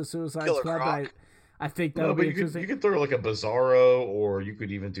into the Suicide Squad, but I think that would be interesting. You could throw like a Bizarro, or you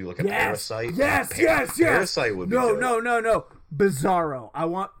could even do like a Parasite. Yes. Parasite would be no. Bizarro. I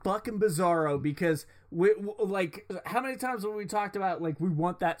want fucking Bizarro because how many times have we talked about we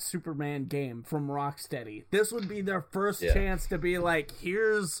want that Superman game from Rocksteady? This would be their first chance to be like,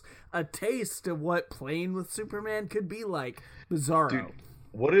 here's a taste of what playing with Superman could be like. Bizarro. Dude,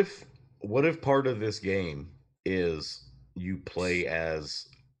 what if part of this game is you play as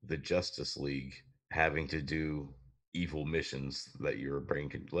the Justice League, having to do evil missions that your brain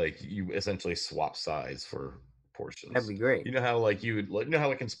can, you essentially swap sides for portions. That'd be great. You know how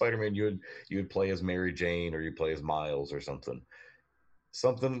in Spider-Man you would play as Mary Jane, or you play as Miles or something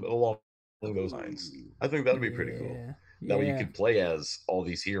along those lines. I think that'd be pretty cool. That way you could play as all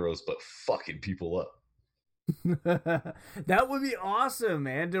these heroes but fucking people up. That would be awesome,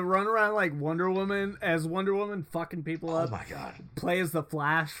 man, to run around like Wonder Woman fucking people up. Oh my God. Play as the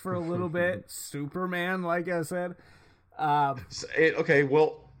Flash for a little bit. Superman, like I said.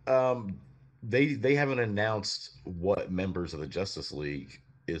 They haven't announced what members of the Justice League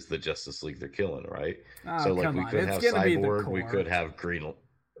is the Justice League they're killing, right? So we could have Cyborg, we could have Green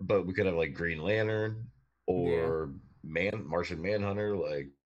Lantern, or Martian Manhunter,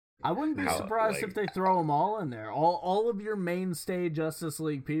 I wouldn't be surprised if they throw them all in there. All of your mainstay Justice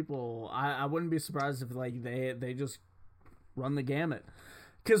League people. I wouldn't be surprised if they just run the gamut.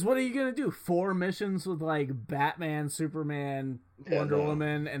 Because what are you gonna do? 4 missions with Batman, Superman, Wonder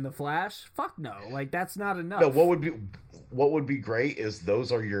Woman, and the Flash? Fuck no! That's not enough. No, what would be great is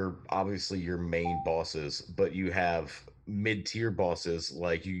those are obviously your main bosses, but you have mid-tier bosses.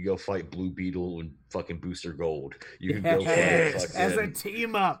 Like, you can go fight Blue Beetle and fucking Booster Gold. You can go fight as a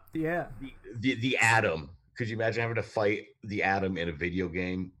team up. Yeah. The Atom. Could you imagine having to fight the Atom in a video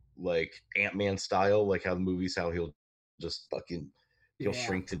game, like Ant-Man style, like how the movies, how he'll just fucking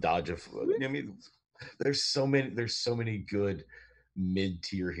shrink to dodge I mean, there's so many good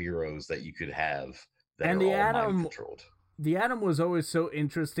mid-tier heroes that you could have that are all mind controlled. the Atom was always so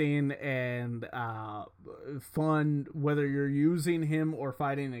interesting and fun, whether you're using him or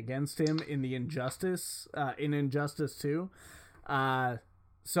fighting against him in the Injustice 2.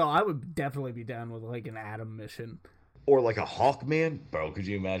 So I would definitely be down with like an Atom mission. Or like a Hawkman. Bro, could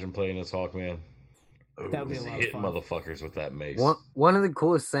you imagine playing as Hawkman? That would be a lot hitting of fun. motherfuckers with that mace. One of the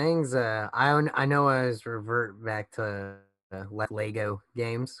coolest things, I know I was revert back to like Lego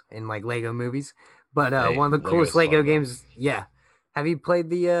games and like Lego movies, but one of the coolest Lego games, yeah. Have you played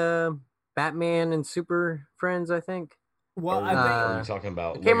the Batman and Super Friends? I think. Well, are you talking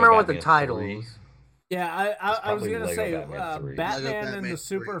about? I can't remember what the title was. Yeah, I was gonna say Batman and the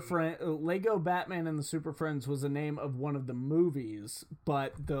Super Friends. Lego Batman and the Super Friends was the name of one of the movies,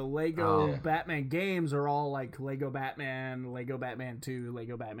 but the Lego Batman games are all like Lego Batman, Lego Batman 2,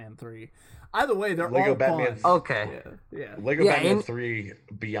 Lego Batman 3. Either way, they're Lego all Batman. fun. Okay. Yeah. Lego Batman 3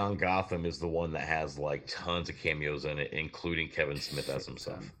 Beyond Gotham is the one that has like tons of cameos in it, including Kevin Smith as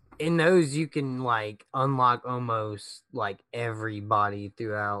himself. In those, you can like unlock almost like everybody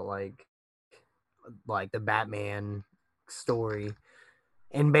throughout like the Batman story,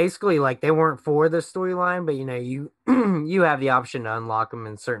 and basically like they weren't for the storyline, but you you have the option to unlock them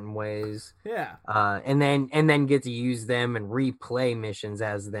in certain ways, and then get to use them and replay missions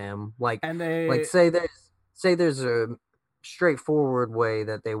as them, say there's a straightforward way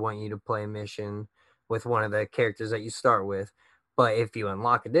that they want you to play a mission with one of the characters that you start with, but if you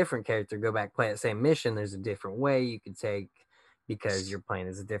unlock a different character, go back, play that same mission, there's a different way you could take because you're playing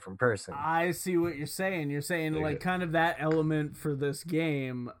as a different person. I see what you're saying. You're saying like kind of that element for this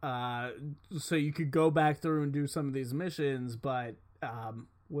game, so you could go back through and do some of these missions, but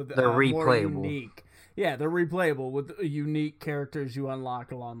with they're replayable. More unique. Yeah, they're replayable with unique characters you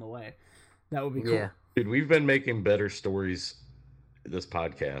unlock along the way. That would be cool. Yeah. Dude, we've been making better stories this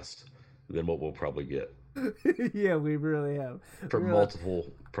podcast than what we'll probably get. Yeah, we really have. For multiple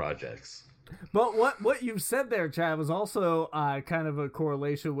projects. But what you've said there, Chad, was also kind of a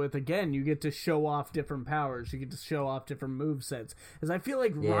correlation with, again, you get to show off different powers. You get to show off different movesets. Because I feel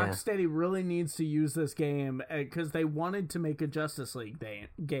like Rocksteady really needs to use this game because they wanted to make a Justice League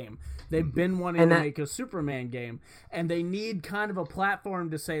game. They've been wanting to make a Superman game. And they need kind of a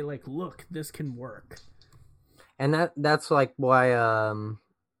platform to say, like, look, this can work. And that's like why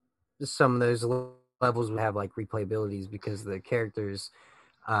some of those levels would have like replayabilities, because the characters...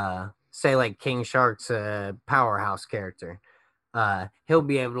 say like King Shark's a powerhouse character, he'll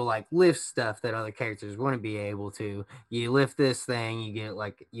be able to like lift stuff that other characters wouldn't be able to. You lift this thing, you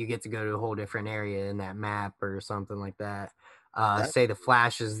get to go to a whole different area in that map or something like that. Say the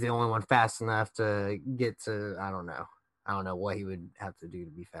Flash is the only one fast enough to get to, I don't know what he would have to do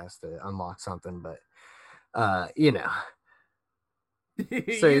to be fast to unlock something, but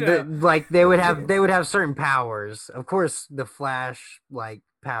so like they would have certain powers. Of course, the Flash like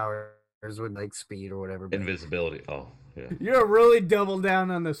powers would like speed or whatever. But... invisibility. Oh, yeah. You're really double down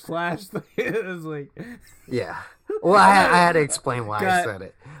on this Flash thing. It's like, yeah. Well, I had to explain why I said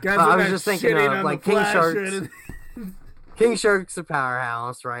it. I was just thinking of like King Shark's. King Shark's a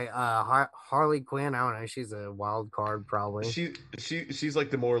powerhouse, right? Harley Quinn, I don't know. She's a wild card, probably. She's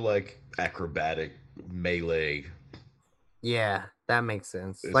like the more like acrobatic melee. Yeah, that makes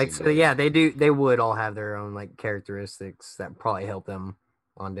sense. Like, so yeah, they would all have their own like characteristics that probably help them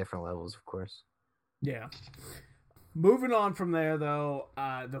on different levels, of course. Yeah. Moving on from there, though,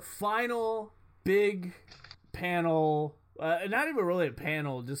 the final big panel, not even really a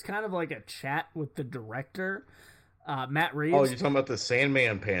panel, just kind of like a chat with the director, Matt Reeves. Oh, you're talking about the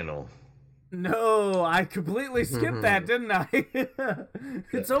Sandman panel. No, I completely skipped that, didn't I?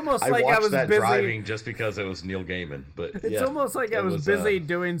 It's almost like I was that busy driving just because it was Neil Gaiman, but it's almost like I was busy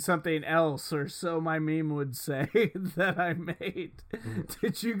doing something else, or so my meme would say that I made.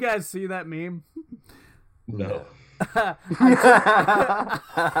 Did you guys see that meme? No. I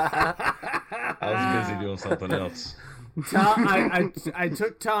was busy doing something else. I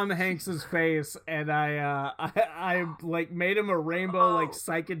took Tom Hanks's face and I like made him a rainbow like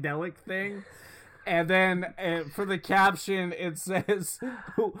psychedelic thing, and then for the caption it says,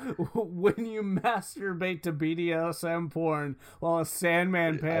 "When you masturbate to BDSM porn while a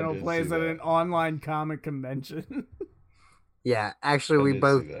Sandman panel plays at an online comic convention." Yeah, actually, we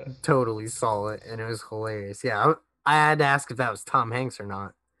both totally saw it, and it was hilarious. Yeah, I had to ask if that was Tom Hanks or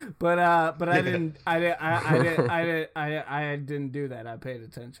not. But I didn't do that. I paid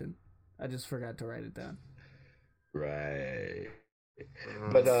attention. I just forgot to write it down. Right.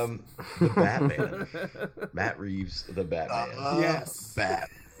 But the Batman, Matt Reeves, the Batman. Yes,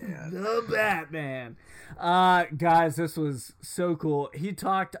 Batman. The Batman. Guys, this was so cool. He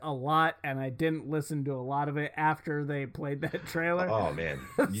talked a lot, and I didn't listen to a lot of it after they played that trailer. Oh man,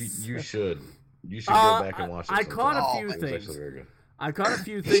 you should go back and watch it. I caught a few things. It was actually very good. I caught a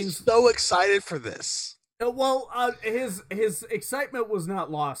few things. He's so excited for this. Well, his excitement was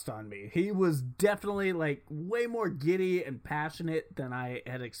not lost on me. He was definitely like way more giddy and passionate than I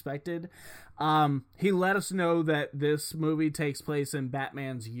had expected. He let us know that this movie takes place in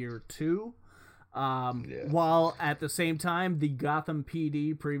Batman's year 2. While at the same time, the Gotham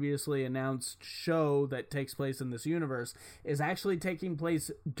PD previously announced show that takes place in this universe is actually taking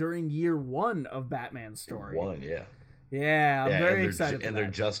place during year 1 of Batman's story. Yeah, I'm very excited. And they're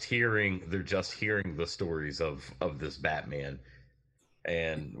just hearing the stories of this Batman,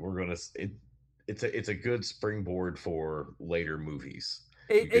 and we're gonna. It's a good springboard for later movies.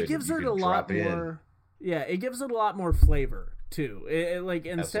 It gives it a lot more. Yeah, it gives it a lot more flavor too. Like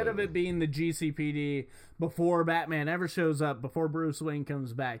instead of it being the GCPD before Batman ever shows up, before Bruce Wayne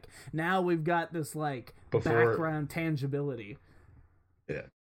comes back, now we've got this like background tangibility. Yeah.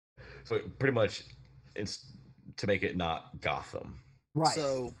 So pretty much, it's to make it not Gotham. Right.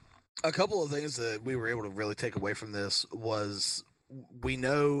 So a couple of things that we were able to really take away from this was we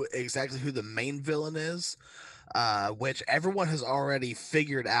know exactly who the main villain is, which everyone has already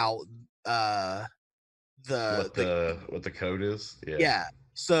figured out what the code is. Yeah.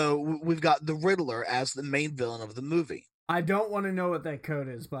 So we've got the Riddler as the main villain of the movie. I don't want to know what that code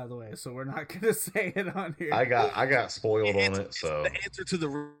is, by the way, so we're not going to say it on here. I got spoiled on it, so it's the answer to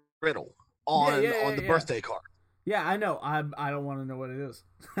the riddle on the birthday card. Yeah, I know. I don't want to know what it is.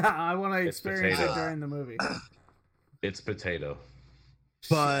 I want to experience it during the movie. It's potato.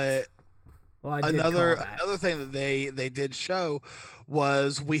 But another thing that they did show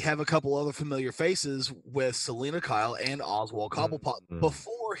was we have a couple other familiar faces with Selena Kyle and Oswald Cobblepot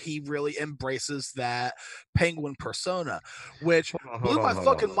before he really embraces that Penguin persona, which blew my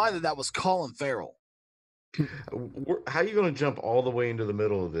fucking mind that was Colin Farrell. How are you going to jump all the way into the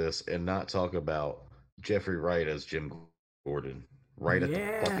middle of this and not talk about Jeffrey Wright as Jim Gordon right at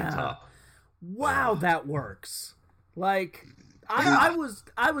the fucking top? Wow, that works. Like I was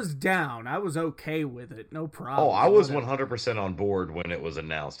down. I was okay with it. No problem. Oh, I was 100% on board when it was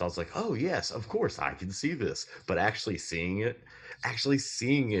announced. I was like, "Oh, yes, of course I can see this." But actually seeing it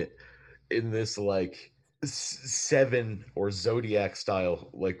in this like Seven or Zodiac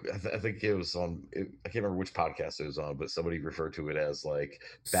style, like I think it was on. I can't remember which podcast it was on, but somebody referred to it as like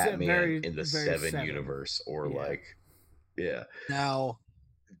Batman in the Seven universe, or Now,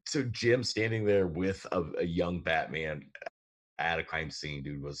 so Jim standing there with a young Batman at a crime scene,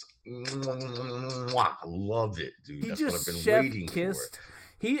 dude, was loved it, dude. That's what I've been waiting for.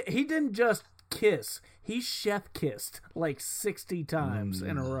 He didn't just kiss; he chef kissed like 60 times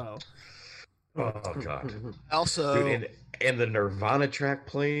in a row. Oh god! Also, dude, and the Nirvana track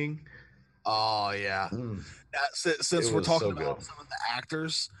playing. Oh yeah. Since we're talking about some of the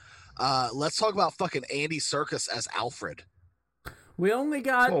actors, let's talk about fucking Andy Serkis as Alfred. We only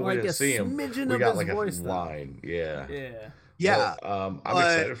got like a smidgen of his voice line. Yeah. I'm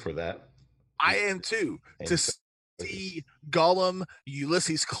excited for that. I am too. To see Gollum,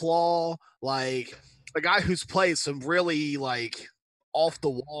 Ulysses Claw, like a guy who's played some really like off the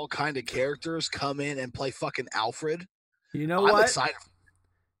wall kind of characters come in and play fucking Alfred. You know what? I'm excited.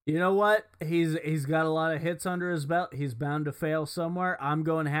 You know what? He's got a lot of hits under his belt. He's bound to fail somewhere. I'm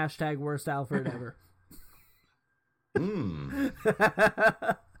going # worst Alfred ever. It's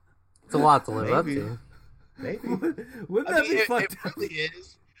a lot to live up to. Maybe. Wouldn't that be fucked up? It really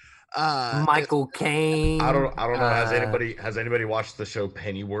is. Michael Caine. I don't know. Has anybody watched the show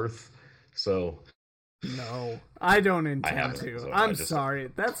Pennyworth? So no, I don't intend to. So I'm sorry.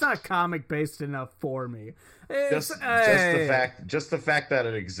 That's not comic based enough for me. Just the fact that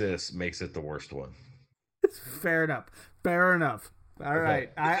it exists makes it the worst one. Fair enough. All right.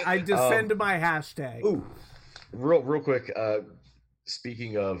 I descend to my #. Ooh, real quick.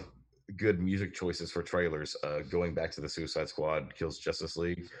 Speaking of good music choices for trailers, going back to the Suicide Squad Kills Justice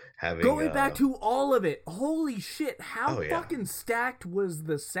League, going back to all of it. Holy shit! How fucking stacked was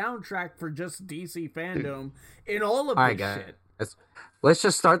the soundtrack for just DC Fandome in all of this shit? Let's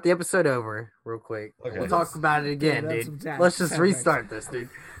just start the episode over real quick. Okay. We'll talk about it again, dude. Let's just restart this, dude.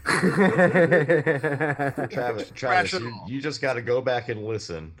 Travis, you just got to go back and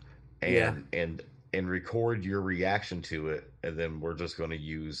listen and record your reaction to it, and then we're just going to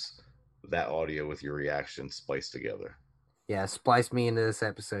use that audio with your reaction spliced together. Yeah, splice me into this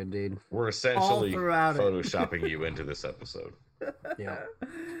episode, dude. We're essentially photoshopping you into this episode. Yeah.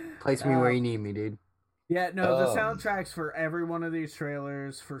 Place me where you need me, dude. Yeah, no, the soundtracks for every one of these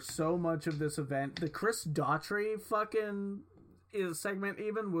trailers, for so much of this event, the Chris Daughtry fucking segment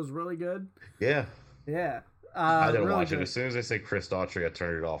even was really good. Yeah. Yeah. I didn't really watch good. it. As soon as they say Chris Daughtry, I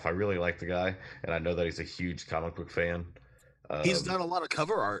turned it off. I really like the guy, and I know that he's a huge comic book fan. He's done a lot of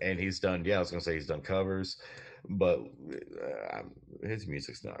cover art. And he's done, I was going to say he's done covers, but his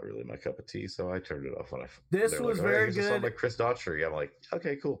music's not really my cup of tea, so I turned it off when This was like, very here's good. A song by Chris Daughtry. I'm like,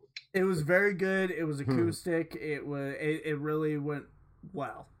 okay, cool. It was very good. It was acoustic. It really went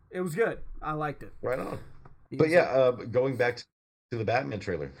well. It was good. I liked it. Right on. But yeah, going back to the Batman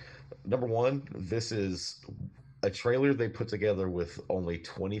trailer. Number one, this is a trailer they put together with only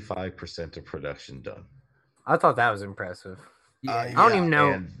 25% of production done. I thought that was impressive. Yeah. I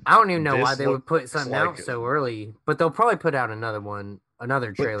don't even know why they would put something like, out so early, but they'll probably put out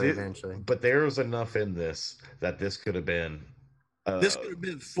another trailer eventually. But there was enough in this that this could have been. This could have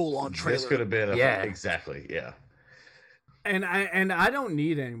been full on trailer. This could have been exactly. And I don't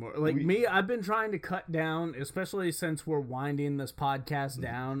need anymore. Like me, I've been trying to cut down, especially since we're winding this podcast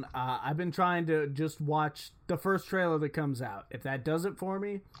down. I've been trying to just watch the first trailer that comes out. If that does it for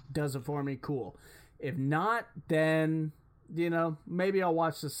me, cool. If not, then maybe I'll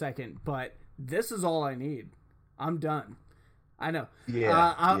watch the second. But this is all I need. I'm done. I know.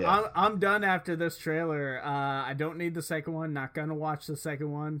 Yeah, I'm done after this trailer. I don't need the second one. Not gonna watch the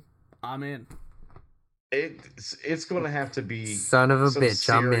second one. I'm in. It's going to have to be son of a bitch.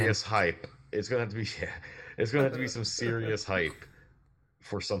 Serious hype. It's going to have to be It's going to have to be some serious hype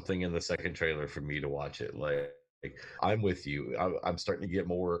for something in the second trailer for me to watch it. Like I'm with you. I'm starting to get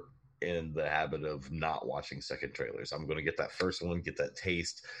more in the habit of not watching second trailers. I'm going to get that first one, get that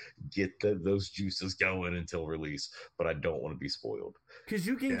taste, get those juices going until release, but I don't want to be spoiled. Because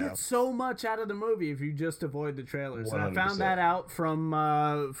you can get so much out of the movie if you just avoid the trailers. 100%. And I found that out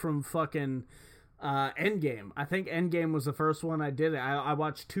from fucking Endgame. I think Endgame was the first one I did. I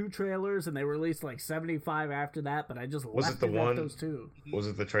watched 2 trailers and they released like 75 after that, but I just left it at those 2. Was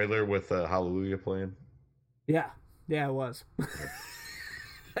it the trailer with Hallelujah playing? Yeah, it was.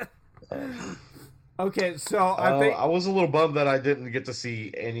 Okay, so I think I was a little bummed that I didn't get to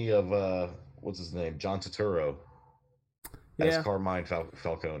see any of what's his name, John Turturro as Carmine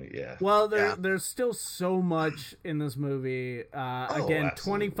Falcone. Yeah. Well, there's still so much in this movie. Again,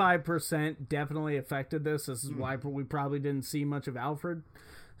 25% definitely affected this. This is why we probably didn't see much of Alfred.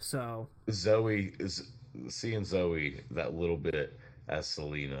 So seeing Zoe that little bit as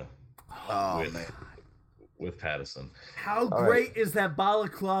Selena. Oh man. With Pattinson. How great is that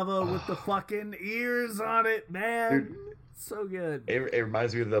balaclava with the fucking ears on it, man? Dude, so good. It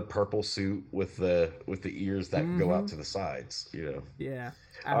reminds me of the purple suit with the ears that go out to the sides, Yeah,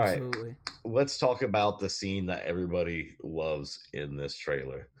 absolutely. All right, let's talk about the scene that everybody loves in this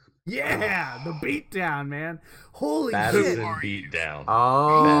trailer. Yeah, the beatdown, man. Holy Pattinson shit. beatdown.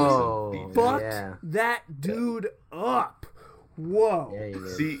 Oh, fucked that dude up. Whoa.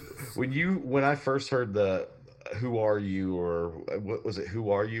 See, when I first heard the "Who are you?" or what was it?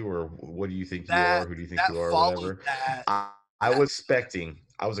 "Who are you?" or "What do you think you are? Who do you think you are?" Whatever. I was expecting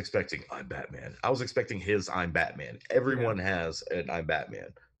I'm Batman. I was expecting his I'm Batman. Everyone has an I'm Batman,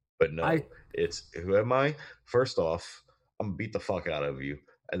 but no, it's who am I? First off, I'm gonna beat the fuck out of you,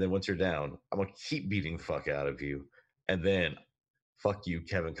 and then once you're down, I'm gonna keep beating the fuck out of you, and then fuck you,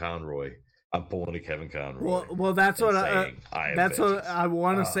 Kevin Conroy. I'm pulling to Kevin Conroy. Well, that's what I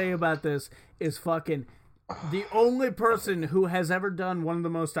want to say about this is fucking the only person who has ever done one of the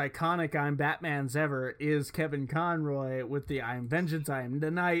most iconic I'm Batmans ever is Kevin Conroy with the I am Vengeance, I am the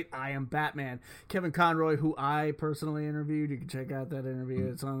Night, I am Batman. Kevin Conroy, who I personally interviewed, you can check out that interview.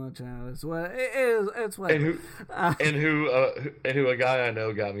 It's on the channel. It's what and who a guy I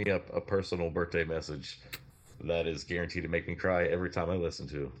know got me a personal birthday message that is guaranteed to make me cry every time I listen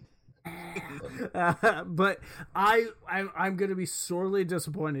to. But I'm gonna be sorely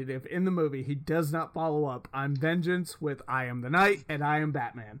disappointed if in the movie he does not follow up I'm Vengeance with I am the Night and I am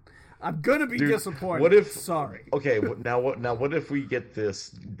Batman. I'm gonna be disappointed. What if? Sorry. Okay, now what if we get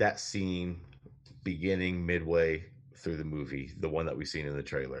that scene beginning midway through the movie, the one that we've seen in the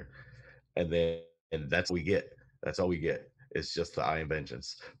trailer, and that's what we get. That's all we get. It's just the I am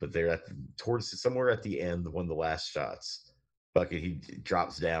Vengeance. But they're towards somewhere at the end, one of the last shots. Bucket, he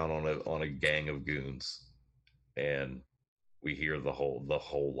drops down on a gang of goons, and we hear the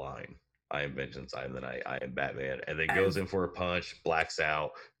whole line. I am Vengeance, I am the Night, I am Batman, and then goes in for a punch, blacks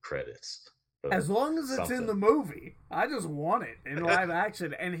out, credits. As long as it's in the movie, I just want it in live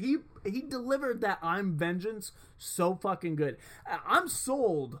action. And he delivered that I'm Vengeance so fucking good. I'm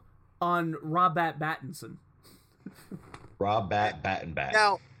sold on Rob Pattinson. Rob Battenback.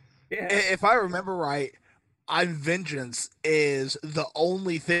 Now, if I remember right, "I'm vengeance" is the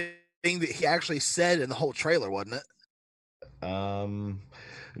only thing that he actually said in the whole trailer, wasn't it?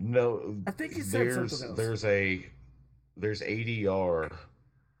 No. I think he said something else. There's ADR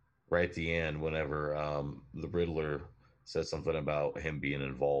right at the end whenever the Riddler says something about him being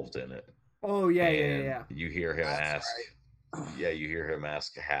involved in it. Oh yeah. You hear him That's ask, right. yeah, you hear him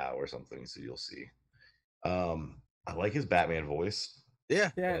ask how or something. So you'll see. I like his Batman voice.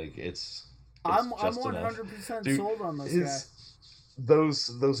 Yeah. Like it's I'm just 100% sold on this guy.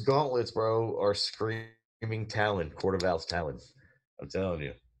 Those gauntlets, bro, are screaming Talon, Court of Owl's Talon. I'm telling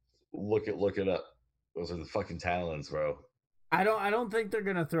you, look it up. Those are the fucking Talons, bro. I don't think they're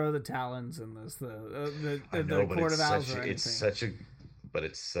gonna throw the Talons in this though. The Court of Owls or anything.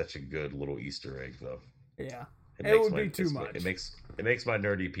 It's such a good little Easter egg though. Yeah, it would be too much. It makes my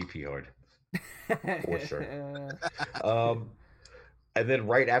nerdy pee hard. For sure. And then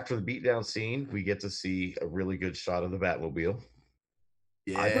right after the beatdown scene, we get to see a really good shot of the Batmobile.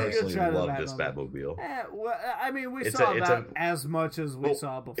 Yeah, I personally love this Batmobile. Well, I mean, we saw that as much as we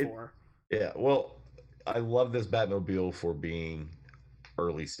saw before. I love this Batmobile for being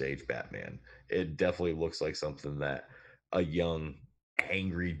early stage Batman. It definitely looks like something that a young,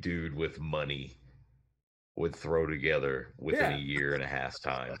 angry dude with money would throw together within a year and a half's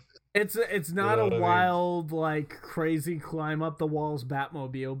time. It's not a wild, like, crazy climb up the walls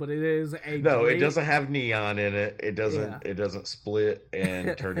Batmobile, but it is it doesn't have neon in it. It doesn't split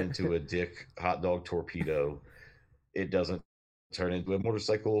and turn into a dick hot dog torpedo. It doesn't turn into a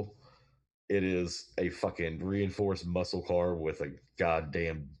motorcycle. It is a fucking reinforced muscle car with a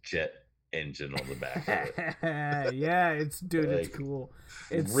goddamn jet engine on the back of it. Yeah, it's cool.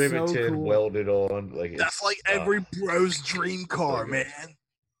 It's riveted, so cool. Welded on. That's like every bro's dream car, man.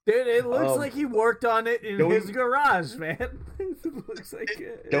 Dude, it looks like he worked on it in his garage, man. It looks like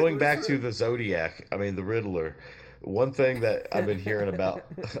going back to the Zodiac, I mean the Riddler. One thing that I've been hearing about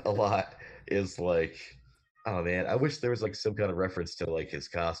a lot is like, oh man, I wish there was like some kind of reference to like his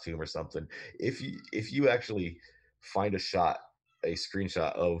costume or something. If you actually find a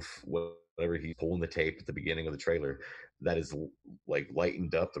screenshot of whatever he's pulling the tape at the beginning of the trailer, that is like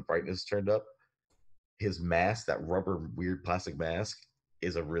lightened up, the brightness turned up. His mask, that rubber weird plastic mask,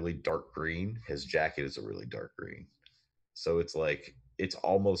 is a really dark green. His jacket is a really dark green. So it's like it's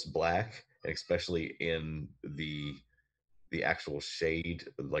almost black, and especially in the actual shade,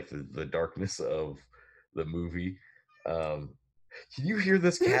 like the darkness of the movie. Can you hear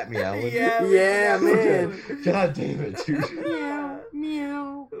this cat meowing? Yeah, man. God damn it, dude.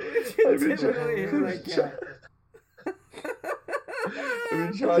 Meow. I've been trying to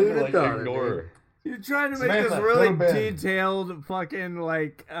like ignore her. You're trying to make this really detailed fucking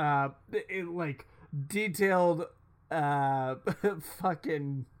detailed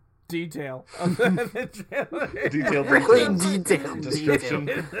fucking detail of the trailer. Detailed description.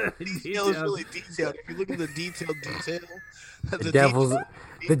 Detail is really detailed. If you look at the detail,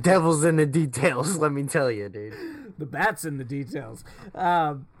 the devil's in the details. Let me tell you, dude. The bat's in the details.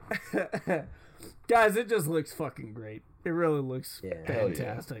 Guys, it just looks fucking great. It really looks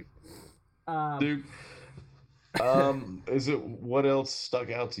fantastic. Dude, what else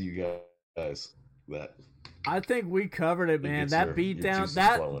stuck out to you guys? That I think we covered it, man. That beatdown,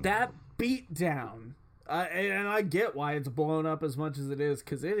 that beatdown, and I get why it's blown up as much as it is,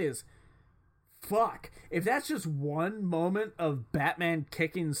 because it is. Fuck. If that's just one moment of Batman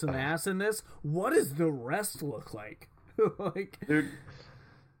kicking some ass in this, what does the rest look like? Dude,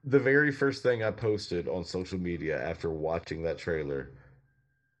 the very first thing I posted on social media after watching that trailer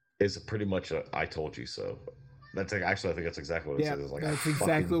is pretty much a "I told you so." That's like, actually, I think that's exactly what it says. It's like, that's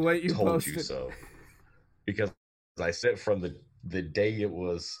exactly what you told posted. You so. Because I said from the day it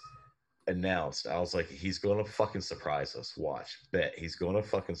was announced, I was like, he's gonna fucking surprise us. Watch, bet he's gonna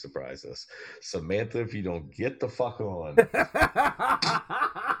fucking surprise us. Samantha, if you don't get the fuck on.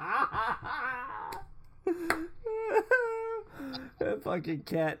 That fucking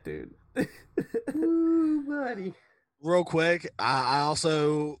cat, dude. Ooh, buddy. Real quick, I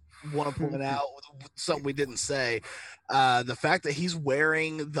also want to point out something we didn't say. The fact that he's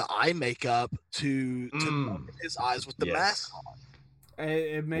wearing the eye makeup to cover his eyes with the mask on.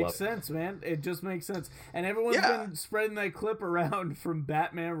 It makes sense, man. It just makes sense. And everyone's been spreading that clip around from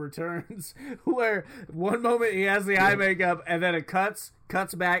Batman Returns where one moment he has the eye makeup and then it cuts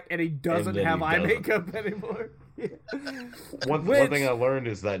back and he doesn't have eye makeup anymore. One thing I learned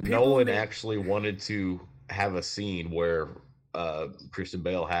is that Nolan actually wanted to have a scene where Christian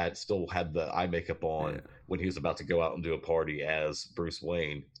Bale still had the eye makeup on when he was about to go out and do a party as Bruce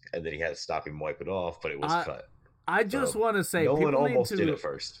Wayne, and then he had to stop him, wipe it off, but it was cut. I just want to say, Nolan almost did it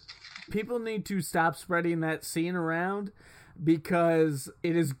first. People need to stop spreading that scene around because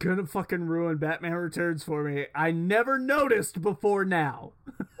it is gonna fucking ruin Batman Returns for me. I never noticed before now.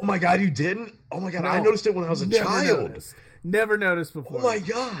 Oh my god, you didn't? Oh my god, no, I noticed it when I was a child. Never noticed before. Oh my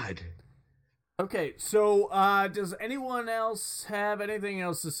god. Okay, so does anyone else have anything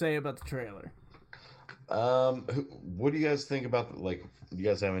else to say about the trailer? What do you guys think about, like, do you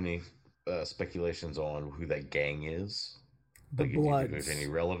guys have any speculations on who that gang is? The like, Bloods. Do you think there's any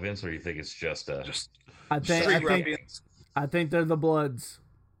relevance, or do you think it's just I think they're the Bloods.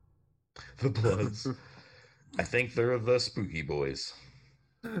 The Bloods. I think they're the Spooky Boys.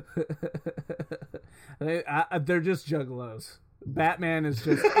 They're just juggalos. Batman is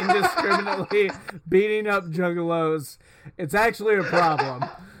just indiscriminately beating up juggalos. It's actually a problem.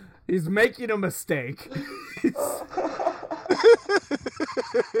 He's making a mistake.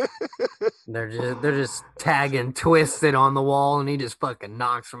 They're just tagging Twisted on the wall, and he just fucking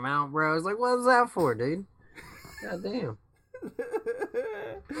knocks them out, bro. I was like, what was that for, dude? God damn.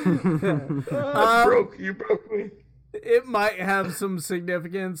 You broke me. It might have some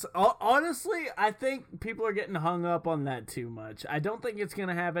significance. Honestly, I think people are getting hung up on that too much. I don't think it's going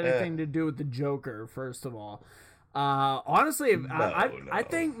to have anything to do with the Joker, first of all. Honestly, I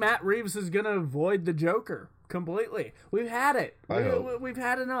think Matt Reeves is going to avoid the Joker completely. We've had it. We've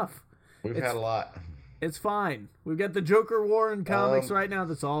had enough. We've had a lot. It's fine. We've got the Joker war in comics right now.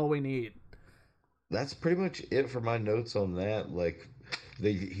 That's all we need. That's pretty much it for my notes on that. Like,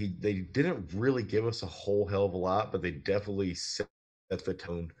 they didn't really give us a whole hell of a lot, but they definitely set the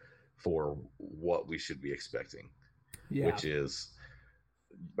tone for what we should be expecting. Yeah. Which is,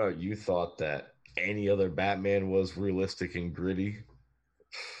 you thought that any other Batman was realistic and gritty?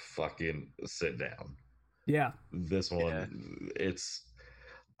 Fucking sit down. Yeah. This one,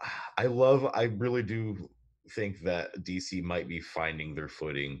 I really do think that DC might be finding their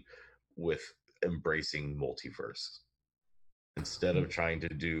footing with embracing multiverse. Instead of trying to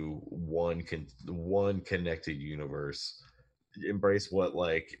do one connected universe, embrace what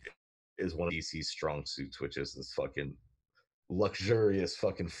is one of DC's strong suits, which is this fucking luxurious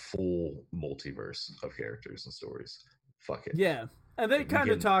fucking full multiverse of characters and stories. Fuck it. Yeah. And they kind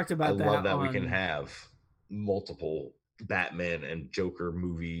of talked about that. I love that we can have multiple Batman and Joker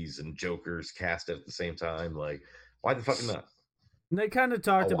movies and Jokers cast at the same time. Like, why the fuck not? And they kind of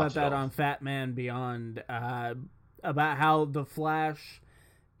talked about that on Fat Man Beyond, about how The Flash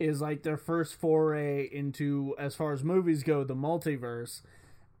is like their first foray into, as far as movies go, the multiverse,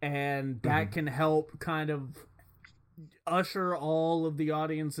 and that can help kind of usher all of the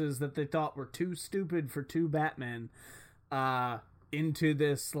audiences that they thought were too stupid for two Batmen into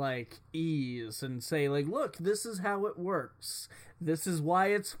this like ease and say like, look, this is how it works. This is why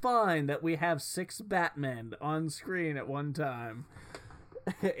it's fine that we have 6 Batmen on screen at one time.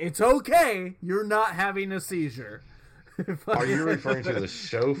 It's okay. You're not having a seizure. Are you referring to the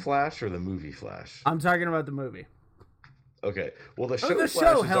show Flash or the movie Flash? I'm talking about the movie. Okay. Well, the show Flash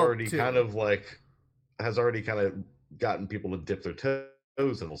has already kind of gotten people to dip their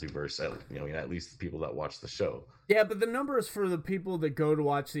toes in multiverse. At least the people that watch the show. Yeah, but the numbers for the people that go to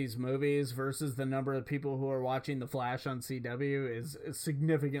watch these movies versus the number of people who are watching The Flash on CW is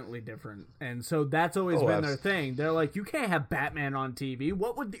significantly different. And so that's always been their thing. They're like, you can't have Batman on TV.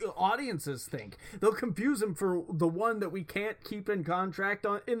 What would the audiences think? They'll confuse him for the one that we can't keep in contract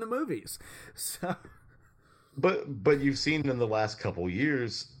in the movies. So... But you've seen in the last couple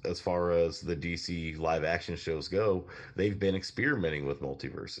years, as far as the DC live action shows go, they've been experimenting with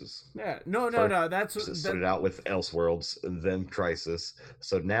multiverses. Yeah, no. That's started out with Elseworlds, then Crisis.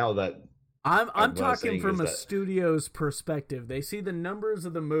 So now that I'm talking from a studio's perspective. They see the numbers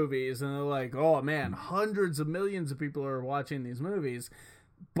of the movies and they're like, oh man, hundreds of millions of people are watching these movies.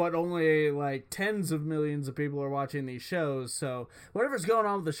 But only like tens of millions of people are watching these shows. So whatever's going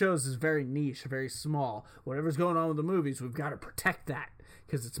on with the shows is very niche, very small. Whatever's going on with the movies, we've got to protect that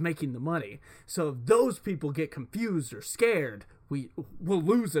because it's making the money. So if those people get confused or scared, we'll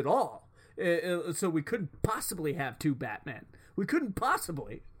lose it all. So we couldn't possibly have 2 Batmen. We couldn't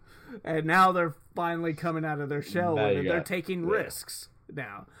possibly. And now they're finally coming out of their shell and they're taking risks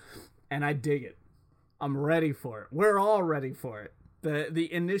now. And I dig it. I'm ready for it. We're all ready for it.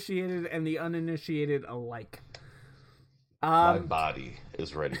 The initiated and the uninitiated alike. My body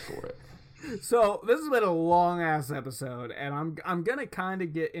is ready for it. So this has been a long ass episode, and I'm gonna kind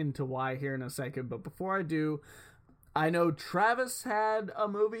of get into why here in a second. But before I do, I know Travis had a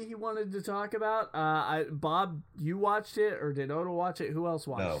movie he wanted to talk about. Bob, you watched it, or did Oda watch it? Who else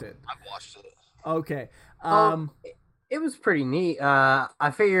watched it? I watched it. Okay. It was pretty neat.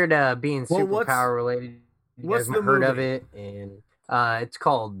 I figured being superpower related, You What's guys the heard of movie? it? And it's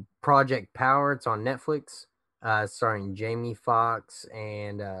called Project Power. It's on Netflix. Starring Jamie Foxx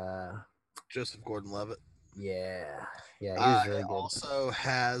and Joseph Gordon-Levitt. yeah, he was really It good. also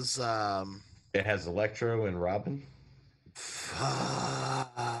has It has Electro and Robin.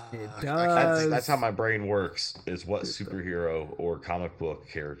 It That's does. how my brain works. Is what superhero or comic book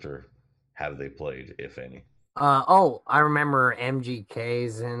character have they played, if any? I remember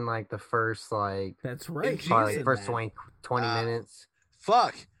MGK's in like the first That's right. He's probably in first that. 20 minutes.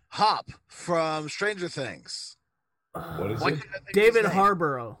 Hop from Stranger Things. What is Why it? can't I think of his David name?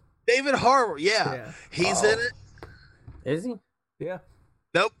 Harborough. David Harbour, yeah. He's in it. Is he? Yeah.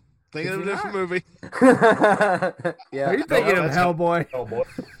 Nope. Thinking of a different movie. Yeah. Are you thinking of that's Hellboy? Oh boy.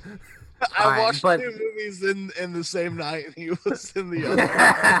 I watched 2 movies in the same night, and he was in the other.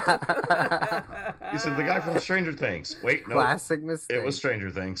 You said the guy from Stranger Things. Wait, no. Classic mistake. It was Stranger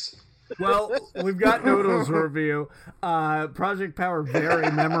Things. Well, we've got Noodles review. Project Power, very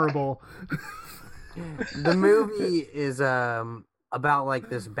memorable. The movie is about like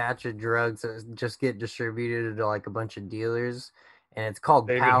this batch of drugs that just get distributed to like a bunch of dealers, and it's called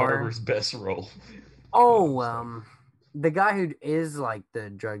David Power. Harbour's best role. The guy who is like the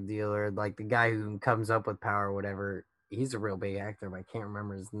drug dealer, like the guy who comes up with power or whatever, he's a real big actor, but I can't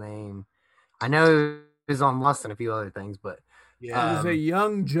remember his name. I know he was on Lost and a few other things, but Yeah. It was a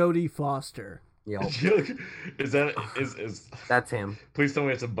young Jodie Foster. Yep, Is that's him. Please tell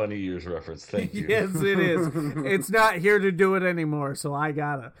me it's a Bunny Ears reference. Thank you. Yes, it is. It's not here to do it anymore, so I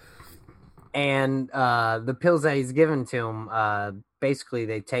gotta. And the pills that he's given to him, basically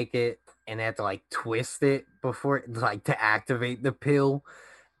they take it and they have to like twist it before like to activate the pill,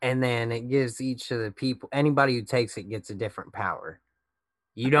 and then it gives each of the people, anybody who takes it gets a different power.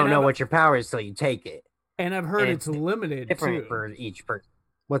 You don't know what your power is till you take it. And I've heard And it's limited different too. for each person.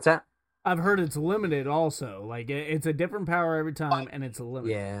 What's that? I've heard it's limited also. Like it's a different power every time, and it's a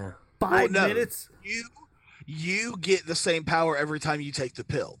limit. Yeah. 5 minutes. You get the same power every time you take the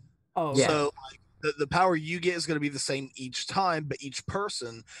pill. Oh, Yeah. So like, the power you get is going to be the same each time, but each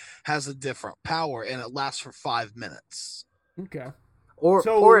person has a different power, and it lasts for 5 minutes. Okay.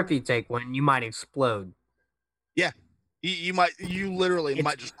 Or if you take one, you might explode. Yeah, you literally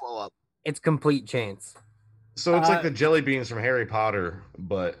might just blow up. It's complete chance. So it's like the jelly beans from Harry Potter,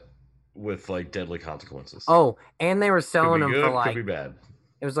 but with like deadly consequences. Oh, and they were selling them good, for like could be bad.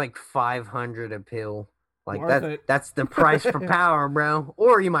 it was like $500 a pill. Like Worth it. that's the price for power, bro.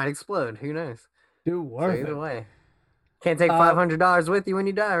 Or you might explode. Who knows? Dude, So worth either it. way. Can't take $500 with you when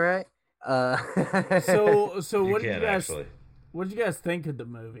you die, right? So You what did can you guys? actually. What did you guys think of the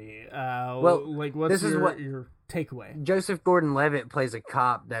movie? Well, like what's this is your takeaway? Joseph Gordon-Levitt plays a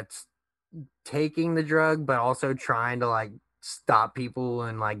cop that's taking the drug, but also trying to like stop people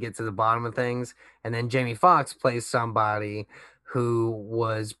and like get to the bottom of things. And then Jamie Foxx plays somebody who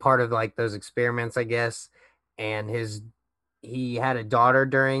was part of like those experiments, I guess. And he had a daughter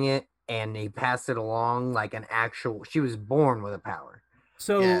during it, and he passed it along like she was born with a power.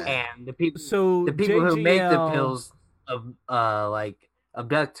 So And the people who JGL make the pills like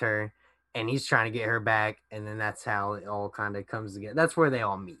abduct her, and he's trying to get her back, and then that's how it all kind of comes together. That's where they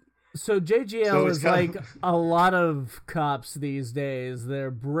all meet. So JGL So it's is kind like a lot of cops these days.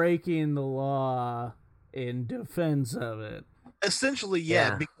 They're breaking the law in defense of it. Essentially,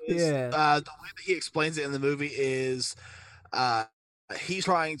 yeah. Because the way that he explains it in the movie is he's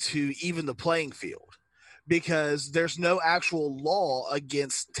trying to even the playing field, because there's no actual law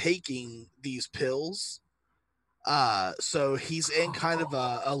against taking these pills. So he's in kind of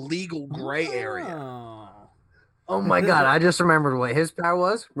a legal gray area. Oh my god! I just remembered what his power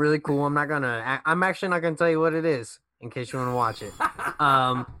was. Really cool. I'm actually not gonna tell you what it is in case you want to watch it.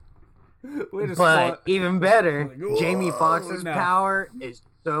 But even better, Jamie Foxx's power is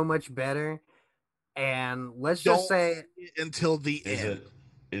so much better. And let's just say until the end.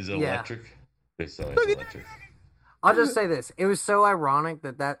 Is it electric? It's electric. I'll just say this. It was so ironic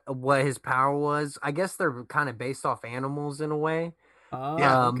that what his power was. I guess they're kind of based off animals in a way.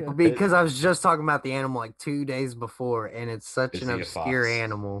 Because I was just talking about the animal like 2 days before, and it's such an obscure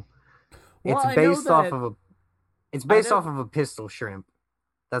animal. Well, it's based off of a pistol shrimp.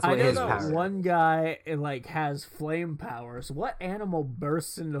 That's what his power is. One guy like has flame powers. What animal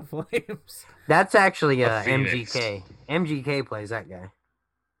bursts into flames? That's actually MGK. MGK plays that guy.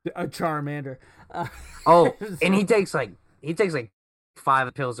 A Charmander. And he takes like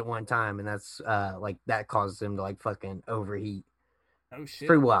 5 pills at one time, and that's like that causes him to like fucking overheat. Oh shit!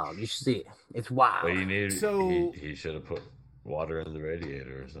 Pretty wild. You should see it. It's wild. Well, he should have put water in the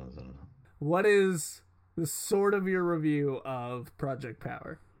radiator or something. What is the sort of your review of Project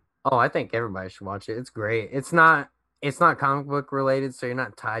Power? Oh, I think everybody should watch it. It's great. It's not comic book related, so you're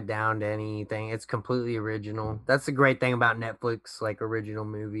not tied down to anything. It's completely original. That's the great thing about Netflix, like original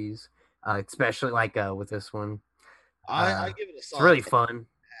movies, especially like with this one. I give it a It's solid really fun.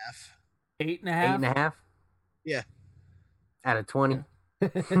 8.5. 8.5. Yeah. Out of 20. Yeah.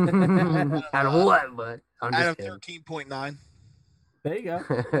 Out of what? But I'm Out just of 13.9. There you go.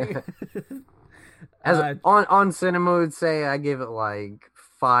 As on cinema would say, I give it like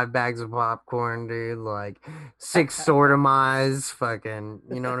 5 bags of popcorn, dude. Like 6 Sorta fucking,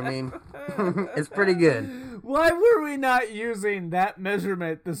 you know what I mean? It's pretty good. Why were we not using that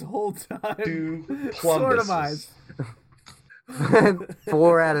measurement this whole time? 2 Sorta-mize.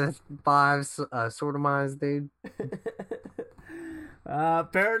 4 out of 5 Sorta, dude.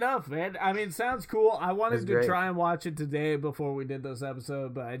 Fair enough, man. I mean, sounds cool. I wanted to great. try and watch it today before we did this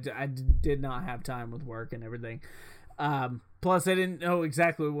episode, but I did not have time with work and everything. Plus, I didn't know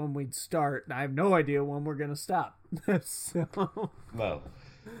exactly when we'd start. I have no idea when we're gonna stop. So, No,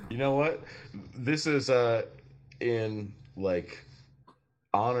 you know what? This is in like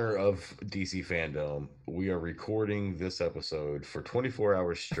honor of DC Fandome. We are recording this episode for 24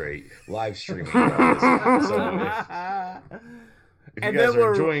 hours straight, live streaming. So if you guys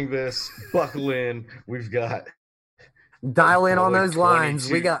are enjoying this, buckle in. We've got dial in on those lines.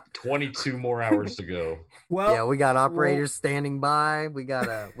 We got 22 more hours to go. well, yeah, we got operators standing by. We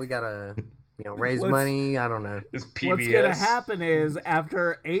gotta raise money. I don't know. It's PBS. What's gonna happen is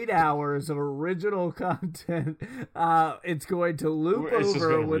after 8 hours of original content, it's going to loop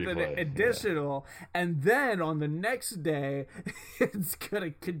over with an additional, and then on the next day, it's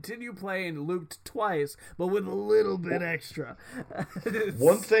gonna continue playing looped twice, but with a little bit extra.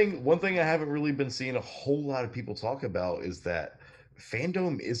 One thing I haven't really been seeing a whole lot of people talk about is that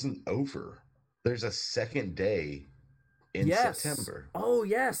Fandome isn't over. There's a second day in September. Oh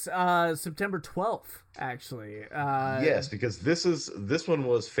yes, September 12th, actually. Yes, because this one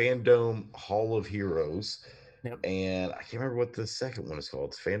was Fandome Hall of Heroes. Yep. And I can't remember what the second one is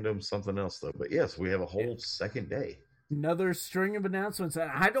called. It's Fandome something else though. But yes, we have a whole second day. Another string of announcements.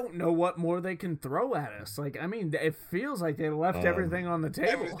 I don't know what more they can throw at us. Like, I mean, it feels like they left everything on the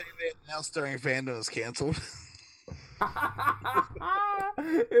table. Everything they announced during Fandom is canceled.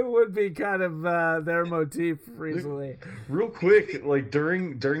 It would be kind of their motif recently. Real quick, like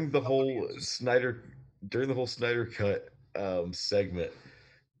during the whole Snyder cut segment,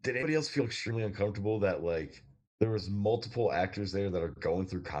 did anybody else feel extremely uncomfortable that like there was multiple actors there that are going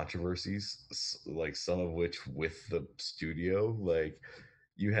through controversies, like some of which with the studio? Like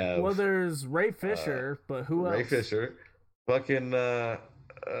you have there's Ray Fisher, but who else? Ray Fisher, fucking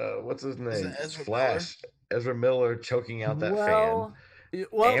what's his name? Ezra Flash. Miller? Ezra Miller choking out that fan.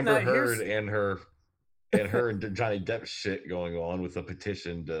 Amber Heard and her and Johnny Depp shit going on with a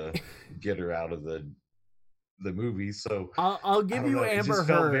petition to get her out of the movie. So I'll give you Amber Heard. It just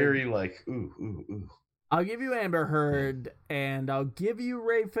felt very like ooh. I'll give you Amber Heard and I'll give you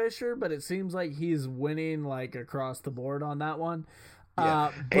Ray Fisher, but it seems like he's winning like across the board on that one.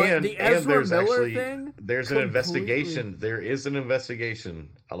 Yeah. But the Ezra Miller thing, there's an investigation. There is an investigation.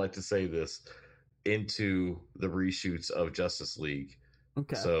 I like to say this into the reshoots of Justice League.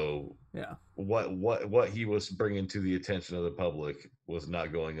 Okay. So yeah, what he was bringing to the attention of the public was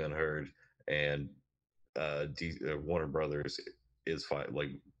not going unheard, and Warner Brothers is fine. Like,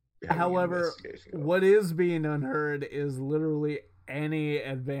 however, what is being unheard is literally any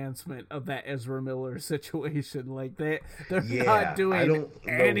advancement of that Ezra Miller situation. Like they're not doing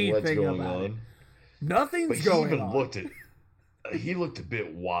anything about it. Nothing's going on. He looked a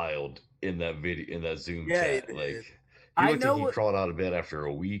bit wild in that video, in that Zoom chat. Like he crawled out of bed after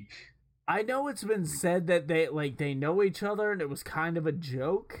a week. I know it's been said that they know each other and it was kind of a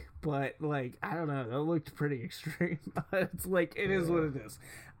joke, but like I don't know, that looked pretty extreme. It's like it is what it is.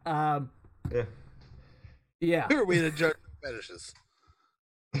 Yeah. Who are we to judge fetishes?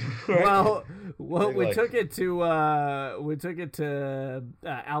 Well, we took it to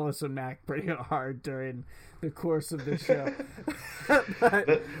Allison Mack pretty hard during the course of the show.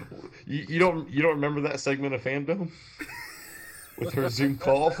 But, you don't remember that segment of Fandom with her Zoom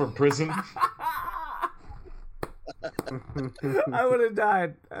call from prison? I would have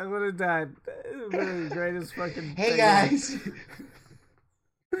died. It was the greatest fucking. Hey guys,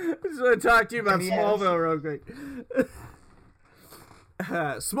 I just want to talk to you about Smallville real quick.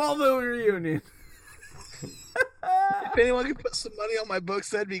 Smallville reunion. If anyone could put some money on my books,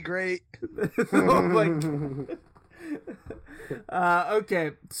 that'd be great. Oh my God.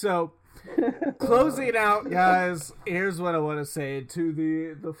 Okay, so closing out, guys. Here's what I want to say to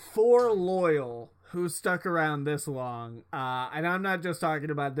the 4 loyal who stuck around this long, and I'm not just talking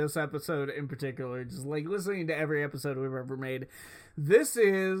about this episode in particular, just like listening to every episode we've ever made, this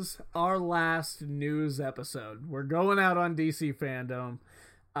is our last news episode. We're going out on DC Fandome.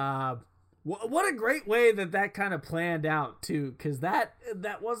 What a great way that kind of planned out too, because that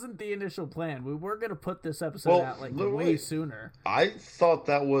wasn't the initial plan. We were gonna put this episode out like way sooner. I thought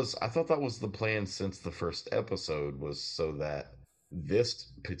that was the plan since the first episode, was so that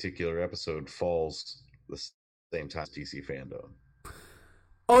this particular episode falls the same time as DC Fandome.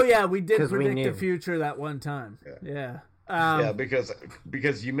 Oh yeah, we did predict the future that one time. Yeah.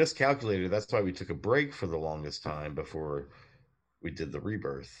 Because you miscalculated. That's why we took a break for the longest time before we did the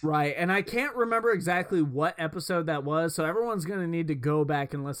rebirth. Right, and I can't remember exactly what episode that was, so everyone's going to need to go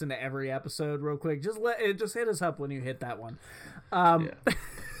back and listen to every episode real quick. Just hit us up when you hit that one.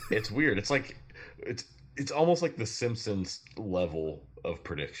 It's weird. It's like it's almost like the Simpsons level of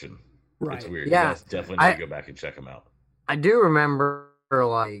prediction. Right. It's weird. Yeah. You guys definitely need to go back and check them out. I do remember,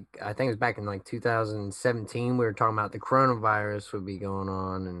 like, I think it was back in like 2017, we were talking about the coronavirus would be going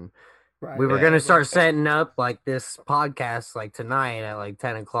on, and we were going to start setting up like this podcast like tonight at like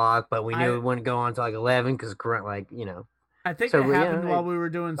 10 o'clock, but we knew it wouldn't go on to like 11 because current, like, you know. I think it happened while we were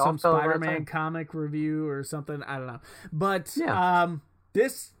doing some Spider-Man comic review or something. I don't know. But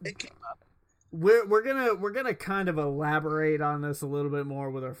this we're gonna kind of elaborate on this a little bit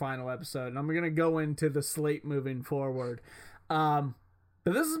more with our final episode, and I'm gonna go into the slate moving forward. But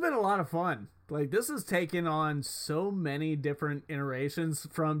this has been a lot of fun. Like, this has taken on so many different iterations,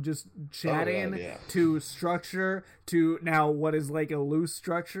 from just chatting to structure to now what is like a loose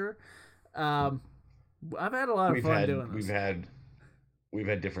structure. I've had a lot of fun doing this. We've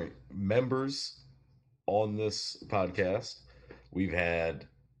had different members on this podcast. We've had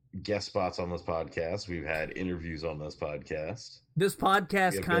guest spots on this podcast. We've had interviews on this podcast. This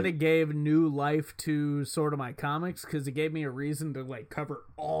podcast kind of gave new life to Sorta My Comics, because it gave me a reason to like cover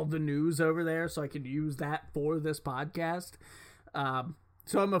all the news over there, so I could use that for this podcast.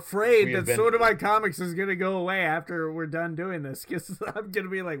 So I'm afraid that Sorta My Comics is going to go away after we're done doing this, because I'm going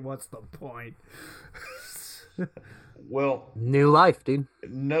to be like, what's the point? Well, new life, dude.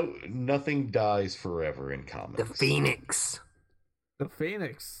 No, nothing dies forever in comics. The Phoenix. The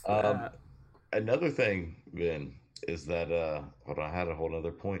Phoenix. Another thing, Vin, is that hold on, I had a whole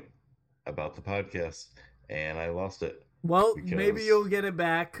other point about the podcast and I lost it. Well, maybe you'll get it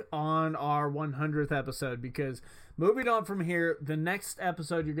back on our 100th episode, because moving on from here, the next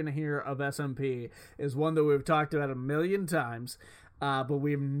episode you're going to hear of SMP is one that we've talked about a million times, but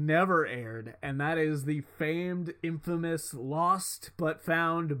we've never aired, and that is the famed, infamous, lost but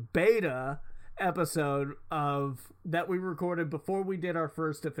found beta episode that we recorded before we did our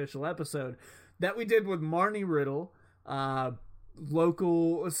first official episode, that we did with Marnie Riddle,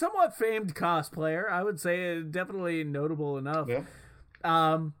 local, somewhat famed cosplayer. I would say definitely notable enough. Yeah.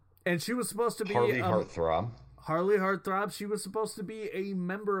 And she was supposed to be Harley Heartthrob. Harley Heartthrob. She was supposed to be a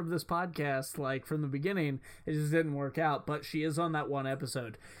member of this podcast, like, from the beginning. It just didn't work out, but she is on that one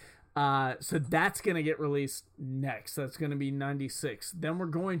episode. So that's going to get released next. That's going to be 96. Then we're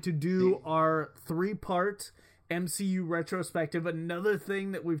going to do our 3-part MCU retrospective, another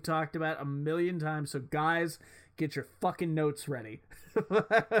thing that we've talked about a million times. So guys, get your fucking notes ready.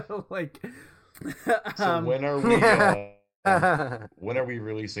 Like, so when are we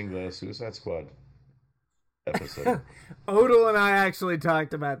releasing the Suicide Squad episode? Odell and I actually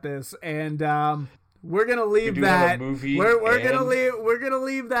talked about this, and we're gonna leave that. We're gonna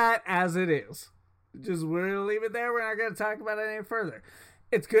leave that as it is. We're gonna leave it there. We're not gonna talk about it any further.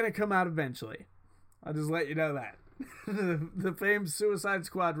 It's gonna come out eventually. I'll just let you know that. The famed Suicide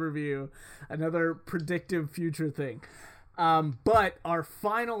Squad review, another predictive future thing. But our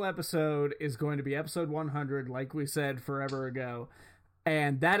final episode is going to be episode 100, like we said forever ago.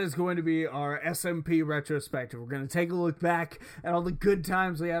 And that is going to be our SMP retrospective. We're going to take a look back at all the good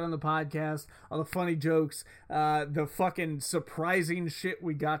times we had on the podcast, all the funny jokes, the fucking surprising shit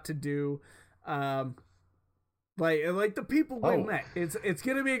we got to do. Like the people we met. It's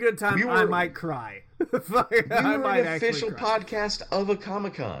gonna be a good time. I might cry. We were an official podcast of a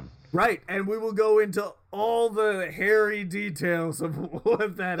Comic-Con. Right, and we will go into all the hairy details of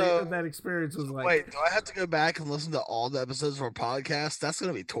what that experience was like. Wait, do I have to go back and listen to all the episodes of our podcast? That's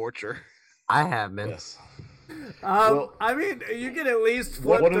gonna be torture. I have been. Yes. I mean, you can at least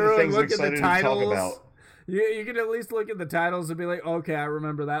flip through and look at the titles. You can at least look at the titles and be like, okay, I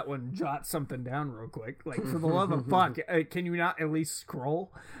remember that one. Jot something down real quick. Like, for the love of fuck, can you not at least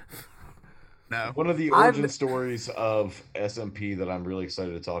scroll? No. One of the origin stories of SMP that I'm really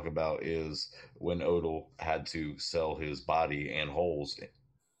excited to talk about is when Odell had to sell his body and holes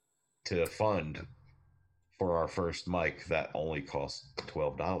to fund for our first mic that only cost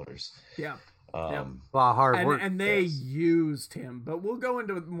 $12. Yeah. A lot of hard work. And they used him, but we'll go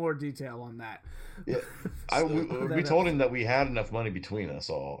into more detail on that. Yeah, we told him that we had enough money between us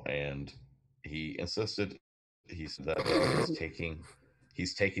all, and he insisted. He said that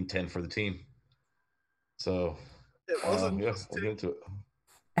he's taking 10 for the team. So we'll get into it.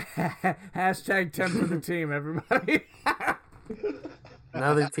 Hashtag 10 for the team, everybody.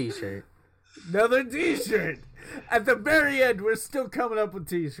 Another t-shirt. Another t-shirt. At the very end, we're still coming up with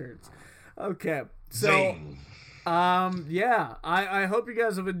t-shirts. Okay. So, Zing. I hope you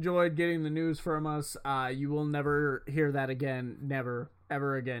guys have enjoyed getting the news from us. You will never hear that again. Never,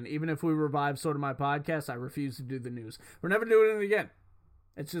 ever again. Even if we revive Sort of My Podcast, I refuse to do the news. We're never doing it again.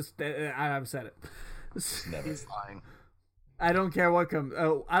 It's just, I've said it. Never. He's lying. I don't care what comes.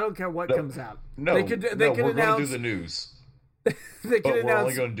 Oh, I don't care what comes out. No, they could we're announce, going to do the news. They could But we're announce,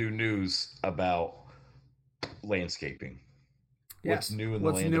 only going to do news about landscaping. yes, What's new in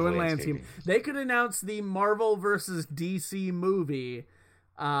what's the land new of in landscaping. landscaping. They could announce the Marvel versus DC movie,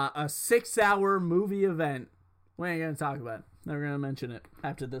 a 6-hour movie event. We ain't going to talk about it. Never going to mention it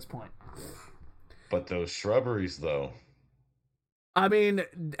after this point. But those shrubberies, though. I mean,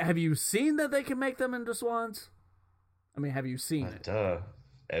 have you seen that they can make them into swans? I mean, have you seen it? Have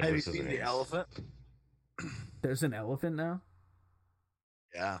you seen the elephant? There's an elephant now?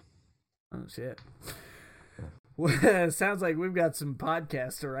 Yeah. Oh, shit. Well, sounds like we've got some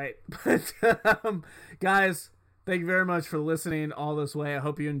podcasts to write. But, guys, thank you very much for listening all this way. I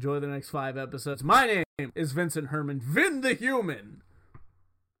hope you enjoy the next 5 episodes. My name is Vincent Herman, Vin the Human.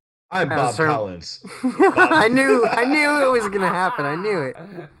 I'm Bob Collins. I knew it was gonna happen. I knew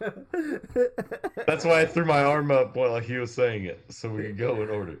it. That's why I threw my arm up while he was saying it, so we could go in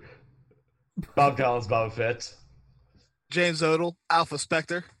order. Bob Collins, Boba Fett. James Odell, Alpha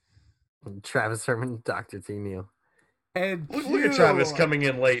Spectre. Travis Herman, Dr. T. Neal. And Look at Travis coming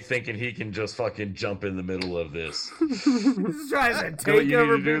in late thinking he can just fucking jump in the middle of this. He's trying to what take you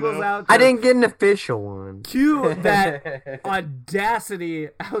over need to do, people's though? outros. I didn't get an official one. Cue that Audacity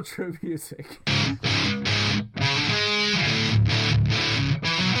outro music.